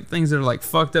 like things that are like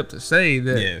fucked up to say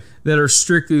that are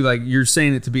strictly like you're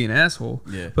saying it to be an asshole.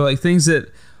 Yeah, but like things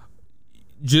that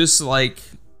just like,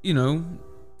 you know,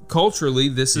 culturally,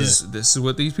 this is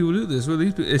what these people do. This is what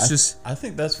these people. It's I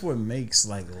think that's what makes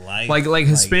like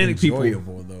Hispanic people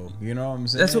enjoyable though. You know what I'm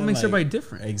saying? That's what makes everybody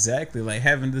different. Exactly, like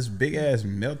having this big ass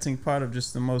melting pot of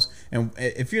just the most. And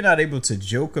if you're not able to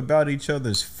joke about each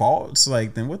other's faults,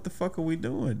 like then what the fuck are we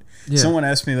doing? Yeah. Someone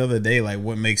asked me the other day, like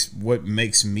what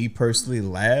makes me personally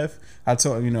laugh. I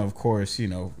told of course,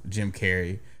 Jim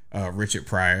Carrey. Richard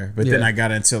Pryor, but then I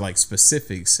got into like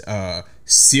specifics,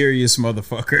 serious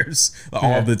motherfuckers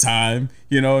all the time,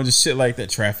 just shit like that,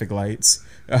 traffic lights,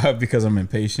 because I'm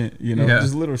impatient,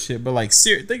 just little shit. But like,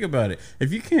 think about it.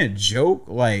 If you can't joke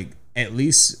like at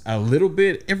least a little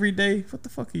bit every day, what the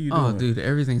fuck are you doing? Oh, dude,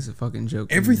 everything's a fucking joke.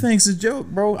 Everything's a joke,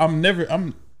 bro.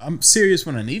 I'm serious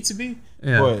when I need to be,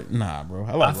 but nah, bro.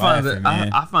 I like laughing,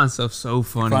 man. I find stuff so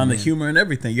funny. You find the humor in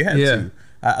everything. You have to.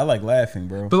 I like laughing,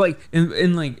 bro. But like,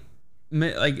 and like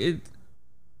it.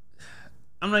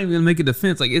 I'm not even gonna make a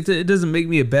defense. Like it doesn't make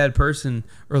me a bad person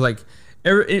or like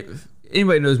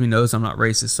anybody knows me knows I'm not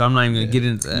racist, so I'm not even gonna get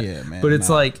into that. Yeah, man. But it's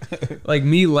like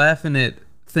me laughing at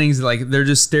things that, like they're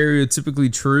just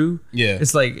stereotypically true. Yeah.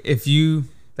 It's like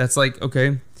that's like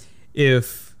okay,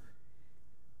 if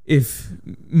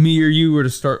me or you were to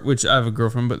start, which I have a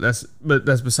girlfriend, but that's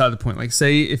beside the point. Like,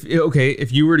 say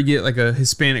if you were to get like a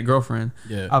Hispanic girlfriend,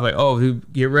 I'm like, oh,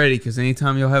 dude, get ready because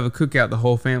anytime you'll have a cookout, the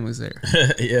whole family's there.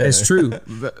 It's true.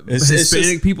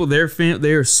 Hispanic people, they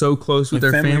are so close with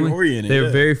their family. Oriented,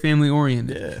 they're very family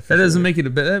oriented. Yeah, that doesn't make it a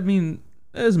bad.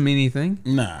 That doesn't mean anything.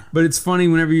 Nah. But it's funny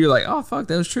whenever you're like, oh fuck,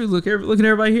 that was true. Look at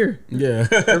everybody here. Yeah.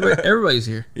 Everybody's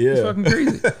here. Yeah. It's fucking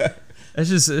crazy. That's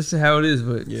just how it is,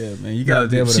 but yeah, man, you gotta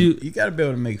be able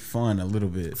to make fun a little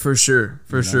bit. For sure.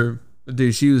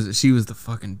 Dude, she was the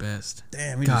fucking best.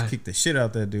 Damn, he just kicked the shit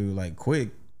out that dude like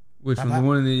quick. Which one? The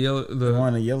one in the yellow, the one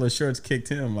in the yellow shorts kicked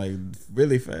him like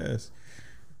really fast.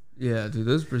 Yeah, dude,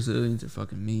 those Brazilians are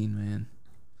fucking mean, man.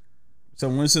 So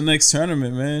when's the next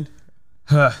tournament, man?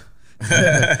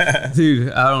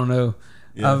 Dude, I don't know.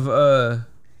 Yeah.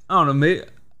 I don't know, maybe.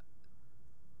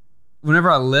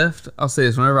 Whenever I left, I'll say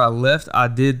this. Whenever I left, I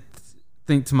did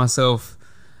think to myself,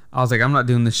 I was like, I'm not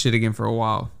doing this shit again for a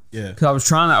while. Yeah. Because I was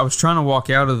trying to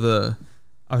walk out of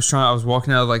I was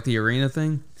walking out of like the arena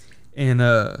thing, and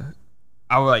I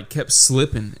like kept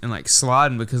slipping and like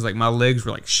sliding because like my legs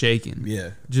were like shaking.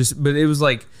 Yeah. But it was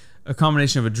like a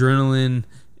combination of adrenaline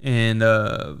and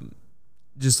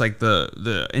just like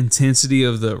the intensity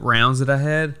of the rounds that I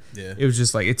had. Yeah. It was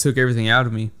just like it took everything out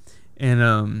of me,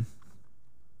 and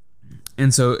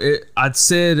so I'd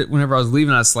said whenever I was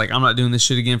leaving, I was like, I'm not doing this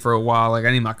shit again for a while. Like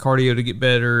I need my cardio to get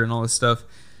better and all this stuff.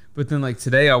 But then like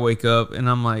today I wake up and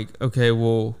I'm like, okay,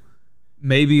 well,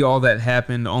 maybe all that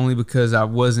happened only because I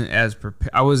wasn't as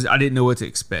prepared. I didn't know what to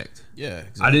expect. Yeah,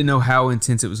 exactly. I didn't know how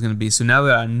intense it was going to be. So now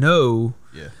that I know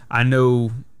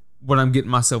what I'm getting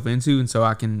myself into, and so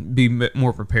I can be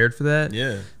more prepared for that.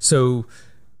 Yeah. So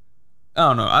I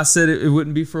don't know. I said it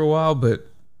wouldn't be for a while, but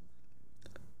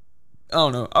I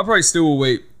don't know. I probably still will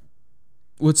wait.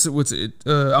 What's it?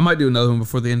 I might do another one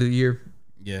before the end of the year.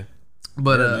 Yeah.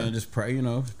 But man, just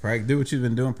do what you've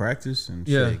been doing, practice and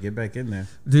shit, get back in there,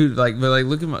 dude. But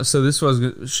look at my. So this was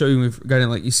gonna show you. We got in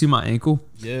like you see my ankle,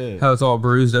 how it's all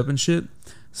bruised up and shit.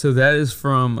 So that is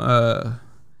from.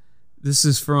 This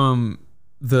is from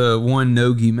the one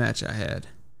no-gi match I had.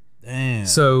 Damn.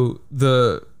 So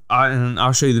and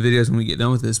I'll show you the videos when we get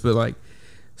done with this, but like,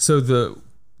 so the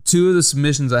two of the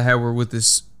submissions I had were with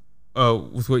this,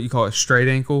 with what you call a straight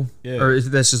ankle, or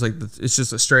that's just like it's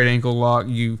just a straight ankle lock.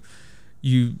 You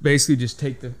basically just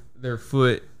take their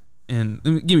foot and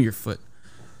give me your foot.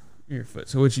 Your foot.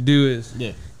 So what you do is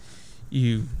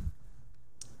you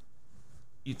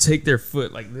take their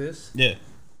foot like this. Yeah.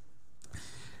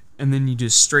 And then you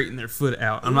just straighten their foot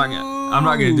out. I'm not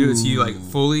gonna do it to you like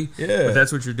fully. Yeah. But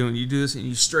that's what you're doing. You do this and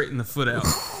you straighten the foot out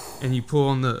and you pull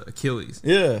on the Achilles.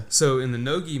 Yeah. So in the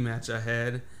no-gi match I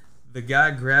had, the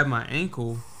guy grabbed my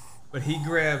ankle, but he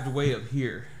grabbed way up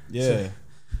here. Yeah.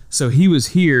 So he was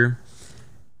here,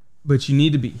 but you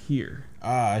need to be here.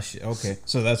 Okay.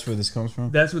 So that's where this comes from?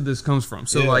 That's what this comes from.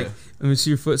 So like, let me see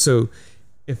your foot. So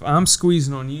if I'm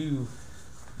squeezing on you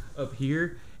up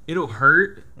here, it'll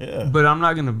hurt. Yeah. But I'm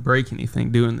not gonna break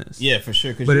anything doing this. Yeah, for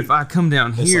sure. But if I come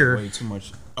down here, like way too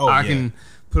much. I can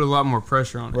put a lot more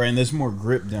pressure on it. Right, and there's more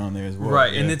grip down there as well.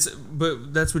 Right, and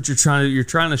but that's what you're trying to do. You're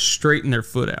trying to straighten their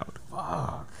foot out.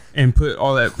 Fuck. And put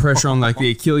all that pressure on like the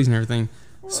Achilles and everything.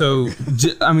 So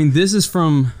I mean, this is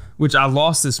from which I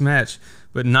lost this match.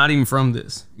 But not even from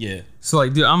this. Yeah. So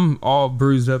like, dude, I'm all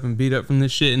bruised up and beat up from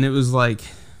this shit, and it was like,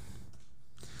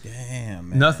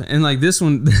 damn, man. Nothing. And like this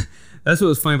one, that's what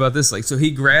was funny about this. Like, so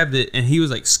he grabbed it and he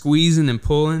was like squeezing and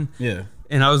pulling. Yeah.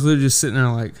 And I was literally just sitting there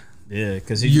like, yeah,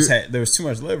 because there was too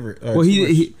much leverage. Well,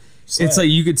 it's like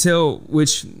you could tell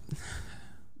which.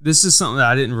 This is something that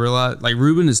I didn't realize. Like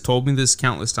Ruben has told me this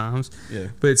countless times. Yeah.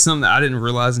 But it's something that I didn't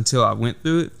realize until I went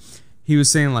through it. He was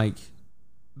saying like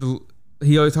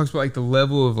he always talks about like the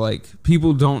level of like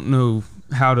people don't know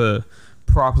how to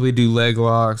properly do leg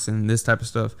locks and this type of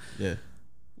stuff. Yeah.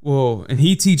 Well, and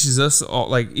he teaches us all,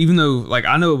 like, even though like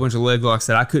I know a bunch of leg locks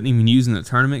that I couldn't even use in the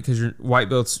tournament because your white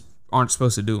belts aren't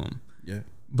supposed to do them. Yeah.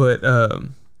 But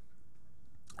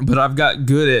I've got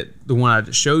good at the one I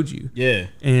just showed you. Yeah.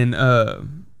 And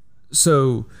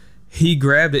so he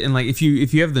grabbed it and like if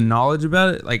you have the knowledge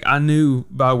about it, like I knew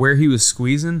by where he was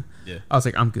squeezing. Yeah. I was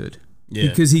like, I'm good. Yeah,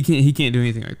 because he can't do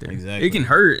anything right there. Exactly, it can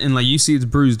hurt, and like you see, it's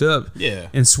bruised up. Yeah,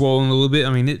 and swollen a little bit. I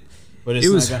mean, but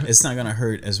it's not gonna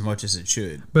hurt as much as it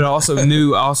should. But I also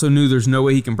knew there's no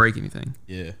way he can break anything.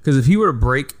 Yeah, because if he were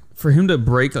to for him to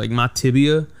break like my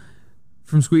tibia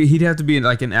from squeeze, he'd have to be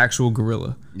like an actual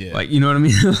gorilla. Yeah, like you know what I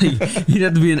mean. Like he'd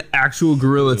have to be an actual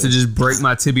gorilla to just break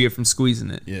my tibia from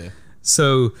squeezing it. Yeah.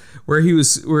 So where he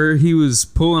was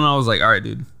pulling, I was like, all right,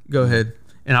 dude, go ahead.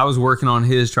 And I was working on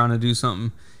his, trying to do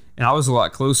something. And I was a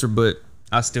lot closer, but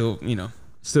I still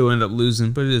ended up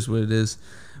losing. But it is what it is.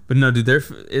 But no, dude,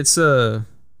 it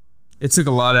took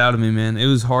a lot out of me, man. It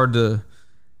was hard to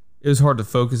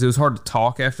focus. It was hard to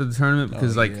talk after the tournament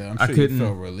because I'm sure I couldn't. You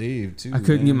felt relieved too. I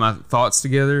couldn't get my thoughts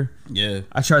together. Yeah,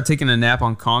 I tried taking a nap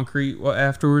on concrete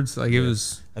afterwards. Like it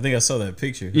was. I think I saw that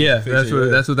picture. Yeah, that's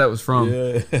what that was from.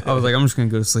 Yeah. I was like, I'm just gonna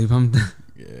go to sleep. I'm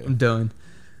done.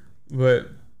 But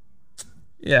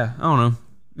yeah, I don't know.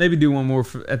 Maybe do one more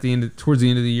towards the end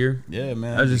of the year. Yeah,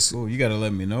 man. Cool. You gotta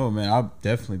let me know, man. I'll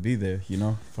definitely be there.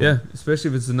 Yeah, especially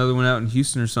if it's another one out in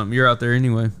Houston or something. You're out there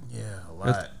anyway. Yeah, a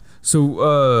lot.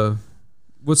 So,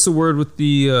 what's the word with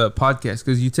the podcast?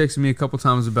 Because you texted me a couple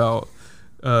times about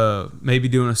maybe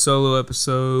doing a solo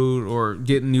episode or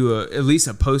getting you at least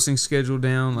a posting schedule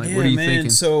down. Like, what are you thinking?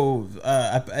 So,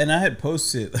 I had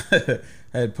posted.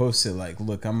 I had posted like,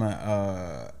 look, I'm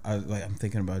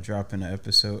thinking about dropping an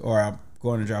episode, or I'm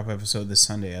going to drop an episode this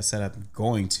Sunday. I said I'm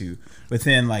going to, but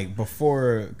then like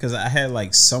before, because I had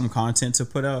like some content to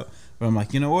put out, but I'm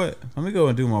like, you know what? Let me go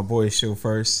and do my boys show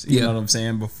first. You know what I'm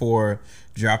saying? Before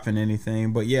dropping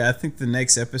anything. But yeah, I think the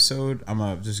next episode, I'm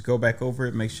gonna just go back over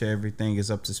it, make sure everything is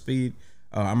up to speed.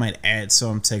 I might add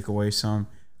some, take away some.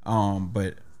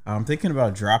 But I'm thinking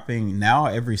about dropping now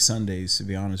every Sundays, to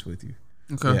be honest with you.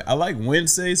 Okay. Yeah, I like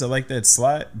Wednesdays. I like that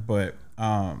slot, but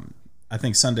I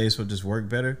think Sundays will just work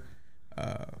better.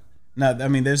 Now, I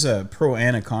mean, there's a pro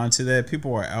and a con to that.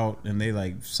 People are out and they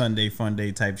like Sunday fun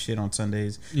day type shit on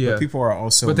Sundays. Yeah. But people are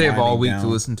also they have all week to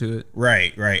listen to it.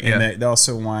 Right. Yeah. And they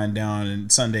also wind down.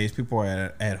 And Sundays, people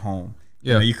are at home.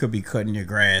 Yeah. You could be cutting your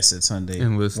grass at Sunday.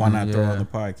 And listen, why not throw on the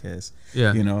podcast?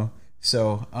 Yeah.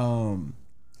 So,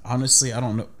 honestly, I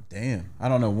don't know. Damn, I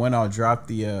don't know when I'll drop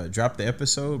the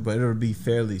episode, but it'll be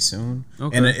fairly soon.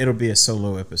 Okay. And it'll be a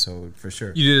solo episode for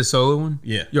sure. You did a solo one?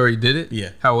 Yeah. You already did it?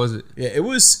 Yeah. How was it? Yeah, it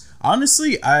was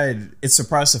honestly, it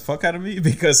surprised the fuck out of me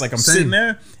because like I'm sitting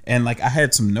there and like I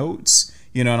had some notes,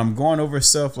 you know, and I'm going over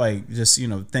stuff like just, you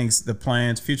know, things, the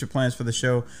plans, future plans for the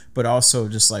show, but also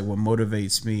just like what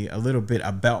motivates me a little bit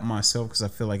about myself, because I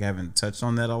feel like I haven't touched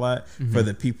on that a lot for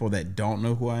the people that don't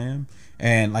know who I am.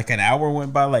 And like an hour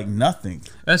went by like nothing.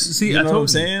 You know what I'm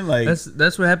saying? Like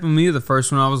that's what happened to me the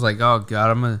first one. I was like, oh God,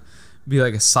 I'm gonna be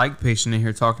like a psych patient in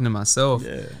here talking to myself.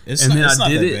 Yeah, then I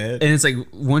did it, bad. And it's like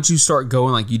once you start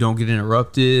going, like you don't get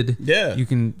interrupted. Yeah, you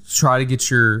can try to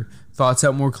get your thoughts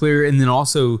out more clear, and then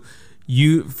also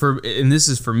and this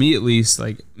is for me at least,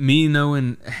 like me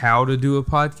knowing how to do a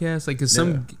podcast, like because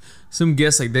some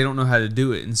guests like they don't know how to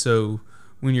do it, and so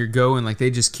when you're going, like they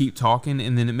just keep talking,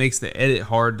 and then it makes the edit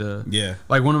hard to. Yeah.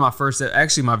 Like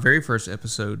my very first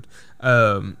episode,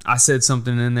 I said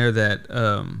something in there that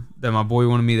that my boy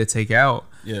wanted me to take out.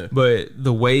 Yeah. But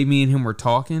the way me and him were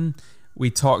talking,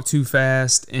 we talked too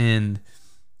fast, and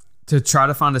to try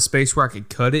to find a space where I could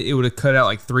cut it, it would have cut out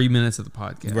like 3 minutes of the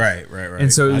podcast. Right.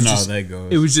 And so I know how that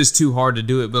goes. It was just too hard to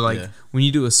do it. But like when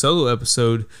you do a solo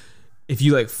episode, if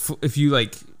you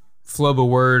flub a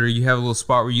word, or you have a little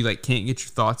spot where you like can't get your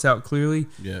thoughts out clearly,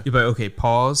 you're like, okay,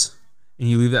 pause, and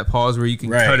you leave that pause where you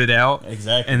can cut it out,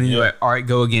 exactly, and then you're like, all right,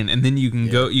 go again, and then you can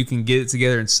go, you can get it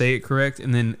together and say it correct,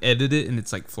 and then edit it, and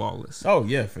it's like flawless. Oh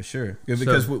yeah, for sure,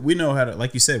 because we know how to,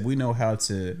 like you said, we know how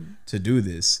to do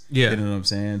this. Yeah, you know what I'm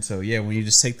saying. So yeah, when you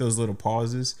just take those little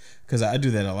pauses, because I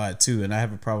do that a lot too, and I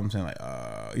have a problem saying like,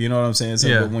 you know what I'm saying.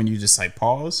 So but when you just like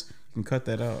pause, you can cut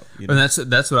that out. You know? And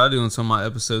that's what I do in some of my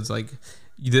episodes, like.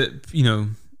 You know,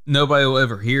 nobody will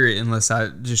ever hear it unless I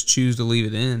just choose to leave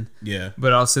it in. Yeah.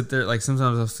 But I'll sit there, like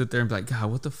sometimes I'll sit there and be like, God,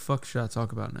 what the fuck should I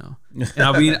talk about now? And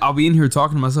I'll be in here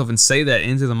talking to myself and say that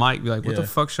into the mic, be like, what the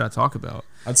fuck should I talk about?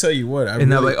 I'll tell you what. I'm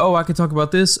like, oh, I could talk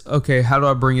about this. Okay, how do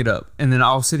I bring it up? And then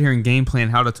I'll sit here and game plan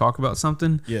how to talk about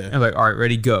something. Yeah. And I'm like, all right,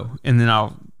 ready, go. And then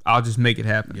I'll just make it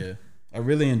happen. Yeah. I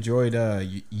really enjoyed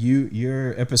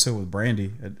your episode with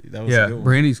Brandy. That was a good one.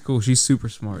 Brandy's cool. She's super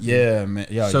smart. Yeah, man.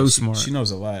 Yeah, so smart. She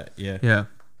knows a lot. Yeah. Yeah.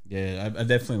 Yeah, I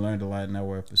definitely learned a lot in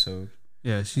our episode.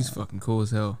 Yeah, she's fucking cool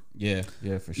as hell. Yeah,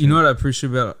 for sure. You know what I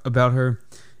appreciate about her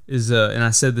is, and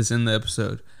I said this in the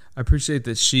episode, I appreciate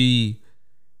that she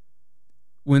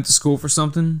went to school for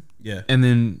something. Yeah. And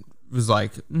then was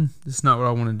like, this is not what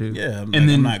I want to do. Yeah. And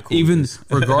then even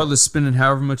regardless, spending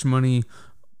however much money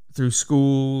through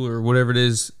school or whatever it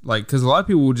is, like, because a lot of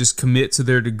people will just commit to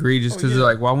their degree just because they're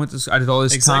like, well, I did all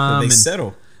this time. They and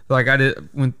settle. Like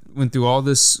went through all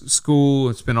this school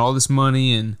and spent all this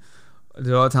money and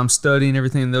did all the time studying and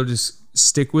everything, and they'll just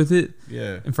stick with it.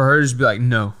 Yeah. And for her to just be like,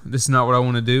 no, this is not what I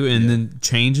want to do, and then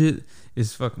change it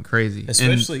is fucking crazy.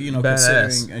 Especially, you know,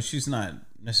 considering, and she's not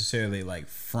necessarily like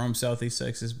from Southeast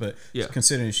Texas, but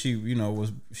considering she, you know,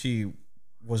 she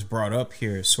was brought up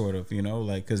here, sort of, you know,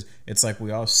 like, because it's like we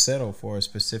all settle for a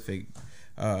specific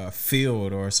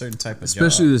field or a certain type of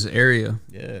especially job. This area.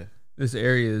 Yeah, this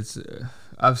area is.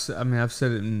 I've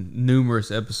said it in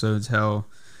numerous episodes how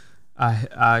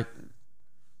I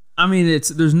mean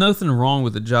there's nothing wrong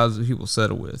with the jobs that people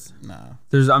settle with. Nah,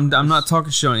 I'm not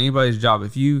talking shit on anybody's job.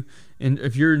 If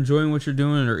you're enjoying what you're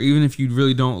doing, or even if you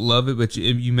really don't love it, but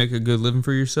you make a good living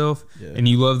for yourself and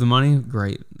you love the money,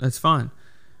 great, that's fine.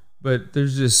 But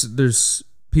there's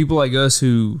people like us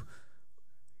who,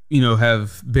 you know,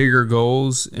 have bigger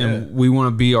goals, and we want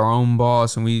to be our own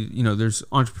boss, and we, you know, there's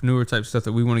entrepreneur type stuff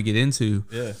that we want to get into.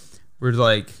 Yeah. We're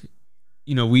like,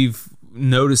 you know, we've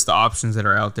noticed the options that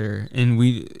are out there, and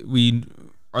we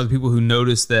are the people who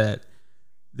notice that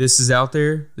this is out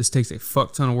there. This takes a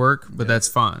fuck ton of work, but that's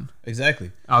fine.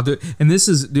 Exactly. I'll do it. And this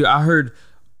is, dude, I'm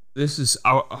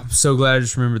so glad I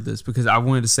just remembered this, because I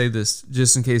wanted to say this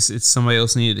just in case somebody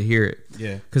else needed to hear it.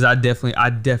 Yeah. Because I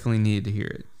definitely needed to hear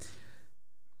it.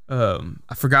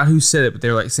 I forgot who said it, but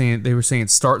they were saying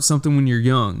start something when you're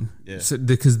young. Yeah.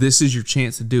 Because this is your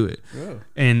chance to do it. Yeah.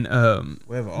 And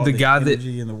we have all the guy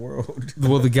energy in the world.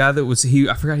 Well, the guy that was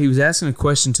I forgot, he was asking a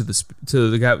question to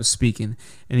the guy that was speaking,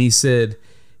 and he said,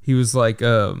 he was like,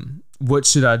 what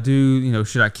should I do? You know,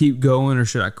 should I keep going or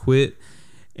should I quit?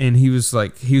 And he was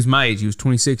like, he was my age. He was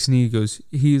 26, and he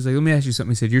was like, let me ask you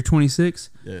something. He said, you're 26?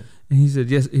 Yeah. And he said,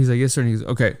 yes. He's like, yes, sir. And he goes,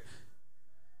 okay,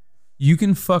 you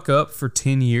can fuck up for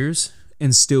 10 years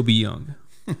and still be young.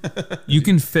 You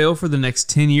can fail for the next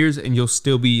 10 years and you'll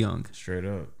still be young. Straight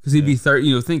up. Because he'd be 30,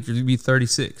 you know, he'd be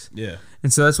 36. Yeah.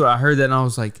 And so that's what I heard that, and I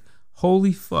was like,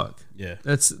 holy fuck. Yeah.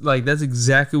 That's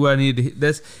exactly what I needed to hear.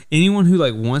 That's anyone who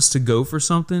like wants to go for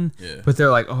something, but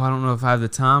they're like, oh, I don't know if I have the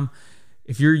time.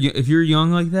 If you're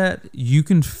young like that, you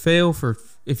can fail for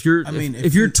if you're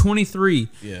 23.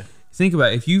 Yeah. Think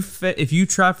about it. If you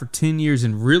try for 10 years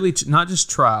and really not just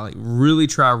try, like really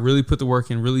try, really put the work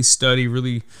in, really study,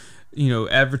 really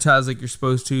advertise like you're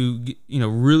supposed to,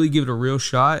 really give it a real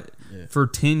shot for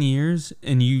 10 years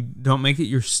and you don't make it,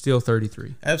 you're still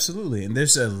 33. Absolutely. And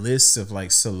there's a list of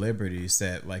like celebrities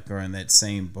that like are in that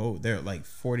same boat. They're like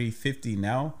 40, 50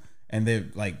 now. And they're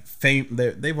like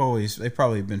they've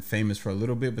probably been famous for a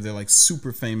little bit, but they're like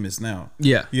super famous now.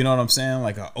 Yeah. You know what I'm saying?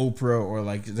 Like a Oprah, or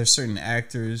like there's certain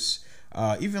actors.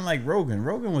 Even like Rogan.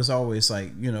 Rogan was always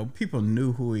like, people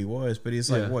knew who he was, but he's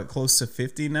like what, close to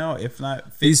 50 now, if not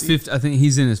 50. He's 50. I think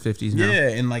he's in his 50s now. Yeah,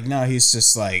 and like now he's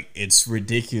just like, it's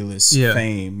ridiculous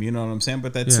fame. You know what I'm saying?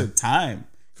 But that took time.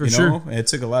 For sure. It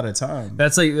took a lot of time.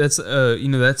 That's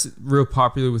real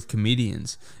popular with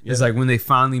comedians. It's like when they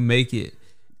finally make it.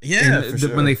 Yeah, for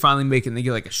sure. When they finally make it and they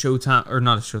get like a Showtime, or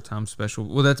not a Showtime special.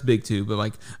 Well, that's big too, but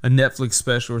like a Netflix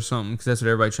special or something, because that's what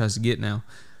everybody tries to get now.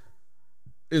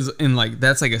 And like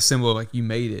that's like a symbol of like you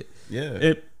made it.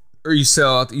 Yeah. Or you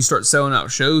start selling out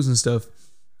shows and stuff.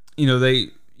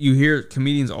 You hear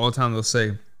comedians all the time. They'll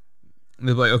say,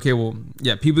 they're like, okay, well,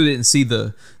 yeah, people didn't see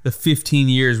the 15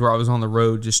 years where I was on the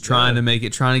road just trying to make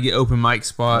it, trying to get open mic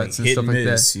spots like and stuff like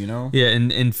that. Yeah,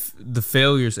 and the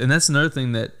failures, and that's another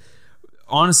thing that.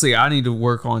 Honestly, I need to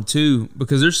work on too,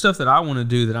 because there's stuff that I want to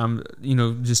do that I'm,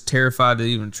 just terrified to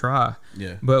even try.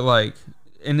 Yeah. But like,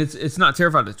 and it's not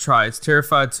terrified to try. It's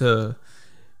terrified to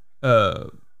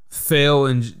fail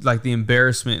and like the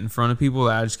embarrassment in front of people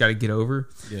that I just got to get over.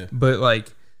 Yeah. But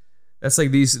like, that's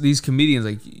like these comedians,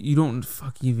 like you don't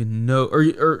fucking even know,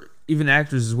 or even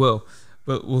actors as well.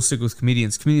 But we'll stick with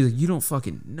comedians. Comedians, like, you don't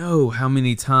fucking know how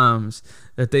many times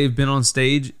that they've been on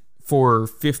stage for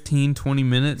 15, 20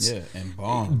 minutes. Yeah, and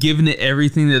bomb. Giving it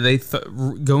everything that they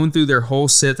going through their whole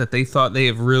set that they thought they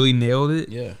have really nailed it.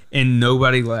 Yeah. And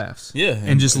nobody laughs. Yeah.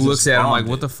 And just looks at them like,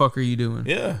 what the fuck are you doing?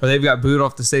 Yeah. Or they've got booed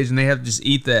off the stage and they have to just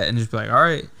eat that and just be like, all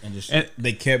right. And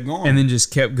they kept going. And then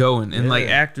just kept going. And like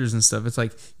actors and stuff, it's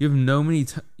like you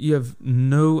have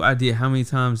no idea how many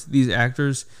times these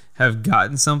actors have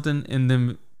gotten something and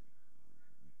then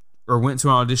or went to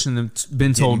an audition and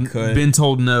been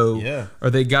told no, or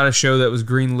they got a show that was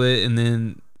green lit and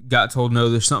then got told no.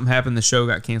 There's something happened, the show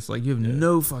got canceled. Like you have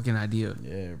no fucking idea.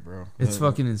 Yeah, bro, it's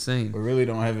fucking insane. We really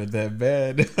don't have it that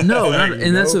bad. No,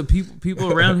 and that's what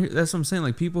people around here. That's what I'm saying.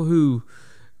 Like people who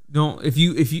don't, if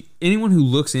you anyone who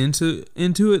looks into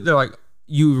it, they're like,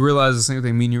 you realize the same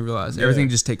thing me and you realize. Everything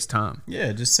just takes time.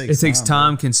 Yeah, it just takes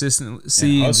time,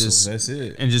 consistency, and hustle. That's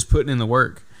it, and just putting in the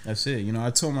work. That's it.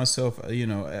 I told myself,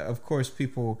 of course,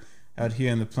 people out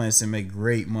here in the plants that make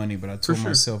great money, but I told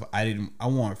myself I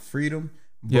want freedom,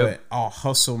 but I'll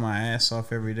hustle my ass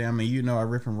off every day. I mean, I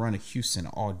rip and run to Houston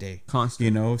all day.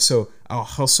 Constant. So I'll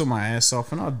hustle my ass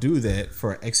off, and I'll do that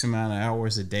for X amount of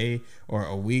hours a day or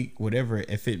a week, whatever,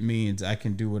 if it means I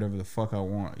can do whatever the fuck I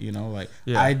want,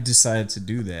 I decided to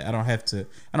do that.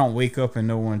 I don't wake up and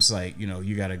no one's like,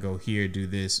 you got to go here, do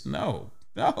this. No,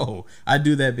 I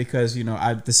do that because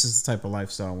this is the type of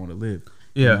lifestyle I want to live.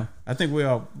 Yeah, I think we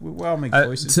all make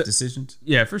choices, decisions.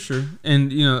 Yeah, for sure.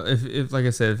 And if like I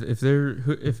said,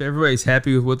 if everybody's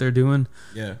happy with what they're doing,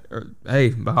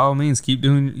 hey, by all means, keep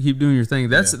doing your thing.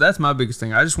 That's my biggest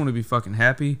thing. I just want to be fucking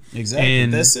happy. Exactly.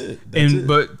 And that's it.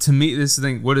 But to me, this is the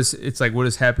thing. What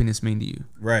does happiness mean to you?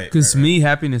 Right. Because to me,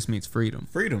 happiness means freedom.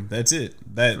 Freedom. That's it.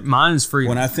 Mine is freedom.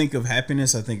 When I think of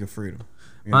happiness, I think of freedom.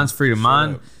 Mine's freedom.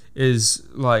 Mine is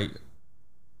like,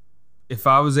 if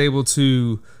I was able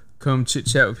to come chit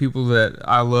chat with people that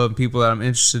I love, people that I'm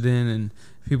interested in, and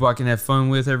people I can have fun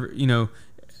with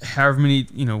however many,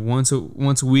 once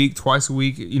a week, twice a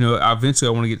week, eventually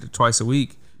I want to get to twice a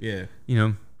week. Yeah.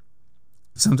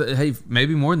 Sometimes, hey,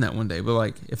 maybe more than that one day, but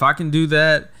like if I can do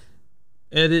that,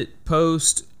 edit,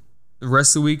 post, the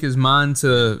rest of the week is mine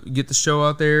to get the show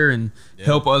out there and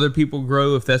help other people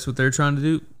grow if that's what they're trying to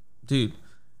do, dude.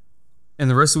 And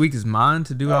the rest of the week is mine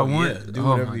to do what I want. Yeah, do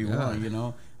whatever you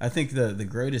want. I think the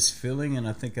greatest feeling, and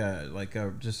I think I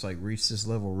just like reached this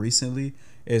level recently.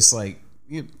 It's like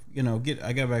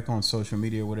I got back on social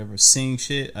media or whatever, seeing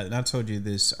shit. And I told you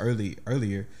this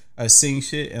earlier. Seeing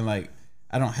shit and like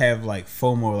I don't have like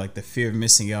FOMO, like the fear of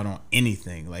missing out on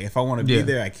anything. Like if I want to be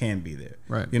there, I can be there.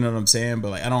 Right. You know what I'm saying? But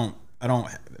like I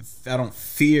don't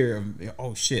fear of,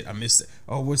 oh shit, I missed it.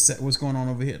 Oh, what's that? What's going on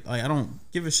over here? Like I don't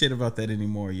give a shit about that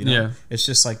anymore. Yeah. It's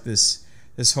just like this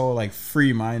whole like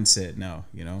free mindset now.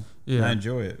 Yeah. And I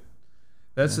enjoy it.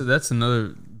 That's another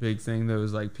big thing though.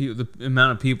 Is like the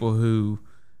amount of people who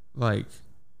like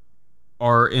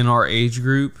are in our age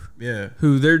group. Yeah.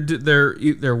 Who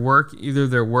they're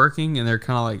working and they're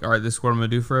kind of like, all right, this is what I'm gonna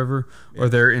do forever, or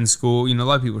they're in school. A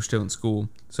lot of people are still in school,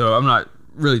 so I'm not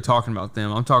really talking about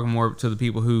them. I'm talking more to the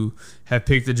people who have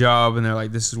picked a job and they're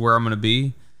like, this is where I'm going to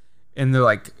be. and they're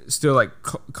like still like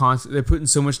constant. They're putting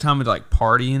so much time into like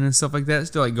partying and stuff like that.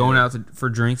 Still like going out for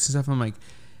drinks and stuff. I'm like,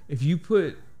 if you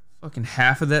put fucking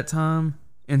half of that time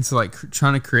into like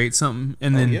trying to create something,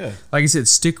 and then like I said,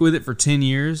 stick with it for 10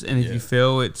 years, and if you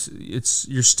fail, it's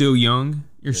you're still young,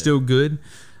 you're still good.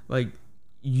 Like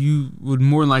you would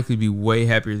more than likely be way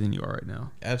happier than you are right now.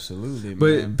 Absolutely,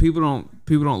 but man. people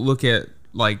don't look at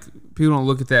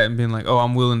that and being like, oh,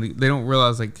 I'm willing to. They don't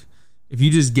realize like if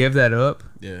you just give that up,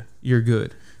 you're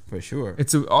good. For sure.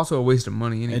 It's also a waste of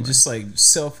money anyway. And just like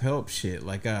self-help shit.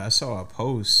 Like I saw a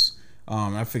post.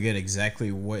 I forget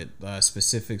exactly what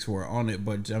specifics were on it,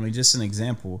 but I mean, just an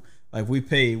example. Like we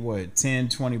pay what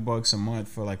 $10-$20 a month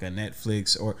for like a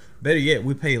Netflix, or better yet,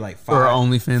 we pay like for our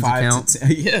OnlyFans account.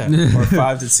 Or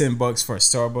 $5 to $10 for a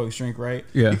Starbucks drink, right?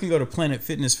 Yeah. You can go to Planet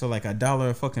Fitness for like $1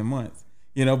 a fucking month.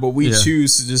 You know, but we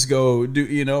choose to just go do,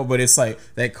 you know, but it's like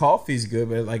that coffee's good,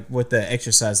 but like with the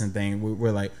exercising thing,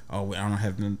 we're like, oh, I don't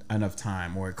have enough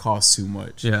time, or it costs too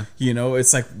much. Yeah. You know,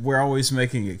 it's like we're always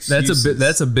making excuses.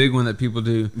 That's a big one that people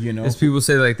do. You know, is people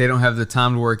say like they don't have the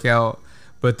time to work out,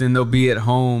 but then they'll be at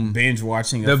home binge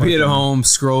watching. They'll be at home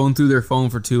scrolling through their phone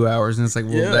for 2 hours, and it's like,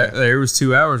 well, there was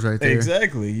 2 hours right there.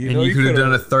 Exactly. You know, you could have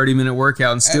done a 30-minute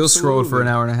workout and still scrolled for an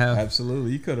hour and a half.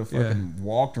 Absolutely. You could have fucking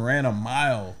walked, ran a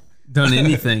mile. Done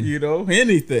anything. You know,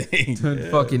 anything.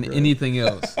 Done fucking anything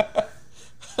else.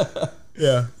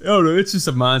 Yeah. Oh no, it's just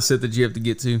a mindset that you have to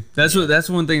get to. That's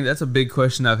one thing. That's a big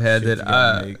question I've had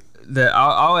that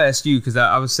I'll ask you, because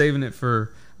I was saving it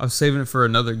for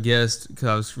another guest, because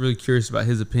I was really curious about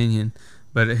his opinion.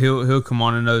 But he'll come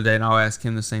on another day and I'll ask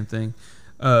him the same thing.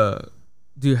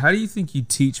 Dude, how do you think you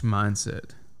teach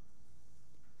mindset?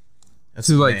 That's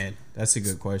a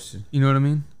good question. You know what I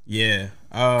mean? Yeah.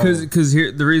 Because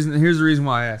here's the reason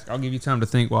why I ask. I'll give you time to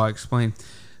think while I explain.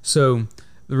 So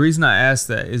the reason I asked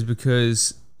that is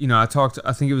because, you know, I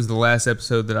think it was the last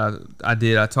episode that I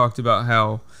did. I talked about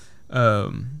how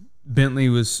Bentley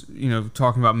was, you know,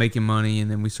 talking about making money, and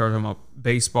then we started talking about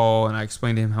baseball, and I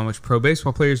explained to him how much pro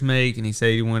baseball players make, and he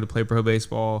said he wanted to play pro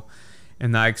baseball,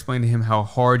 and I explained to him how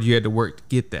hard you had to work to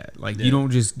get that. Like you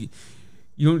don't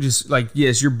just like,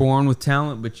 yes, you're born with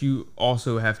talent, but you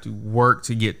also have to work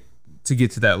to get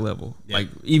to that level. Yeah. Like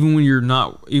even when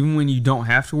you don't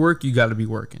have to work, you got to be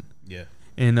working. Yeah.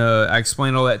 And I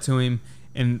explained all that to him,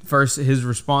 and first his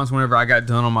response whenever I got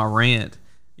done on my rant,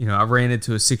 you know, I ran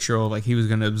into a 6-year-old like he was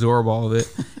going to absorb all of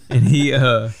it, and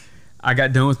I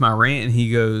got done with my rant, and he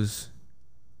goes,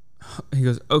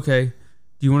 okay, do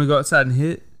you want to go outside and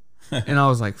hit? And I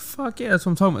was like, fuck yeah, that's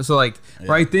what I'm talking about. So like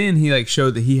right then he like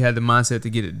showed that he had the mindset to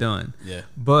get it done. Yeah.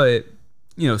 But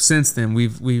you know, since then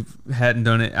we've hadn't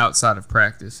done it outside of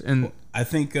practice. And well, I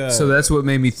think so that's what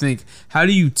made me think, how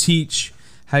do you teach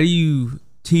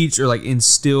or like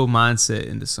instill mindset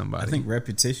into somebody? I think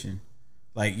repetition.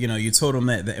 Like, you know, you told them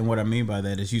that, and what I mean by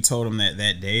that is you told them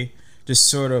that day, just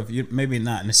sort of, you maybe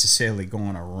not necessarily go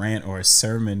on a rant or a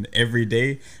sermon every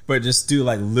day, but just do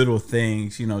like little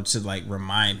things, you know, to like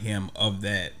remind him of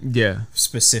that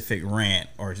specific rant,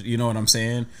 or you know what I'm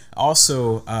saying?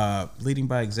 Also, leading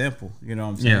by example, you know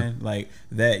what I'm saying? Like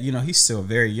that, you know, he's still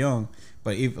very young,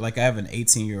 but like I have an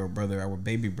 18-year-old brother, our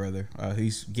baby brother,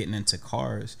 he's getting into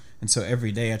cars, and so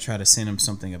every day I try to send him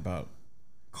something about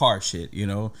car shit, you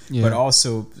know, but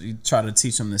also you try to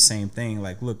teach him the same thing.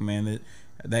 Like, look, man,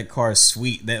 that car is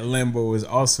sweet. That Lambo is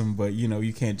awesome, but you know,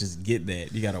 you can't just get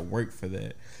that. You got to work for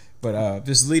that. But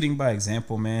just leading by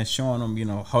example, man, showing him, you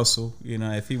know, hustle. You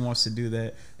know, if he wants to do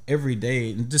that every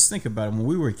day, and just think about it. When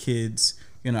we were kids,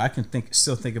 you know, I can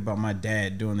still think about my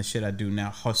dad doing the shit I do now,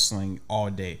 hustling all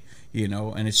day. You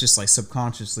know, and it's just like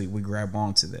subconsciously we grab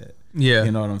onto that. Yeah,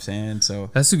 you know what I'm saying.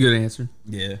 So that's a good answer.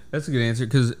 Yeah, that's a good answer.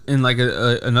 Because in like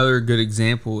another good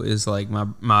example is like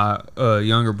my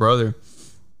younger brother.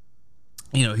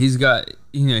 You know, he's got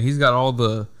all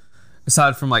the,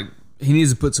 aside from like he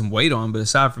needs to put some weight on, but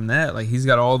aside from that, like he's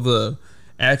got all the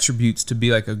attributes to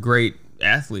be like a great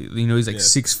athlete. You know, he's like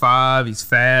 6'5", he's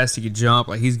fast, he can jump.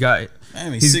 Like he's got.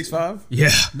 Damn, he's 6'5"? Yeah.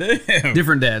 Damn.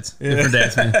 Different dads. Yeah. Different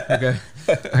dads, man. Okay.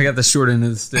 I got the short end of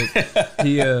the stick.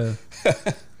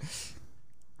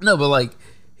 No, but like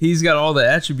he's got all the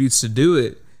attributes to do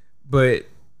it, but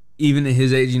even at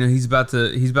his age, you know, he's about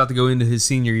to go into his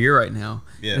senior year right now.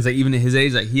 Yeah. It's like even at his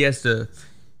age, like he has to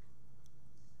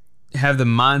have the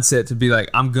mindset to be like,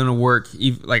 I'm gonna work.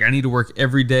 Like I need to work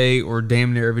every day or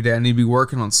damn near every day. I need to be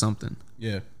working on something.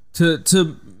 Yeah.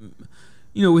 To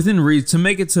you know, within reason, to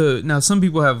make it to. Now, some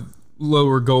people have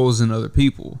lower goals than other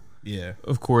people. Yeah,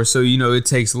 of course. So you know, it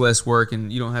takes less work,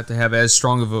 and you don't have to have as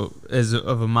strong of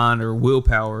a mind or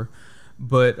willpower.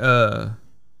 But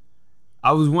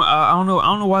I don't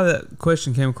know why that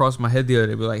question came across my head the other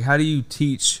day, but like, how do you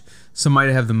teach somebody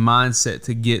to have the mindset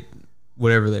to get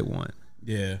whatever they want?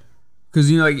 Yeah.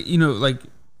 Because like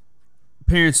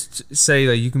parents say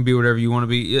that you can be whatever you want to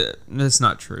be. Yeah, that's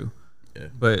not true. Yeah.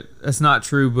 But that's not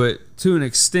true. But to an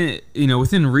extent,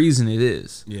 within reason, it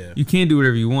is. Yeah. You can do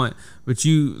whatever you want, but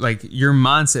your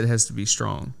mindset has to be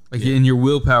strong. Like, and your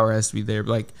willpower has to be there.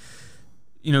 Like,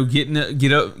 getting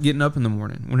up in the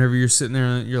morning. Whenever you're sitting there,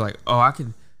 and you're like, oh, I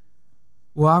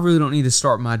really don't need to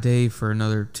start my day for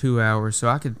another 2 hours, so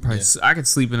I could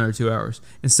sleep another 2 hours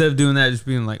instead of doing that. Just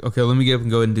being like, okay, let me get up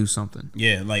and go ahead and do something.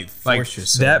 Yeah, like force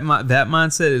yourself. That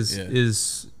mindset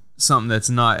is something that's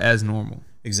not as normal.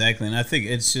 Exactly, and I think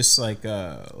it's just like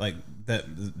that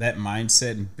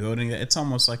mindset and building it. It's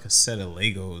almost like a set of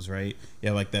Legos, right?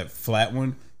 Yeah, like that flat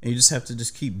one. And you just have to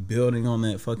just keep building on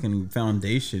that fucking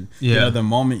foundation. Yeah. The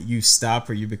moment you stop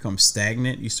or you become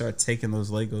stagnant, you start taking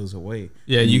those Legos away.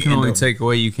 Yeah, you can only take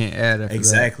away, you can't add after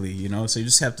exactly, that. So you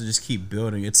just have to just keep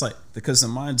building. It's like, because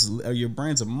your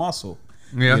brain's a muscle.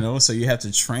 Yeah. So you have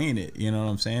to train it, you know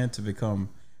what I'm saying, to become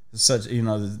such,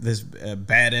 this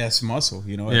badass muscle,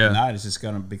 If not, it's just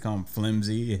going to become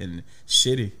flimsy and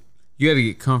shitty. You got to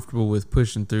get comfortable with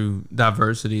pushing through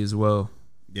diversity as well.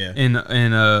 Yeah. And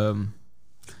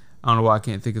I don't know why I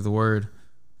can't think of the word,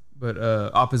 but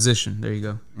opposition. There you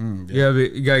go.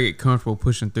 You gotta get comfortable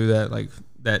pushing through that, like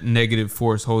that negative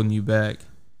force holding you back,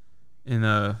 and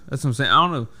that's what I'm saying. I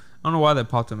don't know why that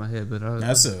popped in my head, but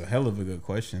that's a hell of a good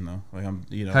question though. Like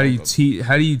how do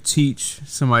you teach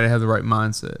somebody to have the right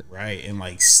mindset, right, and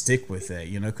like stick with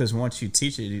that, because once you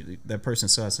teach it, that person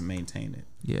still has to maintain it.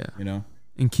 Yeah,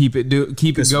 and keep it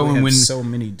going when so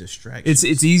many distractions.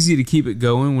 It's easy to keep it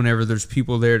going whenever there's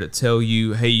people there to tell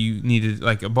you, hey, you need to,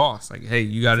 like a boss, like, hey,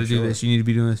 you got to do this, you need to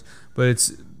be doing this.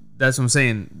 But that's what I'm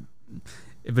saying.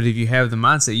 But if you have the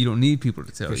mindset, you don't need people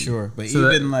to tell you. For sure. But so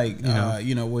even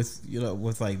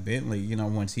with like Bentley,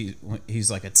 once he's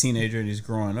like a teenager and he's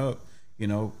growing up,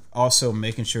 also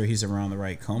making sure he's around the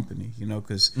right company,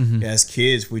 because as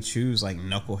kids we choose like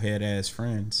knucklehead ass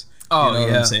friends. Oh,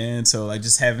 what I'm saying? So like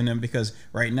just having them, because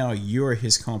right now you're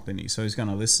his company, so he's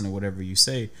gonna listen to whatever you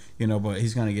say, but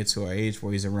he's gonna get to our age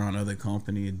where he's around other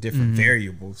company and different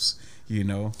variables,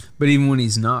 But even when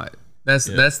he's not, that's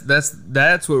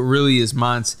what really is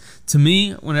mindset. To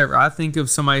me, whenever I think of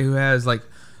somebody who has like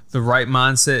the right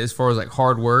mindset as far as like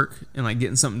hard work and like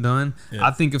getting something done,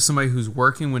 I think of somebody who's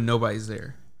working when nobody's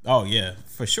there. Oh yeah,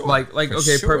 for sure.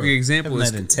 Perfect example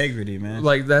is that integrity, man.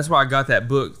 Like that's why I got that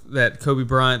book, that Kobe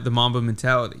Bryant, The Mamba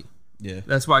Mentality. Yeah,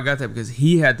 that's why I got that, because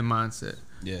he had the mindset.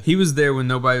 Yeah, he was there when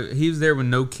nobody. He was there when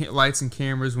no lights and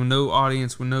cameras, when no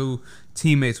audience, when no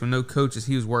teammates, when no coaches.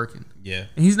 He was working. Yeah,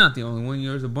 and he's not the only one.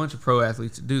 There's a bunch of pro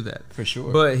athletes that do that for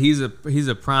sure. But he's a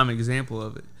prime example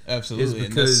of it. Absolutely,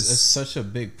 because that's such a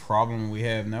big problem we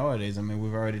have nowadays. I mean,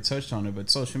 we've already touched on it,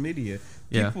 but social media.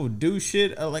 People do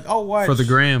shit like I'll watch for the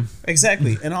gram.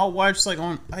 Exactly. And I'll watch like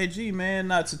on IG, man,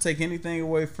 not to take anything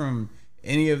away from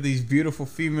any of these beautiful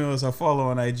females I follow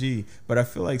on IG, but I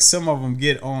feel like some of them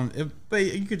get on, but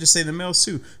you could just say the males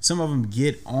too. Some of them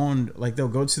get on, like they'll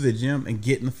go to the gym and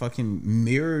get in the fucking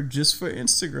mirror just for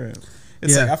Instagram.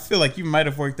 It's like I feel like you might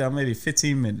have worked out maybe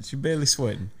 15 minutes. You're barely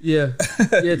sweating. Yeah,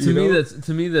 yeah.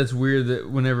 To me that's weird. That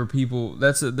whenever people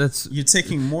that's you're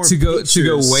taking more to go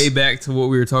way back to what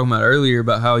we were talking about earlier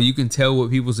about how you can tell what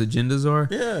people's agendas are.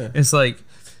 Yeah, it's like,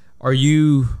 are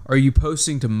you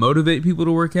posting to motivate people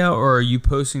to work out, or are you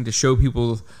posting to show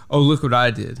people, oh, look what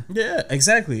I did? Yeah,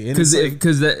 exactly. Because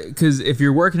if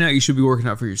you're working out, you should be working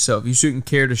out for yourself. You shouldn't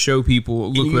care to show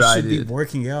people, look what I did. You should be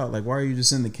working out. Like, why are you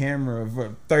just in the camera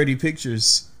of 30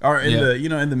 pictures or in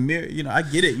the mirror? I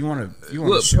get it. You want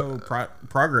to show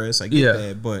progress. I get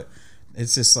that, but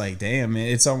it's just like, damn, man.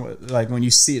 It's almost like when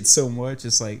you see it so much,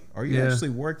 it's like, are you actually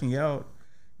working out?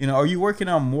 Are you working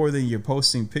out more than you're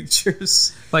posting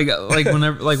pictures? Like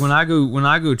whenever, like when I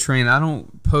go train, I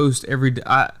don't post every day.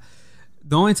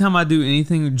 The only time I do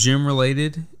anything gym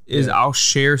related is I'll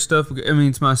share stuff. I mean,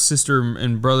 it's my sister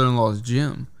and brother-in-law's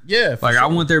gym. Yeah, like sure. I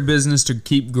want their business to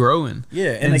keep growing.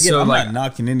 Yeah, and again, so, I'm not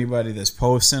knocking anybody that's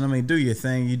posting. I mean, do your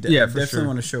thing. You definitely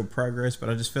want to show progress, but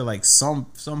I just feel like some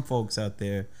folks out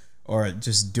there are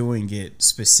just doing it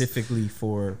specifically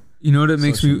for. You know what it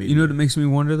makes me? Media. You know what it makes me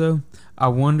wonder though? I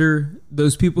wonder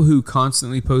those people who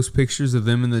constantly post pictures of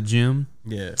them in the gym.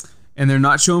 Yeah. And they're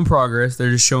not showing progress. They're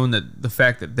just showing that the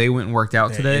fact that they went and worked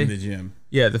out today. In the gym.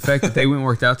 Yeah, the fact that they went and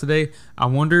worked out today. I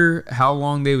wonder how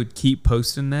long they would keep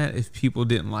posting that if people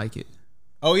didn't like it.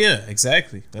 Oh yeah,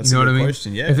 exactly. That's a good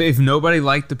question. Yeah. If nobody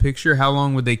liked the picture, how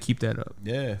long would they keep that up?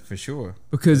 Yeah, for sure.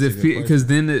 Because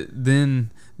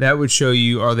then that would show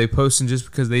you, are they posting just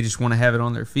because they just want to have it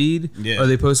on their feed? Yeah. Or are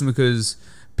they posting because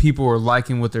people are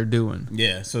liking what they're doing?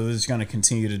 Yeah. So they're just gonna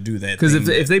continue to do that. Because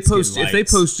if they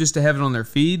post just to have it on their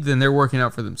feed, then they're working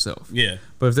out for themselves. Yeah.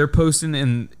 But if they're posting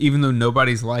and even though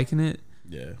nobody's liking it,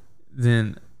 yeah,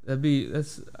 then I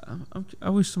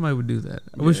wish somebody would do that.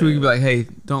 I wish we could be like, hey,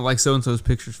 don't like so and so's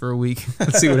pictures for a week.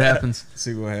 Let's see what happens.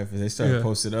 See what happens. They start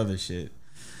posting other shit.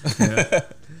 Yeah.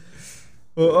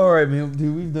 Well, all right, man,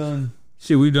 dude. We've done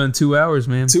 2 hours,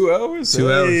 man. 2 hours.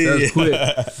 2 hours. That was quick.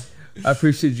 I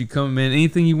appreciate you coming, man.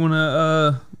 Anything you want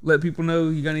to let people know?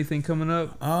 You got anything coming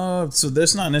up? So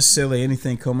there's not necessarily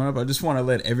anything coming up. I just want to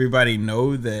let everybody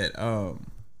know that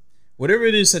whatever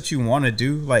it is that you want to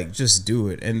do, like, just do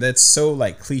it. And that's so,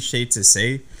 like, cliche to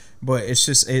say, but it's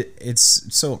just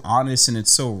it's so honest and it's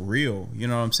so real. You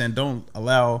know what I'm saying? Don't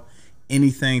allow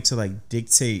anything to, like,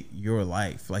 dictate your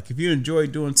life. Like, if you enjoy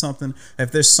doing something,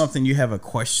 if there's something you have a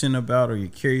question about or you're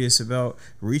curious about,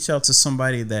 reach out to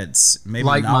somebody that's maybe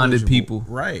like-minded people,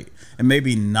 right, and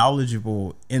maybe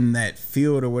knowledgeable in that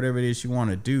field or whatever it is you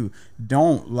want to do.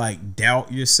 Don't, like,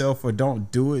 doubt yourself or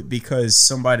don't do it because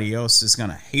somebody else is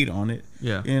gonna hate on it.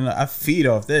 Yeah. And I feed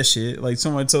off that shit. Like,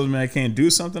 someone tells me I can't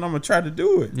do something, I'm gonna try to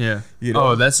do it. Yeah. You know?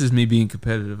 Oh, that's just me being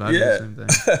competitive. I do the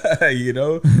same thing. You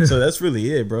know? So that's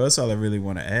really it, bro. That's all I really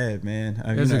want to add, man.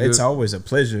 It's always a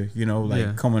pleasure, you know,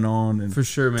 like, coming on and for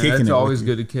sure, man. It's always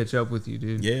good to catch up with you,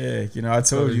 dude. Yeah. You know, I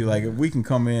told you, like, if we can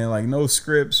come in, like, no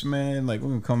scripts, man, like, we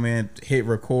can come in, hit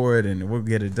record, and we'll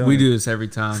get it done. We do this every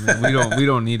time, man. We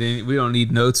don't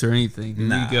need notes or anything.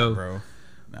 Nah, we go, bro.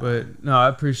 Nah. But no, I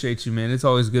appreciate you, man. It's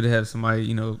always good to have somebody,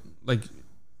 you know, like,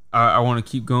 I want to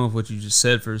keep going with what you just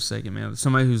said for a second, man.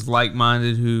 Somebody who's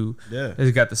like-minded, who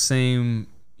has got the same,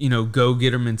 you know,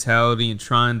 go-getter mentality and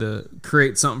trying to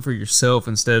create something for yourself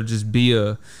instead of just be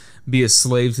a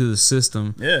slave to the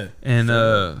system. Yeah. And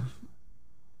to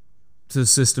the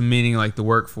system meaning like the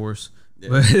workforce. Yeah.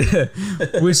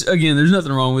 But, which again, there's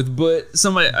nothing wrong with, but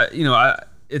somebody, you know,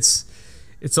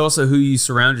 it's also who you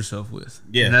surround yourself with.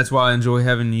 Yeah. And that's why I enjoy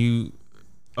having you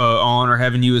on, or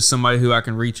having you as somebody who I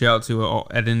can reach out to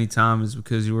at any time, is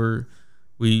because we're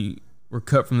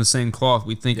cut from the same cloth.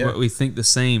 We think we think the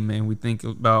same, man. We think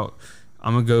about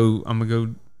I'm gonna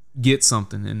go get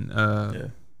something,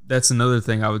 and that's another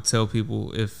thing I would tell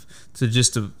people,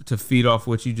 to feed off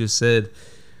what you just said.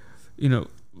 You know,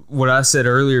 what I said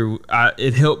earlier,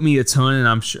 it helped me a ton, and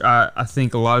I'm sure I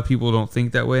think a lot of people don't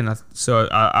think that way, and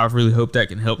I really hope that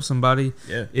can help somebody.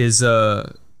 Yeah. Is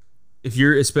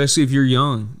especially if you're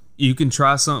young, you can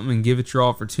try something and give it your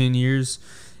all for 10 years,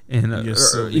 and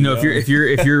you know,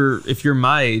 if you're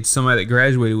my age, somebody that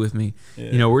graduated with me,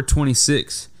 you know, we're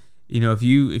 26. You know, if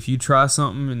you try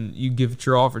something and you give it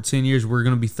your all for 10 years, we're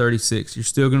gonna be 36. You're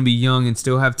still gonna be young and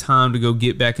still have time to go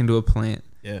get back into a plant.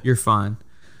 Yeah, you're fine.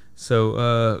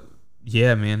 So,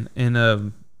 yeah, man.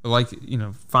 And, like, you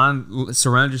know,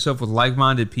 surround yourself with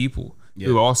like-minded people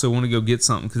who also want to go get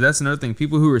something. Because that's another thing.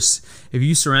 People who if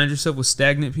you surround yourself with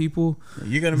stagnant people,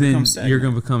 you're going to become stagnant. You're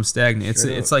going to become stagnant.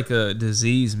 It's like a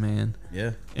disease, man.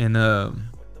 Yeah. And,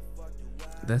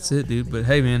 that's it, dude. But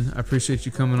hey, man, I appreciate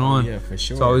you coming on. Yeah, for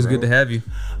sure. It's always good to have you.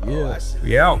 Yeah.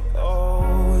 We out.